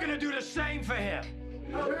 you're gonna do the same for him.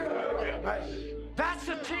 That's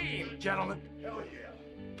a team, gentlemen.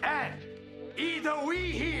 And either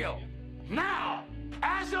we heal now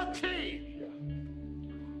as a team,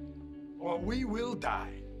 or we will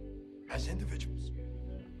die as individuals.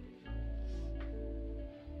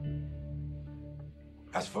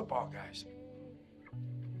 That's football, guys.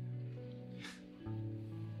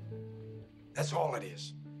 That's all it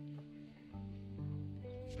is.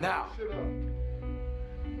 Now,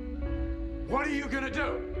 what are you gonna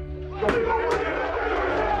do?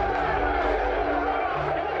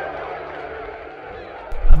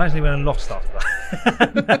 Imagine he went and lost after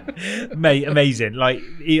that. Mate, amazing. Like,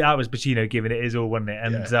 that was Pacino giving it his all, wasn't it?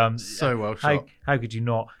 And so well shot. How could you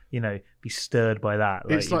not, be stirred by that?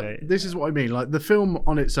 It's this is what I mean. Like, the film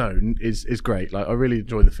on its own is great. Like, I really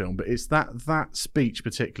enjoy the film, but it's that speech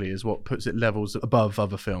particularly is what puts it levels above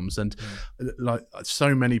other films. And like,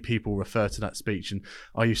 so many people refer to that speech, and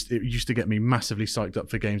it used to get me massively psyched up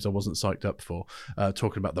for games I wasn't psyched up for.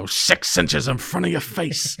 Talking about those 6 inches in front of your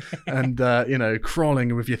face, and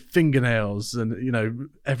crawling with your fingernails, and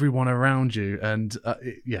everyone around you, and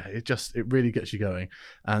it really gets you going.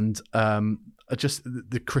 And just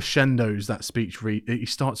the crescendos that speech he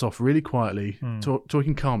starts off really quietly,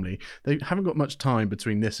 talking calmly. They haven't got much time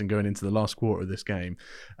between this and going into the last quarter of this game,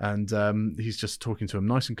 and he's just talking to him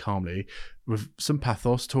nice and calmly with some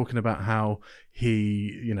pathos, talking about how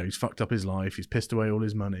he's fucked up his life, he's pissed away all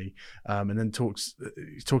his money, and then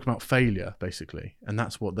he's talking about failure basically, and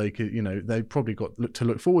that's what they could they probably got to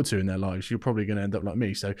look forward to in their lives. You're probably going to end up like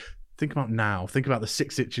me, so think about now. Think about the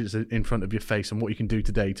 6 inches in front of your face and what you can do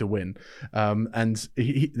today to win. And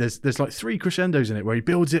there's like 3 crescendos in it where he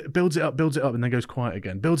builds it up, and then goes quiet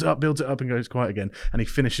again. Builds it up, and goes quiet again. And he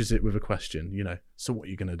finishes it with a question. So what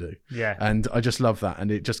are you going to do? Yeah. And I just love that, and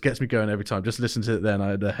it just gets me going every time. Just listen to it.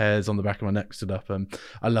 Then the hairs on the back of my neck stood up.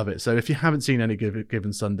 I love it. So if you haven't seen Any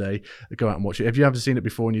Given Sunday, go out and watch it. If you haven't seen it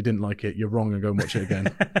before and you didn't like it, you're wrong, and go and watch it again.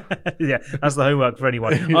 Yeah, that's the homework for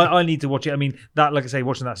anyone. I need to watch it. I mean, that, like I say,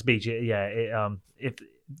 watching that speech, if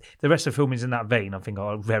the rest of the film is in that vein, I think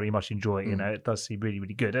I'll very much enjoy it. It does seem really,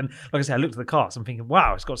 really good. And like I say, I looked at the cast, I'm thinking,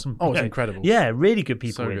 wow, it's got some it's incredible. Yeah, really good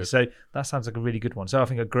people in. Good. So that sounds like a really good one. So I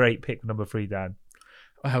think a great pick, number 3, Dan.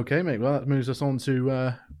 Okay, mate. Well, that moves us on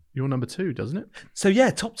to your number 2, doesn't it? So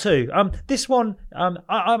yeah, top 2. This one,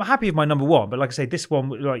 I'm happy with my number 1, but like I say, this one,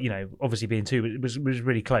 like obviously being 2, it was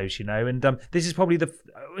really close, And this is probably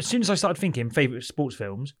as soon as I started thinking favourite sports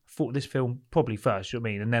films, I thought this film probably first. You know what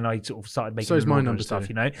I mean? And then I sort of started making. So is my number stuff.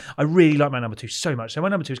 2. I really like my number 2 so much. So my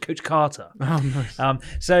number 2 is Coach Carter. Oh,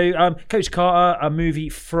 nice. Coach Carter, a movie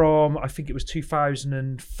from I think it was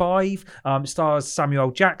 2005. Stars Samuel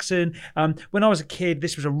L. Jackson. When I was a kid,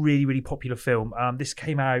 this was a really, really popular film. This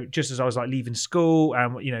came out just as I was like leaving school,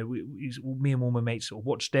 and me and all my mates sort of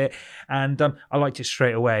watched it, and I liked it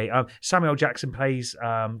straight away. Samuel Jackson plays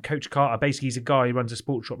Coach Carter. Basically, he's a guy who runs a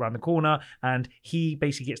sports shop around the corner, and he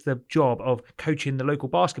basically gets the job of coaching the local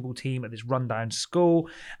basketball team at this rundown school.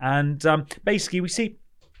 And basically, we see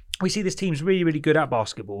this team's really, really good at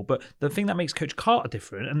basketball, but the thing that makes Coach Carter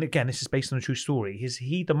different, and again, this is based on a true story, is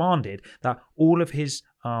he demanded that all of his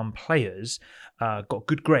players got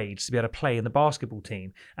good grades to be able to play in the basketball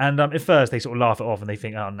team. And at first, they sort of laugh it off and they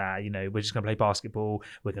think, oh, nah, we're just going to play basketball.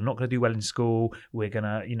 We're not going to do well in school. We're going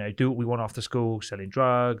to, do what we want after school, selling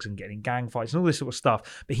drugs and getting in gang fights and all this sort of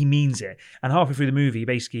stuff. But he means it. And halfway through the movie,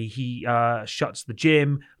 basically, he shuts the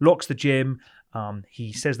gym, locks the gym.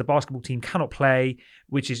 He says the basketball team cannot play,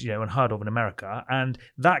 which is unheard of in America, and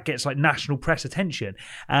that gets like national press attention.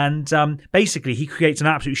 And basically, he creates an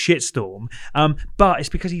absolute shitstorm. But it's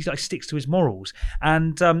because he sticks to his morals.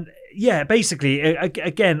 And basically,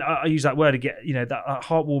 again, I use that word again, that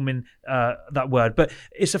heartwarming that word. But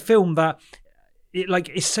it's a film that.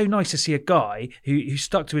 It's so nice to see a guy who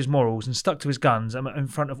stuck to his morals and stuck to his guns in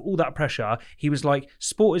front of all that pressure. He was like,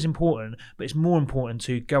 sport is important, but it's more important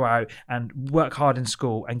to go out and work hard in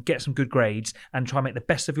school and get some good grades and try and make the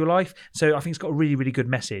best of your life. So I think it's got a really, really good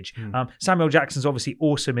message. Samuel Jackson's obviously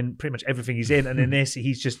awesome in pretty much everything he's in, and in this,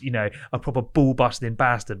 he's just, a proper ball-busting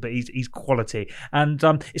bastard, but he's quality. And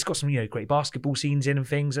it's got some, great basketball scenes in and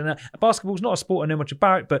things. And basketball's not a sport I know much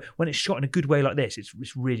about, but when it's shot in a good way like this,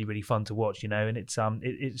 it's really, really fun to watch, and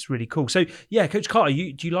it's really cool. So yeah, Coach Carter,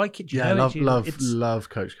 do you like it? Do you know it? Love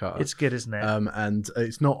Coach Carter. It's good, isn't it? And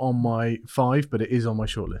it's not on my 5, but it is on my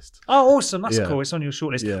shortlist. Oh, awesome! That's cool. It's on your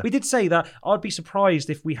shortlist. Yeah. We did say that I'd be surprised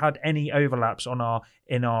if we had any overlaps in our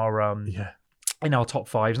top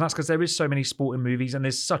 5s, and that's because there is so many sporting movies and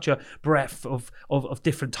there's such a breadth of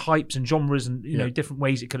different types and genres and different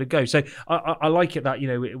ways it could go. So I like it that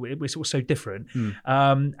we're sort of so different.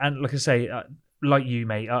 And like I say. Like you,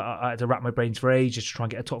 mate, I had to wrap my brains for ages to try and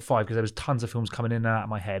get a top 5 because there was tons of films coming in and out of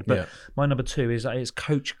my head. But my number 2 is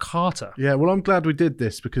Coach Carter. Yeah, well, I'm glad we did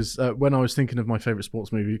this because when I was thinking of my favourite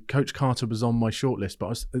sports movie, Coach Carter was on my shortlist.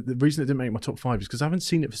 But the reason it didn't make my top 5 is because I haven't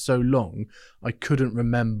seen it for so long, I couldn't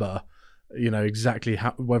remember exactly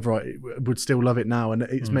whether I would still love it now, and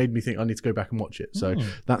it's made me think I need to go back and watch it. So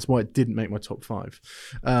that's why it didn't make my top 5.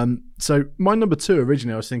 So my number 2,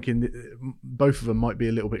 originally I was thinking both of them might be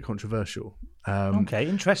a little bit controversial. Okay,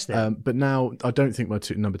 interesting. But now I don't think my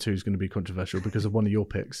number 2 is going to be controversial because of one of your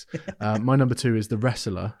picks. My number 2 is The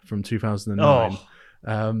Wrestler from 2009.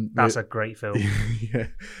 That's a great film. Yeah.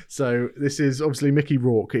 So this is obviously Mickey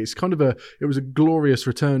Rourke. It's it was a glorious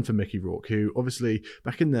return for Mickey Rourke, who obviously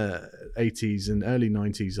back in the 80s and early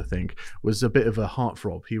 90s, I think, was a bit of a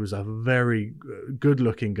heartthrob. He was a very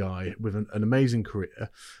good-looking guy with an amazing career,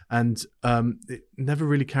 and it never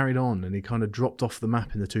really carried on, and he kind of dropped off the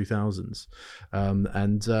map in the 2000s,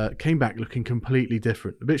 and came back looking completely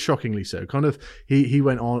different, a bit shockingly so. He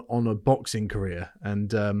went on a boxing career,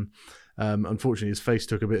 and unfortunately his face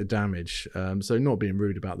took a bit of damage, so not being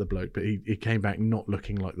rude about the bloke, but he came back not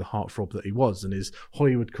looking like the heartthrob that he was, and his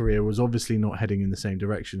Hollywood career was obviously not heading in the same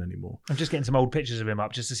direction anymore. I'm just getting some old pictures of him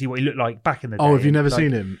up just to see what he looked like back in the day. Oh, have you never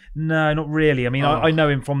seen him? No, not really. I mean, I know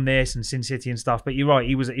him from this and Sin City and stuff, but you're right,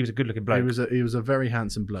 he was a good looking bloke. He was a very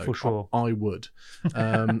handsome bloke, for sure. I would.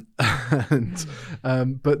 But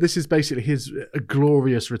this is basically his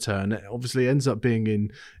glorious return. It obviously ends up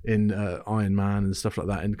being in Iron Man and stuff like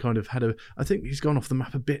that, and kind of I think he's gone off the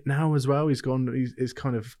map a bit now as well. He's kind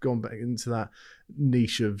of gone back into that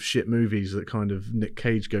niche of shit movies that kind of Nick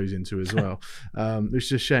Cage goes into as well. Which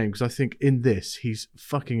is a shame, because I think in this he's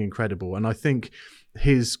fucking incredible, and I think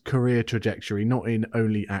his career trajectory, not in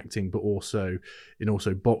only acting but also in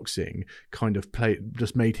boxing, kind of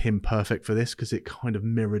just made him perfect for this, because it kind of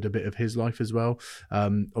mirrored a bit of his life as well.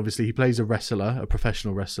 Obviously he plays a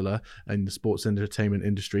professional wrestler in the sports entertainment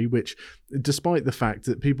industry, which, despite the fact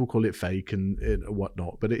that people call it fake and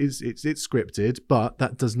whatnot, but it's scripted, but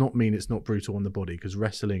that does not mean it's not brutal on the body, because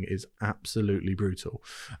wrestling is absolutely brutal.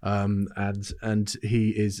 And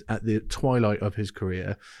he is at the twilight of his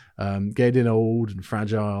career, getting old and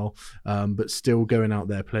fragile, but still going out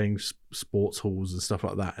there playing sports halls and stuff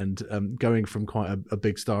like that, and going from quite a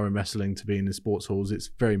big star in wrestling to being in sports halls. It's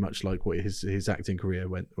very much like what his acting career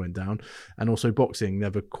went down, and also boxing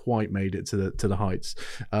never quite made it to the heights.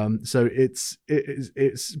 So it's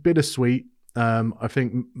bittersweet. I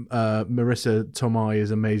think Marissa Tomei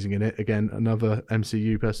is amazing in it. Again, another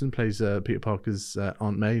MCU person, plays Peter Parker's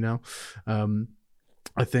Aunt May now.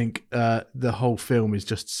 I think the whole film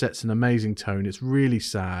just sets an amazing tone. It's really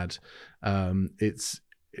sad. It's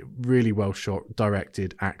really well shot,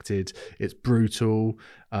 directed, acted. It's brutal.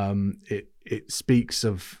 It speaks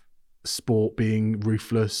of sport being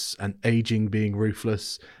ruthless and aging being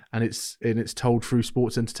ruthless, and it's told through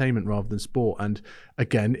sports entertainment rather than sport. And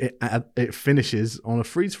again, it finishes on a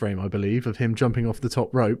freeze frame, I believe, of him jumping off the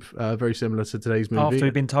top rope, very similar to today's movie. After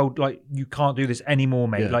he'd been told, like, you can't do this anymore,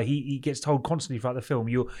 mate. Yeah. Like he gets told constantly throughout the film,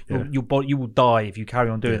 you will die if you carry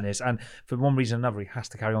on doing this. And for one reason or another, he has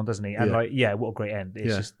to carry on, doesn't he? And what a great end.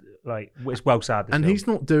 It's just like, it's well sad. And he's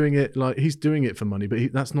not doing it like he's doing it for money,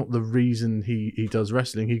 but that's not the reason he does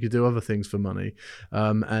wrestling. He could do other things for money,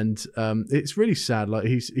 and it's really sad. Like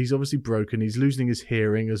he's obviously broken. He's losing his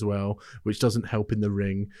hearing as well, which doesn't help in the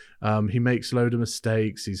ring. He makes a load of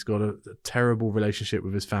mistakes. He's got a terrible relationship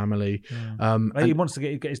with his family. He wants to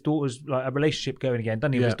get his daughter's like a relationship going again,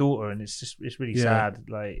 doesn't he, with his daughter? And it's really sad.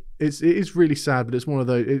 Like it is really sad, but it's one of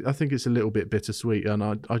those. I think it's a little bit bittersweet, and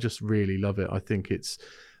I just really love it. I think it's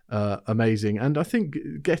amazing, and I think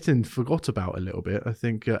getting forgot about a little bit. I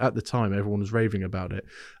think at the time everyone was raving about it,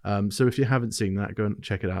 so if you haven't seen that, go and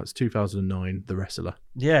check it out. It's 2009, The Wrestler.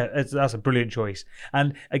 That's a brilliant choice,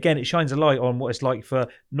 and again it shines a light on what it's like for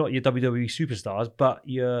not your WWE superstars but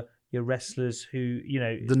your wrestlers who,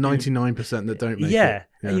 the 99% that don't make it. Yeah,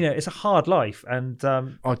 it's a hard life. And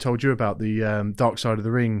I told you about the Dark Side of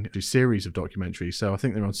the Ring series of documentaries. So I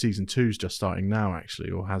think they're on season 2's just starting now, actually,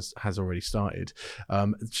 or has already started.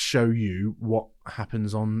 Show you what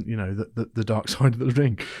happens on the dark side of the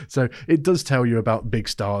ring. So it does tell you about big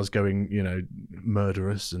stars going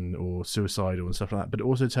murderous or suicidal and stuff like that, but it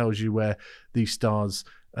also tells you where these stars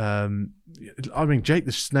Jake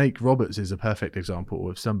the Snake Roberts is a perfect example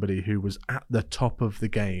of somebody who was at the top of the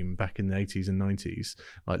game back in the 80s and 90s,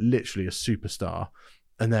 like literally a superstar,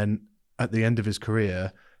 and then at the end of his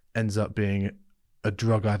career ends up being a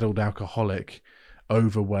drug-addled alcoholic,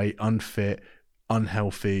 overweight, unfit,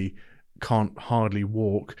 unhealthy, can't hardly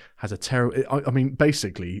walk, has a terrible... I mean,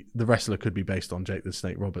 basically, the wrestler could be based on Jake the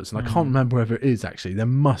Snake Roberts, and I can't remember whether it is, actually. There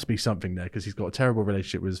must be something there, because he's got a terrible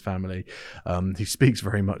relationship with his family. He speaks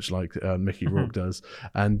very much like Mickey Rourke does.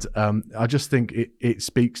 And I just think it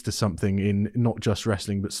speaks to something in not just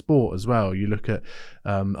wrestling, but sport as well. You look at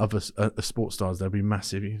other sports stars, they'll be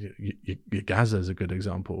massive. Gaza is a good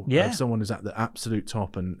example. Yeah. Someone who's at the absolute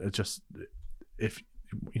top, and just... if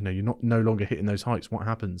you're not no longer hitting those heights, what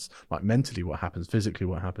happens? Like mentally, what happens? Physically,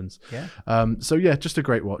 what happens? Yeah. So yeah, just a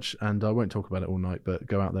great watch, and I won't talk about it all night, but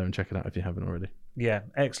go out there and check it out if you haven't already. Yeah,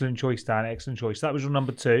 excellent choice, Dan. Excellent choice. That was your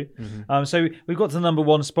number 2. So we've got to the number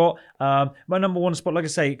 1 spot. My number 1 spot, like I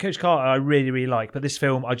say, Coach Carter, I really, really like, but this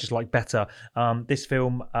film I just like better. This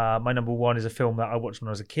film, my number 1 is a film that I watched when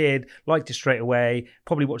I was a kid. Liked it straight away.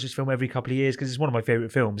 Probably watch this film every couple of years because it's one of my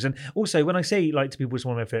favorite films. And also, when I say like to people it's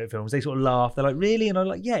one of my favorite films, they sort of laugh. They're like, "Really?" And I'm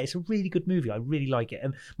like, "Yeah, it's a really good movie. I really like it."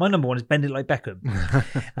 And my number 1 is Bend It Like Beckham.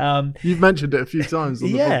 You've mentioned it a few times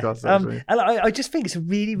on the podcast, actually. And I just think it's a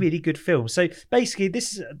really, really good film. So basically,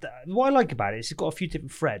 this is what I like about it. It's got a few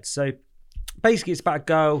different threads. So basically, it's about a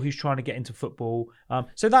girl who's trying to get into football.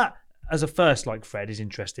 So that, as a first thread, is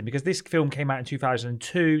interesting because this film came out in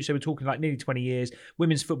 2002, so we're talking like nearly 20 years.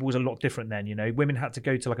 Women's football was a lot different then, women had to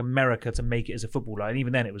go to like America to make it as a footballer, and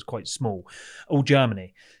even then it was quite small, or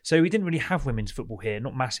Germany. So we didn't really have women's football here,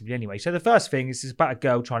 not massively anyway. So the first thing is it's about a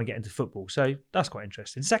girl trying to get into football, so that's quite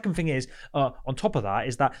interesting. Second thing is, on top of that,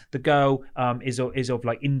 is that the girl is of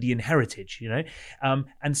like Indian heritage,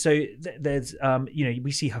 and so there's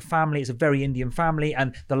we see her family. It's a very Indian family,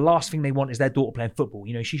 and the last thing they want is their daughter playing football.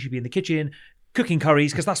 She should be in the kitchen cooking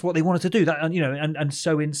curries because that's what they wanted to do. That and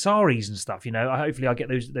sewing saris and stuff. Hopefully I get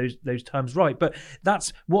those terms right, but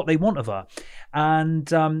that's what they want of her. And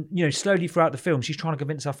slowly throughout the film, she's trying to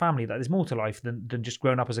convince her family that there's more to life than just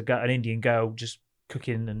growing up as an Indian girl just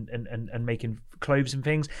cooking and making clothes and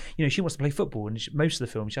things. She wants to play football, and most of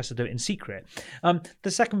the film she has to do it in secret. The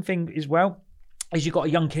second thing as well is you've got a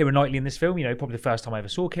young Keira Knightley in this film, probably the first time I ever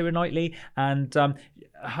saw Keira Knightley, and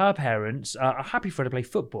her parents are happy for her to play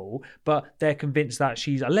football, but they're convinced that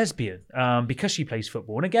she's a lesbian because she plays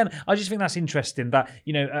football. And again, I just think that's interesting that,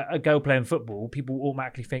 a girl playing football, people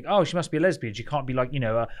automatically think, oh, she must be a lesbian. She can't be like,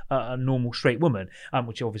 a normal straight woman,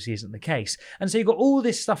 which obviously isn't the case. And so you've got all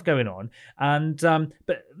this stuff going on, and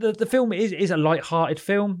but the film is a light-hearted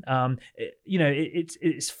film.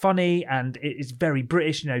 It's funny, and it's very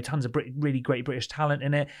British, tons of really great British talent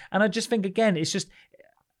in it. And I just think, again, it's just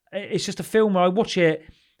a film where I watch it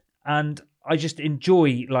and I just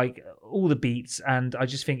enjoy like all the beats, and I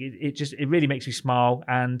just think it really makes me smile,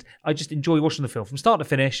 and I just enjoy watching the film from start to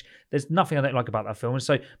finish. There's nothing I don't like about that film. And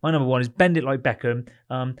so my number 1 is Bend It Like Beckham.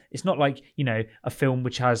 It's not like a film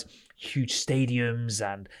which has huge stadiums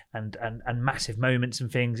and massive moments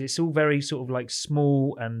and things. It's all very sort of like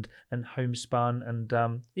small and homespun, and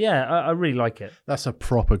I really like it. That's a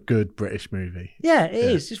proper good British movie. Yeah, it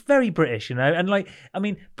is. It's very British, and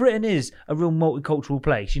Britain is a real multicultural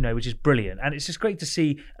place, which is brilliant, and it's just great to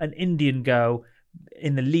see an Indian girl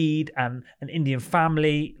in the lead and an Indian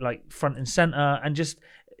family like front and center, and just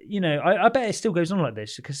I bet it still goes on like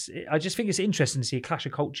this because I just think it's interesting to see a clash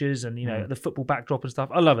of cultures and the football backdrop and stuff.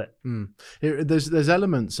 I love it. There's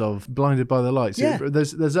elements of Blinded by the Lights. Yeah.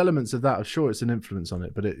 There's elements of that. I'm sure it's an influence on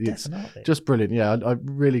it, but it's just brilliant. Yeah, a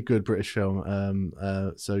really good British film.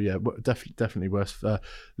 So yeah, definitely worth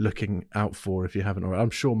looking out for if you haven't already. I'm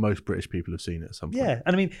sure most British people have seen it at some point. Yeah,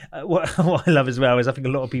 and what I love as well is I think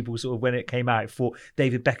a lot of people sort of when it came out thought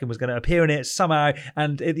David Beckham was going to appear in it somehow,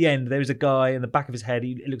 and at the end there was a guy in the back of his head.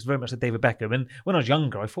 It looks very much like David Beckham, and when I was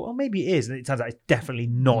younger I thought, oh, maybe it is, and it turns out it's definitely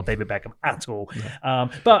not David Beckham at all. Yeah.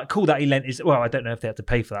 But cool that he lent his, well, I don't know if they had to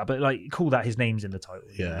pay for that, but like cool that his name's in the title.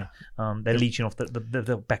 Yeah. They're leeching off the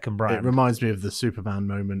Beckham brand. It reminds me of the Superman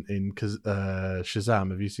moment in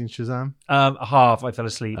Shazam. Have you seen Shazam? Half. I fell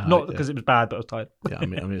asleep, not because it was bad, but I was tired. Yeah, I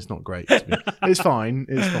mean it's not great. It's fine.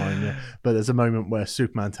 Yeah. But there's a moment where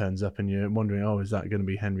Superman turns up and you're wondering, oh, is that going to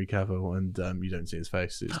be Henry Cavill? And you don't see his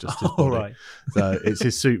face. It's just his body. Right. So it's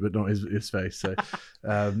his suit, but not his face. So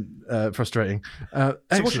frustrating. So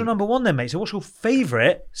what's your number 1 then, mate? So what's your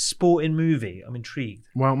favourite sporting movie? I'm intrigued.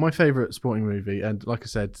 Well, my favourite sporting movie, and like I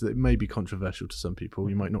said, it may be controversial to some people.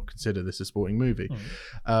 You might not consider this a sporting movie,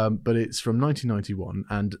 but it's from 1991,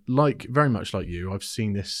 and very much like you, I've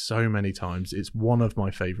seen this so many times. It's one of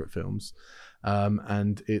my favourite films,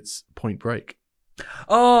 and it's Point Break.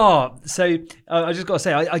 Oh, so I just got to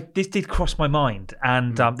say, this did cross my mind,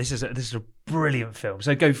 and this is a brilliant film.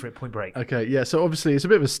 So go for it, Point Break. Okay, yeah. So obviously it's a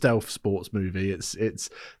bit of a stealth sports movie. It's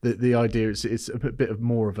the idea. It's a bit of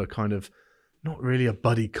more of a kind of not really a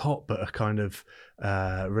buddy cop, but a kind of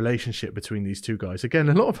relationship between these two guys. Again,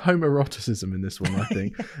 a lot of homoeroticism in this one, I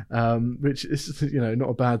think, which is not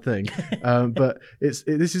a bad thing. But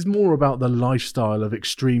this is more about the lifestyle of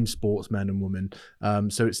extreme sportsmen and women.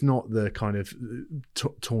 So it's not the kind of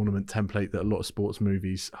tournament template that a lot of sports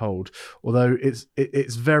movies hold. Although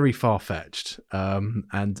it's very far fetched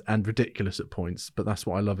and ridiculous at points. But that's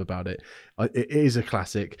what I love about it. It is a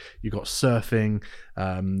classic. You've got surfing,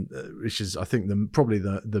 which is I think probably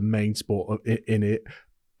the main sport in it,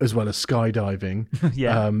 as well as skydiving,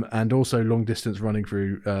 and also long distance running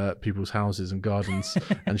through people's houses and gardens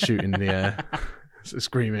and shooting in the air,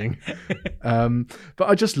 screaming. But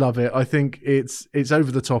I just love it. I think it's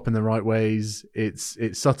over the top in the right ways. It's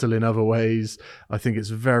subtle in other ways. I think it's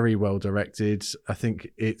very well directed. I think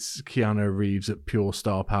it's Keanu Reeves at pure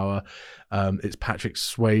star power. It's Patrick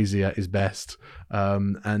Swayze at his best.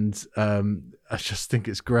 I just think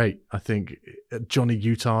it's great. I think Johnny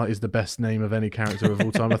Utah is the best name of any character of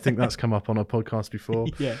all time. I think that's come up on a podcast before.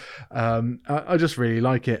 Yeah. I just really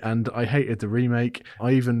like it, and I hated the remake.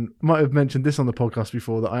 I even might have mentioned this on the podcast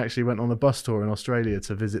before, that I actually went on a bus tour in Australia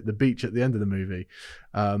to visit the beach at the end of the movie,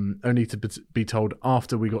 only to be told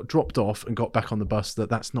after we got dropped off and got back on the bus that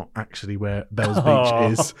that's not actually where Bells Beach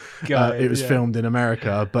is. It was filmed in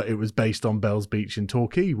America, but it was based on Bells Beach in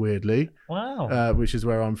Torquay, weirdly. Wow. Which is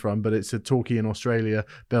where I'm from, but it's a Torquay in Australia,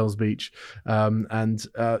 Bells Beach.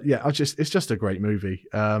 It's just a great movie.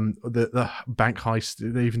 The bank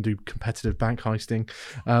heist, they even do competitive bank heisting,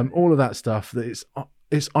 all of that stuff.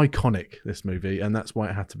 It's iconic, this movie, and that's why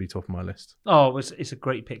it had to be top of my list. Oh, it's a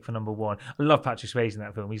great pick for number one. I love Patrick Swayze in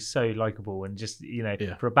that film. He's so likable, and just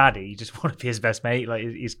for a baddie, you just want to be his best mate. Like,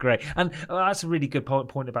 he's great, and that's a really good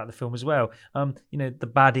point about the film as well. The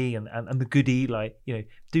baddie and the goodie,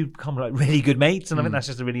 do become like really good mates, and I think that's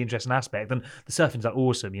just a really interesting aspect. And the surfing's like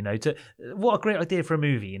awesome. What a great idea for a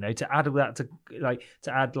movie. To add all that to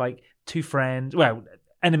add two friends. Well,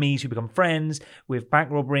 enemies who become friends with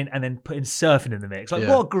bank robbery, and then putting surfing in the mix. What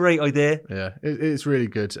a great idea. Yeah, it's really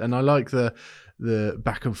good. And I like the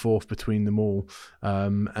back and forth between them all,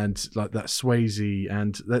 and like that Swayze,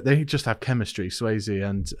 and they just have chemistry, Swayze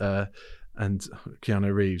and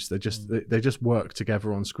Keanu Reeves. They just work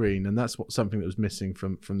together on screen, and that's something that was missing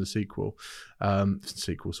from the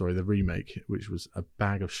the remake, which was a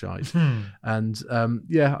bag of shite. And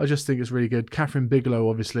I just think it's really good. Catherine Bigelow,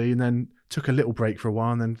 obviously, and then took a little break for a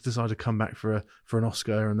while, and then decided to come back for an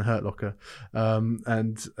Oscar in The Hurt Locker.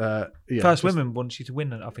 First women wants you to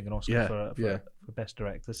win, I think, an Oscar for Best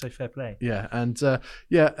Director. So fair play. Yeah, and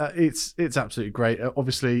it's absolutely great.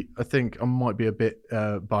 Obviously, I think I might be a bit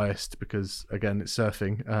biased because, again, it's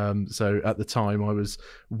surfing. So at the time, I was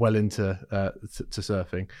well into to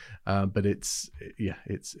surfing, but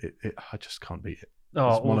I just can't beat it.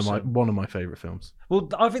 Oh, it's one of my favourite films. Well,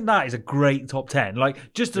 I think that is a great top 10.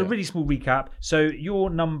 Just a really small recap. So your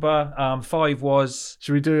number 5 was.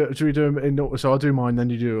 Should we do them in? So I'll do mine, then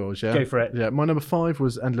you do yours. Yeah, go for it. Yeah, my number 5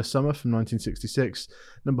 was Endless Summer from 1966.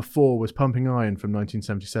 Number 4 was Pumping Iron from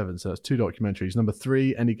 1977. So that's 2 documentaries. Number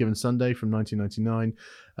 3, Any Given Sunday from 1999.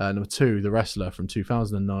 Number 2, The Wrestler from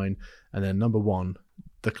 2009, and then number 1,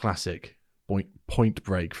 the classic Point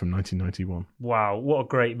Break from 1991. Wow, what a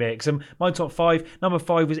great mix. And my top 5, number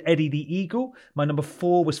 5 was Eddie the Eagle. My number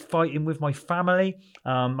 4 was Fighting with My Family.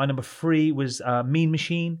 My number 3 was Mean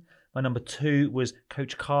Machine. My number 2 was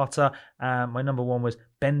Coach Carter. My number 1 was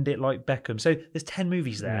Bend It Like Beckham. So there's 10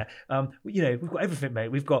 movies there. We've got everything, mate.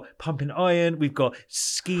 We've got Pumping Iron, we've got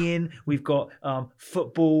skiing, we've got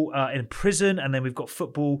football in prison, and then we've got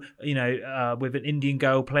football, with an Indian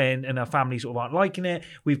girl playing and her family sort of aren't liking it.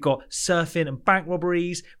 We've got surfing and bank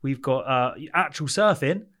robberies. We've got actual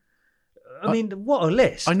surfing. I mean, what a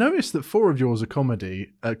list. I noticed that 4 of yours are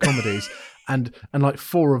comedies. And like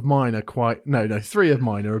 4 of mine are 3 of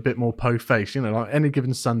mine are a bit more po-faced, like Any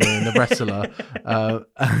Given Sunday and The Wrestler.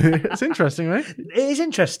 It's interesting, right? It is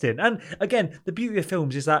interesting. And again, the beauty of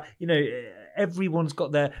films is that, everyone's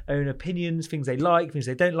got their own opinions, things they like, things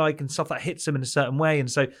they don't like, and stuff that hits them in a certain way.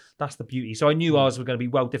 And so that's the beauty. So I knew ours were going to be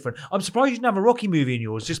well different. I'm surprised you didn't have a Rocky movie in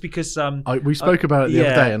yours, just because... we spoke about it the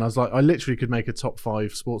other day, and I was like, I literally could make a top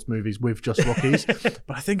 5 sports movies with just Rockies,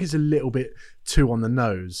 but I think it's a little bit too on the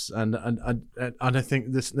nose. And I think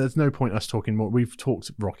there's no point us talking more. We've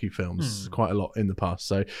talked Rocky films quite a lot in the past,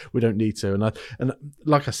 so we don't need to. And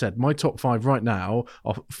like I said, my top 5 right now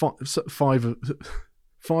are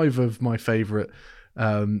 5 of my favourite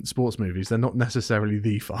sports movies. They're not necessarily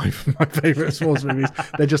the 5 of my favourite sports movies.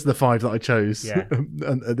 They're just the 5 that I chose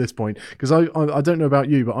at this point. Because I don't know about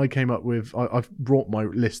you, but I came up with, I've brought my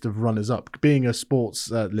list of runners-up. Being a sports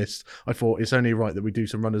list, I thought it's only right that we do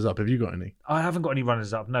some runners-up. Have you got any? I haven't got any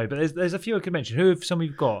runners-up, no, but there's a few I could mention. Who have some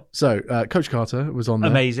we've got? So, Coach Carter was on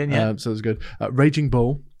there. Amazing, yeah. So it was good. Raging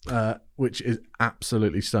Bull, which is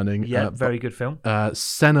absolutely stunning. Yeah, very good film.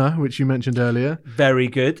 Senna, which you mentioned earlier. Very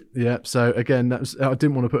good. Yeah, so again, I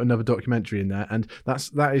didn't want to put another documentary in there, and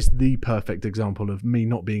that is the perfect example of me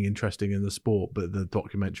not being interested in the sport, but the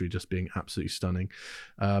documentary just being absolutely stunning.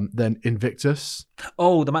 Then Invictus.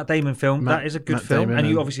 Oh, the Matt Damon film. That is a good film, Damon, and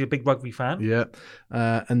you're obviously a big rugby fan. Yeah.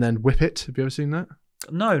 And then Whip It. Have you ever seen that?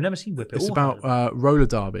 No, never seen Whip It. It's about roller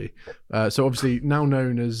derby. So obviously now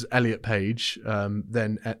known as Elliot Page,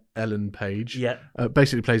 then Ellen Page. Yeah.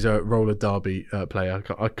 Basically plays a roller derby player.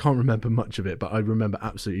 I can't remember much of it, but I remember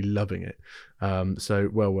absolutely loving it. So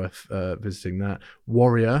well worth visiting that.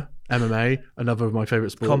 Warrior, MMA, another of my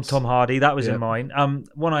favourite sports. Tom Hardy, that was in mine.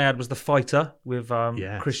 One I had was The Fighter with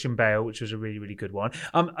Christian Bale, which was a really, really good one.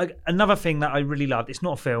 Another thing that I really loved, it's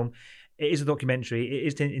not a film, it is a documentary. It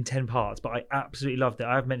is in 10 parts, but I absolutely loved it.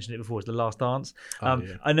 I've mentioned it before. It's The Last Dance.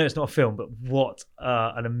 I know it's not a film, but what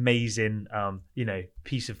an amazing,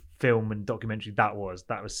 piece of film and documentary that was.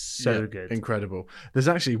 That was so good. Incredible. There's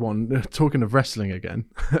actually one, talking of wrestling again,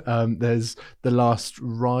 there's The Last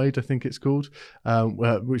Ride, I think it's called,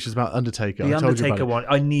 which is about Undertaker. The Undertaker one.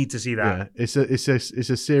 I need to see that. Yeah, it's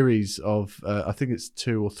a series of, I think it's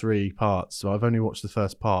 2 or 3 parts. So I've only watched the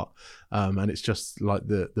first part. And it's just like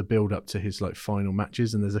the build up to his like final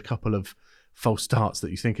matches, and there's a couple of false starts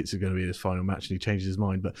that you think it's going to be his final match, and he changes his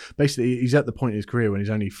mind. But basically, he's at the point in his career when he's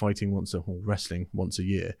only wrestling once a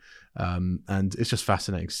year, and it's just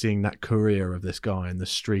fascinating seeing that career of this guy and the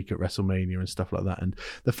streak at WrestleMania and stuff like that. And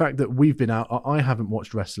the fact that we've been out, I haven't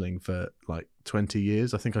watched wrestling for like 20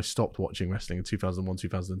 years. I think I stopped watching wrestling in 2001,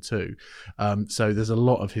 2002. So there's a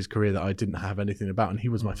lot of his career that I didn't have anything about, and he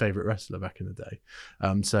was my favorite wrestler back in the day.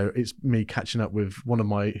 So it's me catching up with one of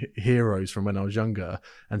my heroes from when I was younger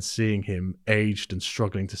and seeing him aged and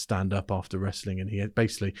struggling to stand up after wrestling. And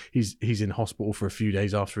he's in hospital for a few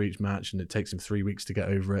days after each match, and it takes him 3 weeks to get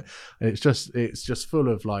over it. And it's just full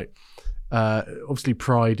of like obviously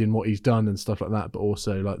pride in what he's done and stuff like that, but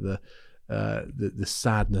also like the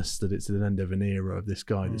sadness that it's the end of an era of this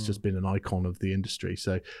guy that's just been an icon of the industry.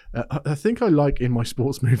 So I think I like in my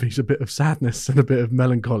sports movies a bit of sadness and a bit of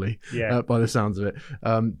melancholy, by the sounds of it.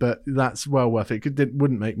 But that's well worth it. It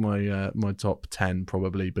wouldn't make my top 10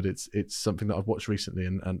 probably, but it's something that I've watched recently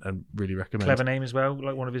and really recommend. Clever name as well,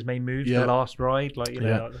 like one of his main moves, The Last Ride, like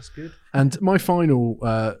like, that's good. And my final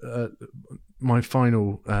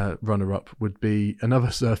runner-up would be another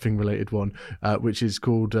surfing-related one, which is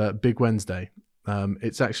called Big Wednesday.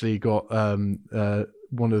 It's actually got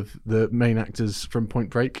one of the main actors from Point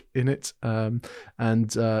Break in it,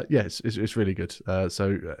 it's really good.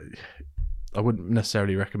 I wouldn't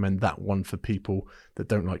necessarily recommend that one for people that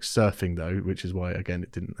don't like surfing, though, which is why, again,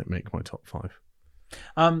 it didn't make my top 5.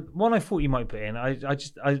 One I thought you might put in, I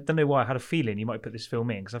don't know why I had a feeling you might put this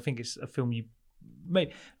film in, because I think it's a film you.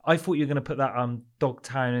 Maybe I thought you were going to put that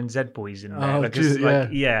Dogtown and Z Boys in there,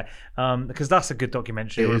 because that's a good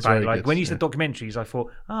documentary. About like when you said documentaries, I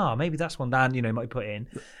thought, maybe that's one Dan might put in.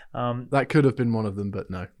 That could have been one of them, but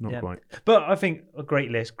no, not quite. But I think a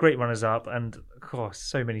great list, great runners up, and of course,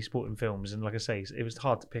 so many sporting films. And like I say, it was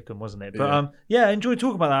hard to pick them, wasn't it? But I enjoyed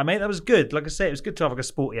talking about that, mate. That was good. Like I say, it was good to have like a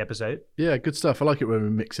sporty episode. Yeah, good stuff. I like it when we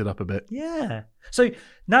mix it up a bit. Yeah. So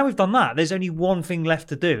now we've done that, there's only one thing left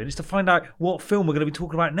to do, and it's to find out what film we're going to be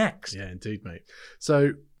talking about next. Yeah, indeed, mate.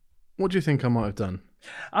 So, what do you think I might have done?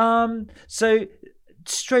 So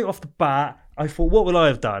straight off the bat, I thought, what would I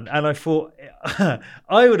have done? And I thought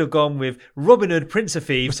I would have gone with Robin Hood, Prince of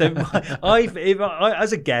Thieves. So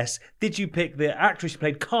as a guess, did you pick the actress who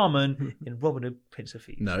played Carmen in Robin Hood, Prince of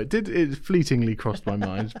Thieves? No, it fleetingly crossed my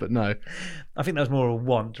mind, but no. I think that was more a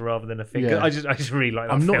want rather than a thing. Yeah. I just really like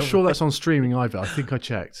that I'm film. not sure that's on streaming either. I think I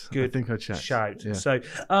checked. Good. I think I checked. Shout. Yeah.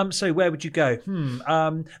 So where would you go?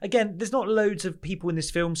 Again, there's not loads of people in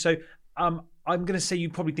this film, so I'm going to say you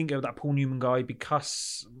probably didn't go with that Paul Newman guy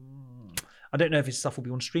because I don't know if his stuff will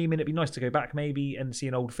be on streaming. It'd be nice to go back maybe and see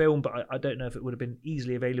an old film, but I don't know if it would have been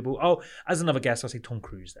easily available. Oh, as another guess, I'll say Tom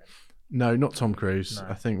Cruise then. No, not Tom Cruise. No.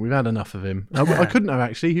 I think we've had enough of him. I couldn't have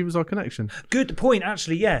actually. He was our connection. Good point,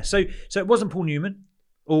 actually, yeah. So it wasn't Paul Newman,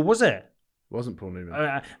 or was it? It wasn't Paul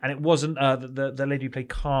Newman. And it wasn't the lady who played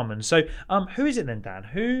Carmen. So who is it then, Dan?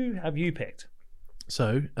 Who have you picked?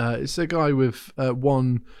 So it's a guy with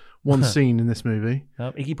one one scene in this movie.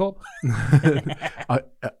 Iggy Pop? I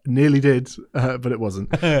nearly did, but it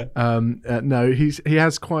wasn't. No, he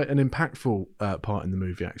has quite an impactful part in the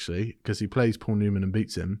movie, actually, because he plays Paul Newman and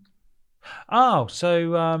beats him. Oh,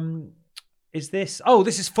 so is this... Oh,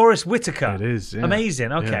 this is Forrest Whitaker. It is, yeah.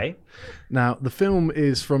 Amazing, okay. Yeah. Now, the film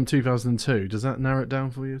is from 2002. Does that narrow it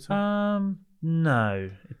down for you, Tom? No,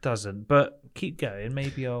 it doesn't, but keep going.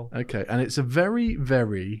 Maybe I'll... Okay, and it's a very,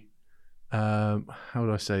 very... how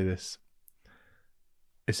do I say this?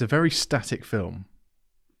 It's a very static film.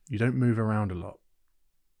 You don't move around a lot.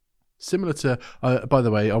 Similar to, by the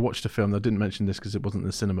way, I watched a film. I didn't mention this because it wasn't in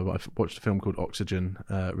the cinema, but I watched a film called Oxygen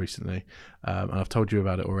recently, and I've told you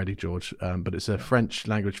about it already, George. But it's a French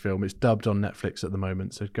language film. It's dubbed on Netflix at the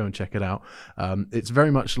moment, so go and check it out. It's very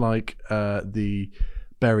much like the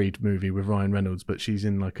Buried movie with Ryan Reynolds, but she's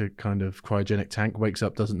in like a kind of cryogenic tank, wakes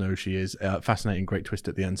up, doesn't know who she is. Fascinating, great twist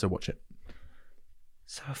at the end, so watch it.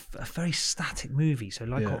 So a very static movie. So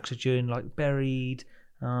like Oxygen, like Buried.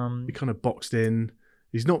 He kind of boxed in.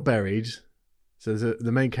 He's not buried. So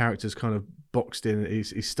the main character's kind of boxed in.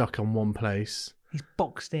 He's stuck on one place. He's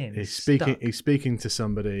boxed in. He's speaking to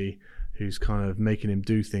somebody who's kind of making him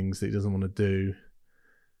do things that he doesn't want to do.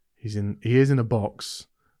 He is in a box.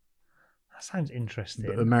 That sounds interesting.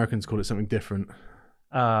 But Americans call it something different.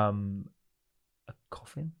 A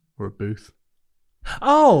coffin? Or a booth.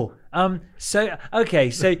 Oh, so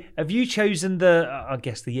have you chosen I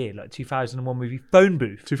guess the year, like 2001 movie, Phone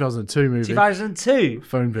Booth? 2002 movie. 2002?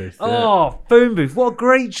 Phone Booth. Oh, yeah. Phone Booth. What a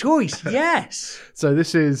great choice. Yes. So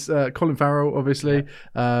this is Colin Farrell, obviously.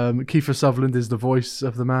 Yeah. Kiefer Sutherland is the voice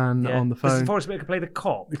of the man on the phone. Does Forrest Whitaker play the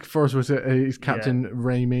cop? Forrest Whitaker, he's Captain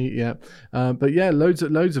Raimi, yeah. But yeah, loads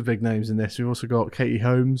of big names in this. We've also got Katie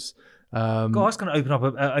Holmes. God, that's going to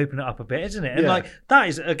open it up a bit, isn't it? And like that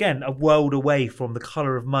is again a world away from The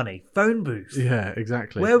Colour of Money. Phone Booth. Yeah,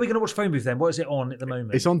 exactly. Where are we going to watch Phone Booth then? What is it on at the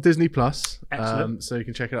moment? It's on Disney Plus. Excellent. So you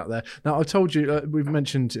can check it out there. Now, I told you we've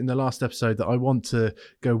mentioned in the last episode that I want to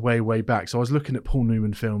go way back. So I was looking at Paul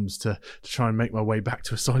Newman films to try and make my way back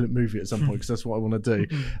to a silent movie at some point because that's what I want to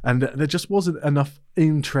do. And there just wasn't enough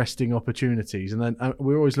interesting opportunities. And then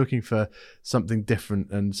we're always looking for something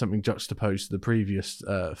different and something juxtaposed to the previous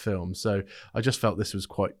films. So I just felt this was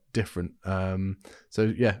quite different.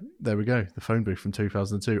 So yeah, there we go. The Phone Booth from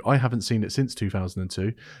 2002. I haven't seen it since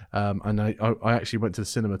 2002, and I actually went to the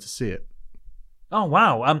cinema to see it. Oh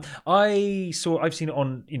wow! I've seen it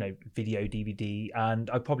on video DVD, and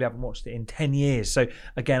I probably haven't watched it in 10 years. So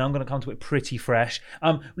again, I'm going to come to it pretty fresh.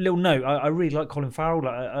 Little note: I really like Colin Farrell.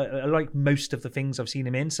 I like most of the things I've seen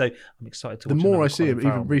him in, so I'm excited to. The watch more I see him,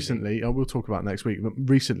 Farrell even recently, we'll talk about next week. But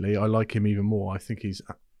recently, I like him even more. I think he's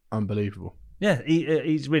unbelievable. Yeah,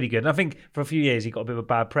 he's really good. And I think for a few years he got a bit of a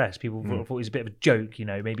bad press. People thought he was a bit of a joke,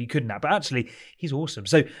 maybe he couldn't have. But actually, he's awesome.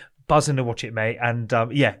 So buzzing to watch it, mate. And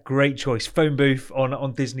great choice. Phone Booth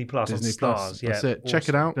on Disney Plus, on Stars. That's it. Awesome. Check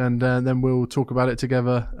it out, and then we'll talk about it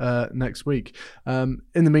together next week. In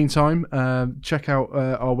the meantime, check out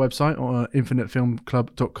our website on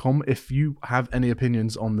infinitefilmclub.com. If you have any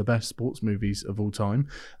opinions on the best sports movies of all time,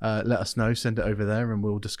 let us know. Send it over there, and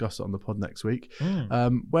we'll discuss it on the pod next week.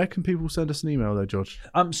 Where can people send us an email, though, George?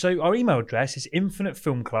 So our email address is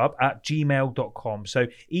infinitefilmclub@gmail.com. So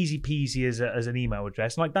easy peasy as an email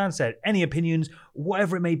address. And like Dan said, any opinions,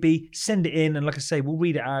 whatever it may be, send it in, and like I say, we'll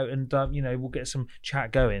read it out, and we'll get some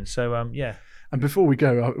chat going. So yeah. And before we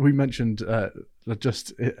go, we mentioned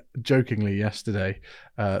just jokingly yesterday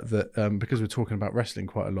that because we're talking about wrestling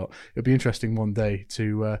quite a lot, it'd be interesting one day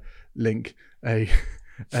to link a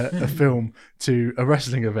film to a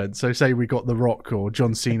wrestling event. So say we got The Rock or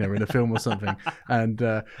John Cena in a film or something, and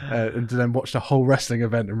then watched a whole wrestling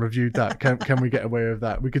event and reviewed that. Can we get away with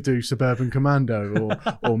that? We could do Suburban Commando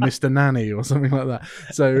or Mr. Nanny or something like that.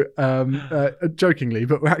 So jokingly,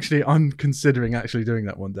 but I'm considering actually doing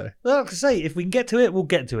that one day. Well, like I say, if we can get to it, we'll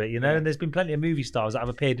get to it, And there's been plenty of movie stars that have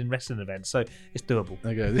appeared in wrestling events, so it's doable.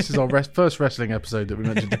 There you go. This is our first wrestling episode that we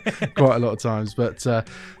mentioned quite a lot of times, but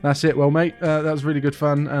that's it. Well, mate, that was really good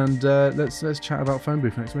fun, and let's chat about Phone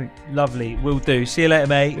Booth next week. Lovely, will do. See you later,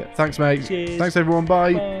 mate. Yeah, thanks, mate. Cheers. Thanks, everyone.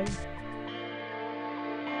 Bye. Bye.